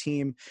cohesive as a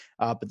team,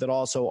 but that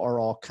also are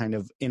all kind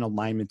of in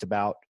alignment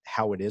about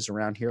how it is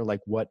around here,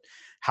 like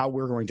how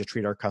we're going to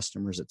treat our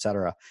customers, et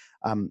cetera.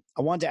 I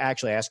wanted to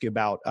actually ask you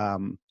about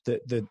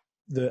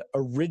the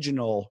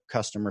original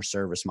customer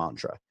service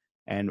mantra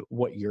and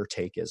what your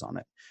take is on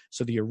it.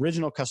 So the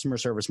original customer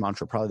service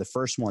mantra, probably the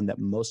first one that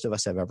most of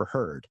us have ever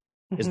heard,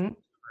 is the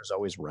customer is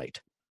always right.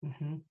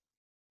 Mm-hmm.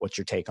 What's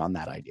your take on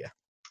that idea?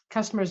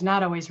 Customer's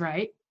not always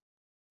right,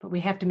 but we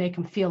have to make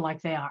them feel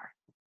like they are.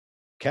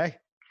 Okay.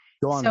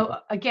 Go on. So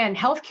again,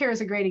 healthcare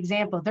is a great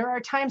example. There are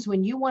times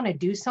when you want to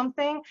do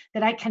something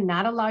that I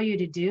cannot allow you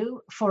to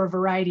do for a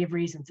variety of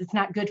reasons. It's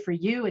not good for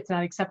you. It's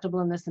not acceptable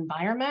in this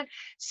environment.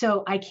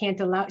 So I can't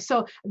allow.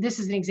 So this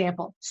is an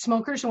example.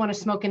 Smokers want to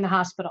smoke in the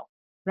hospital,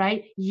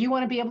 right? You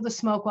want to be able to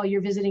smoke while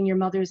you're visiting your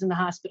mother's in the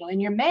hospital,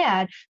 and you're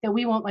mad that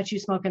we won't let you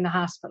smoke in the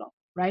hospital,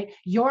 right?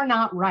 You're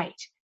not right.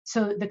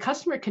 So the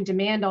customer can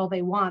demand all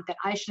they want that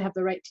I should have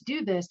the right to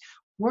do this.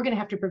 We're going to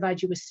have to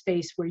provide you with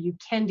space where you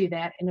can do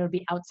that, and it'll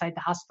be outside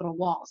the hospital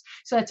walls.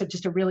 So that's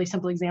just a really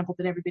simple example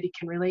that everybody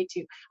can relate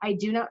to. I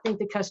do not think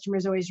the customer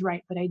is always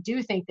right, but I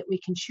do think that we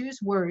can choose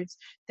words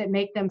that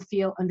make them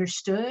feel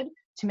understood,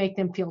 to make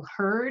them feel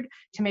heard,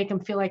 to make them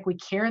feel like we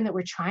care and that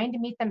we're trying to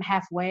meet them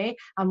halfway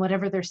on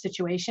whatever their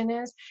situation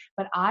is.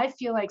 But I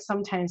feel like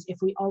sometimes if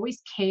we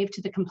always cave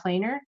to the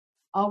complainer,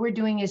 all we're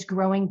doing is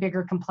growing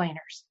bigger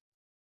complainers.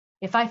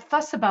 If I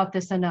fuss about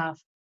this enough,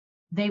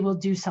 they will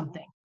do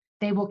something.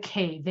 They will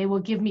cave. They will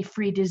give me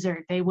free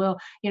dessert. They will,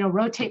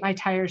 rotate my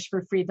tires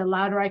for free. The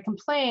louder I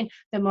complain,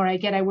 the more I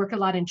get. I work a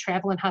lot in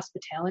travel and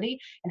hospitality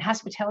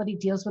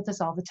deals with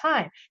this all the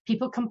time.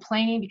 People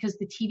complaining because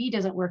the TV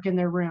doesn't work in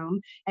their room,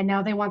 and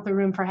now they want the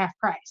room for half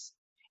price.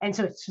 And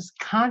so it's just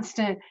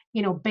constant,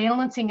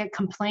 balancing at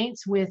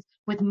complaints with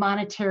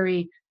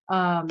monetary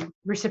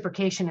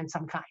reciprocation in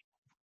some kind.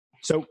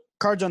 So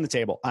cards on the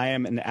table. I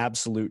am an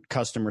absolute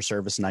customer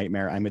service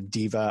nightmare. I'm a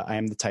diva. I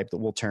am the type that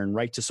will turn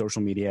right to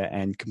social media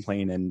and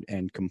complain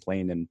and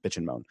complain and bitch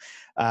and moan.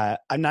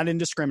 I'm not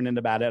indiscriminate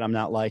about it. I'm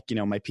not like,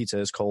 my pizza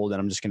is cold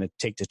and I'm just going to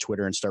take to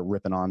Twitter and start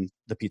ripping on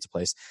the pizza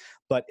place.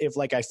 But if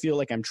I feel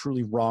like I'm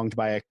truly wronged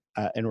by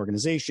an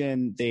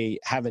organization, they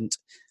haven't,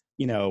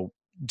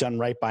 done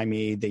right by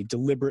me, they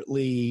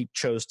deliberately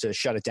chose to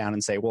shut it down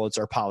and say, well, it's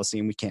our policy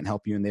and we can't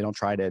help you. And they don't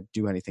try to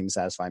do anything to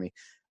satisfy me.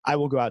 I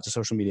will go out to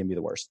social media and be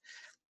the worst.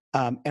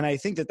 And I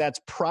think that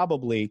that's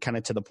probably kind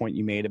of to the point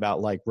you made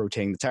about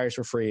rotating the tires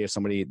for free. If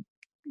somebody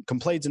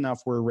complains enough,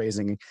 we're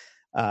raising,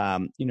 a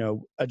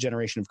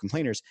generation of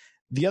complainers.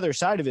 The other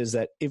side of it is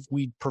that if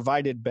we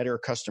provided better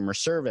customer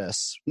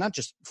service, not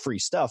just free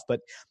stuff,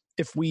 but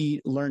if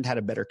we learned how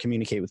to better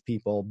communicate with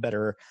people,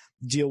 better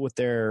deal with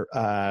their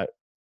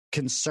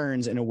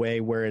concerns in a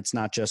way where it's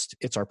not just,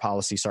 it's our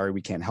policy, sorry,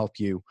 we can't help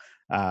you,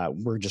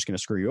 we're just going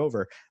to screw you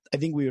over, I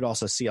think we would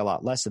also see a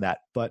lot less of that.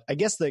 But I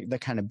guess the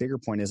kind of bigger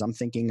point is I'm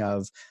thinking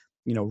of,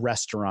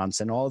 restaurants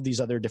and all of these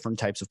other different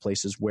types of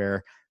places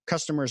where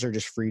customers are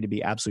just free to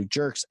be absolute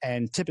jerks.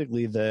 And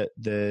typically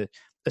the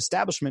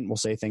establishment will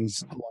say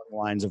things along the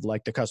lines of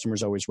the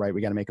customer's always right,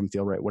 we got to make them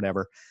feel right,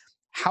 whatever.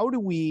 How do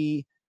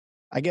we,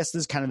 I guess this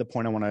is kind of the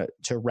point I want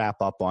to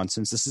wrap up on,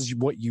 since this is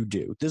what you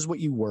do. This is what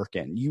you work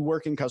in. You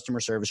work in customer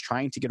service,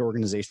 trying to get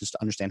organizations to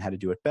understand how to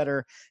do it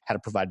better, how to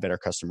provide better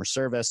customer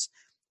service.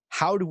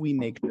 How do we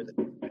make sure that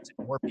it's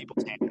in more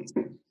people's hands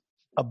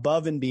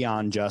above and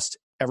beyond just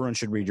everyone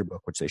should read your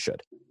book, which they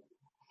should?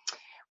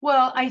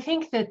 Well, I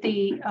think that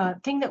the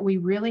thing that we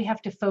really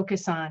have to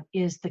focus on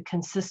is the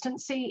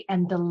consistency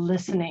and the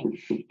listening.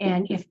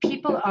 And if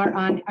people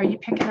are you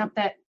picking up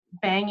that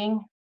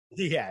banging?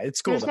 Yeah,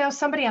 it's cool. There's now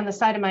somebody on the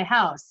side of my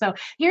house. So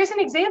here's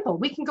an example.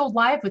 We can go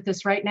live with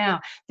this right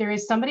now. There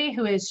is somebody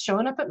who is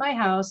showing up at my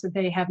house.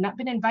 They have not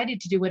been invited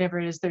to do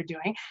whatever it is they're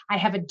doing. I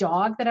have a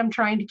dog that I'm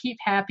trying to keep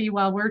happy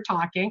while we're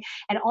talking.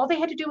 And all they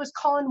had to do was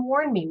call and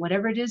warn me,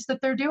 whatever it is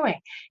that they're doing.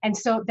 And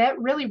so that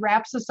really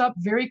wraps us up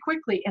very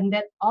quickly. And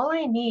that all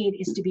I need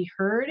is to be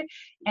heard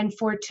and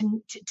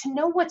to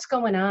know what's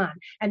going on,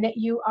 and that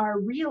you are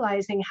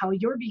realizing how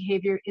your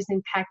behavior is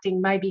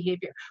impacting my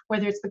behavior,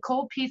 whether it's the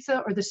cold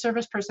pizza or the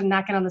service person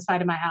knocking on the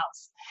side of my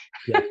house.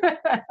 Yeah.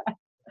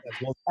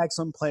 Well,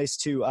 excellent place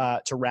to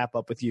wrap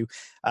up with you.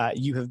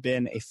 You have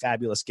been a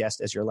fabulous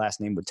guest, as your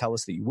last name would tell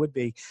us that you would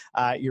be.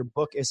 Your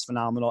book is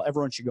phenomenal.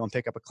 Everyone should go and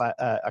pick up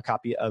a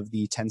copy of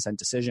the 10-Cent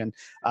Decision.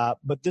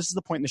 But this is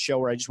the point in the show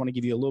where I just want to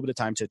give you a little bit of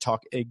time to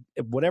talk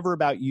whatever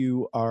about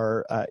you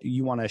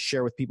you want to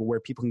share with people, where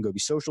people can go be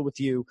social with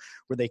you,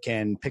 where they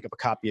can pick up a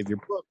copy of your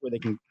book, where they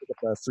can pick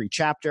up a free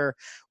chapter,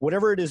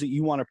 whatever it is that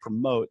you want to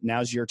promote.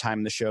 Now's your time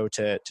in the show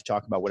to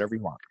talk about whatever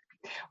you want.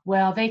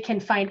 Well, they can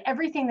find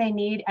everything they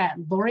need at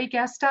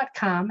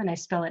laurieguest.com, and I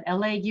spell it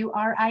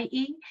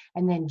Laurie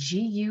and then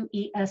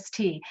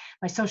Guest.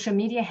 My social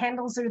media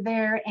handles are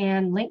there,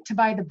 and link to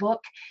buy the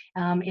book.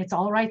 It's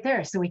all right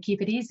there, so we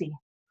keep it easy.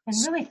 And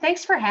really,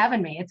 thanks for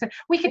having me.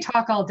 We could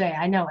talk all day.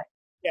 I know it.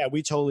 Yeah,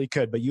 we totally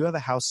could, but you have a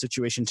house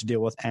situation to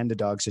deal with and a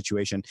dog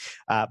situation.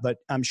 But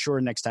I'm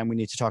sure next time we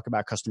need to talk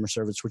about customer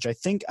service, which I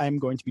think I'm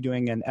going to be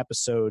doing an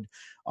episode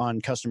on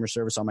customer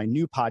service on my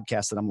new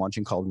podcast that I'm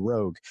launching called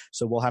Rogue.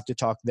 So we'll have to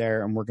talk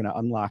there, and we're going to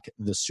unlock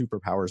the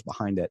superpowers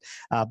behind it.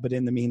 But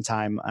in the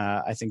meantime,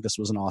 I think this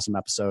was an awesome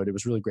episode. It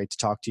was really great to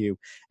talk to you.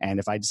 And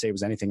if I had to say it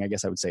was anything, I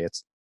guess I would say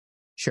it's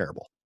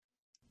shareable.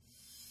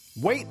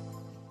 Wait,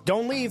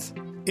 don't leave.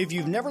 If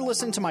you've never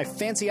listened to my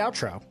fancy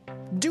outro,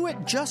 do it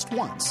just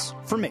once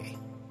for me,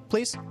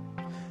 please.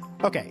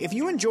 Okay, if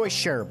you enjoy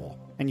Shareable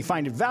and you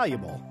find it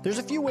valuable, there's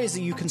a few ways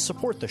that you can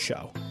support the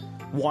show.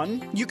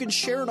 One, you can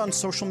share it on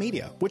social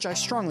media, which I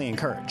strongly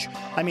encourage.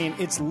 I mean,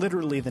 it's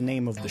literally the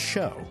name of the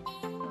show,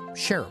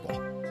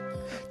 Shareable.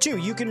 Two,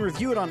 you can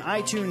review it on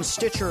iTunes,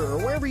 Stitcher, or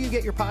wherever you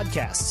get your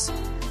podcasts.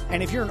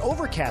 And if you're an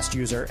Overcast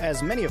user,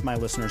 as many of my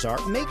listeners are,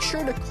 make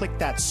sure to click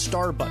that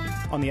star button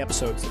on the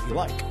episodes that you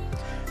like.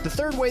 The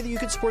third way that you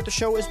can support the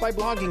show is by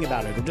blogging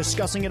about it or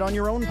discussing it on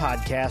your own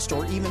podcast,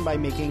 or even by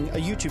making a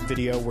YouTube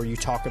video where you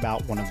talk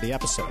about one of the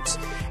episodes.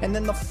 And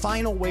then the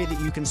final way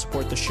that you can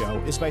support the show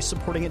is by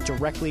supporting it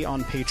directly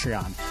on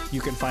Patreon.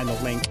 You can find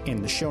the link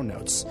in the show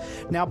notes.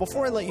 Now,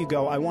 before I let you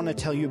go, I want to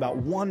tell you about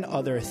one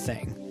other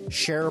thing,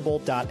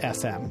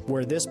 shareable.fm,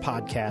 where this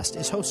podcast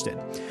is hosted.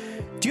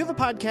 Do you have a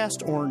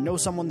podcast or know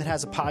someone that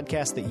has a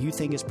podcast that you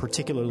think is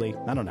particularly,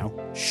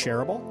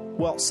 shareable?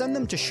 Well, send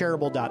them to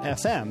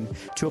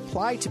shareable.fm to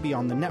apply to be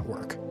on the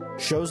network.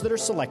 Shows that are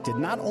selected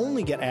not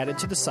only get added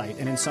to the site,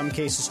 and in some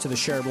cases to the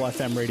Shareable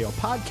FM radio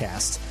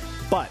podcast,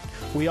 but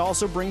we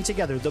also bring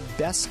together the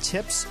best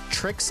tips,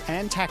 tricks,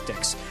 and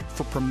tactics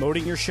for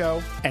promoting your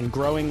show and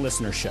growing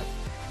listenership.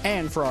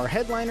 And for our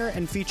headliner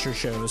and feature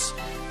shows,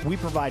 we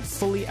provide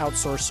fully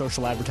outsourced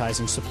social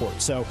advertising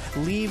support. So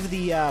leave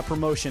the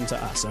promotion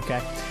to us,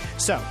 okay?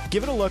 So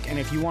give it a look, and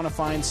if you want to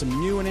find some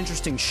new and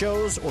interesting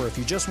shows, or if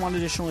you just want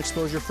additional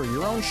exposure for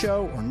your own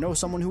show or know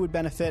someone who would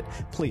benefit,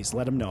 please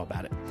let them know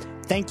about it.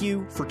 Thank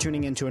you for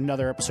tuning in to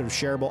another episode of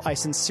Shareable. I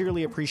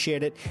sincerely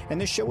appreciate it, and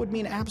this show would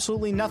mean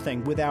absolutely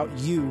nothing without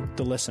you,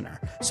 the listener.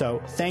 So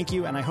thank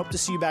you, and I hope to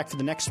see you back for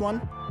the next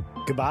one.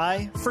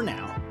 Goodbye for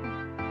now.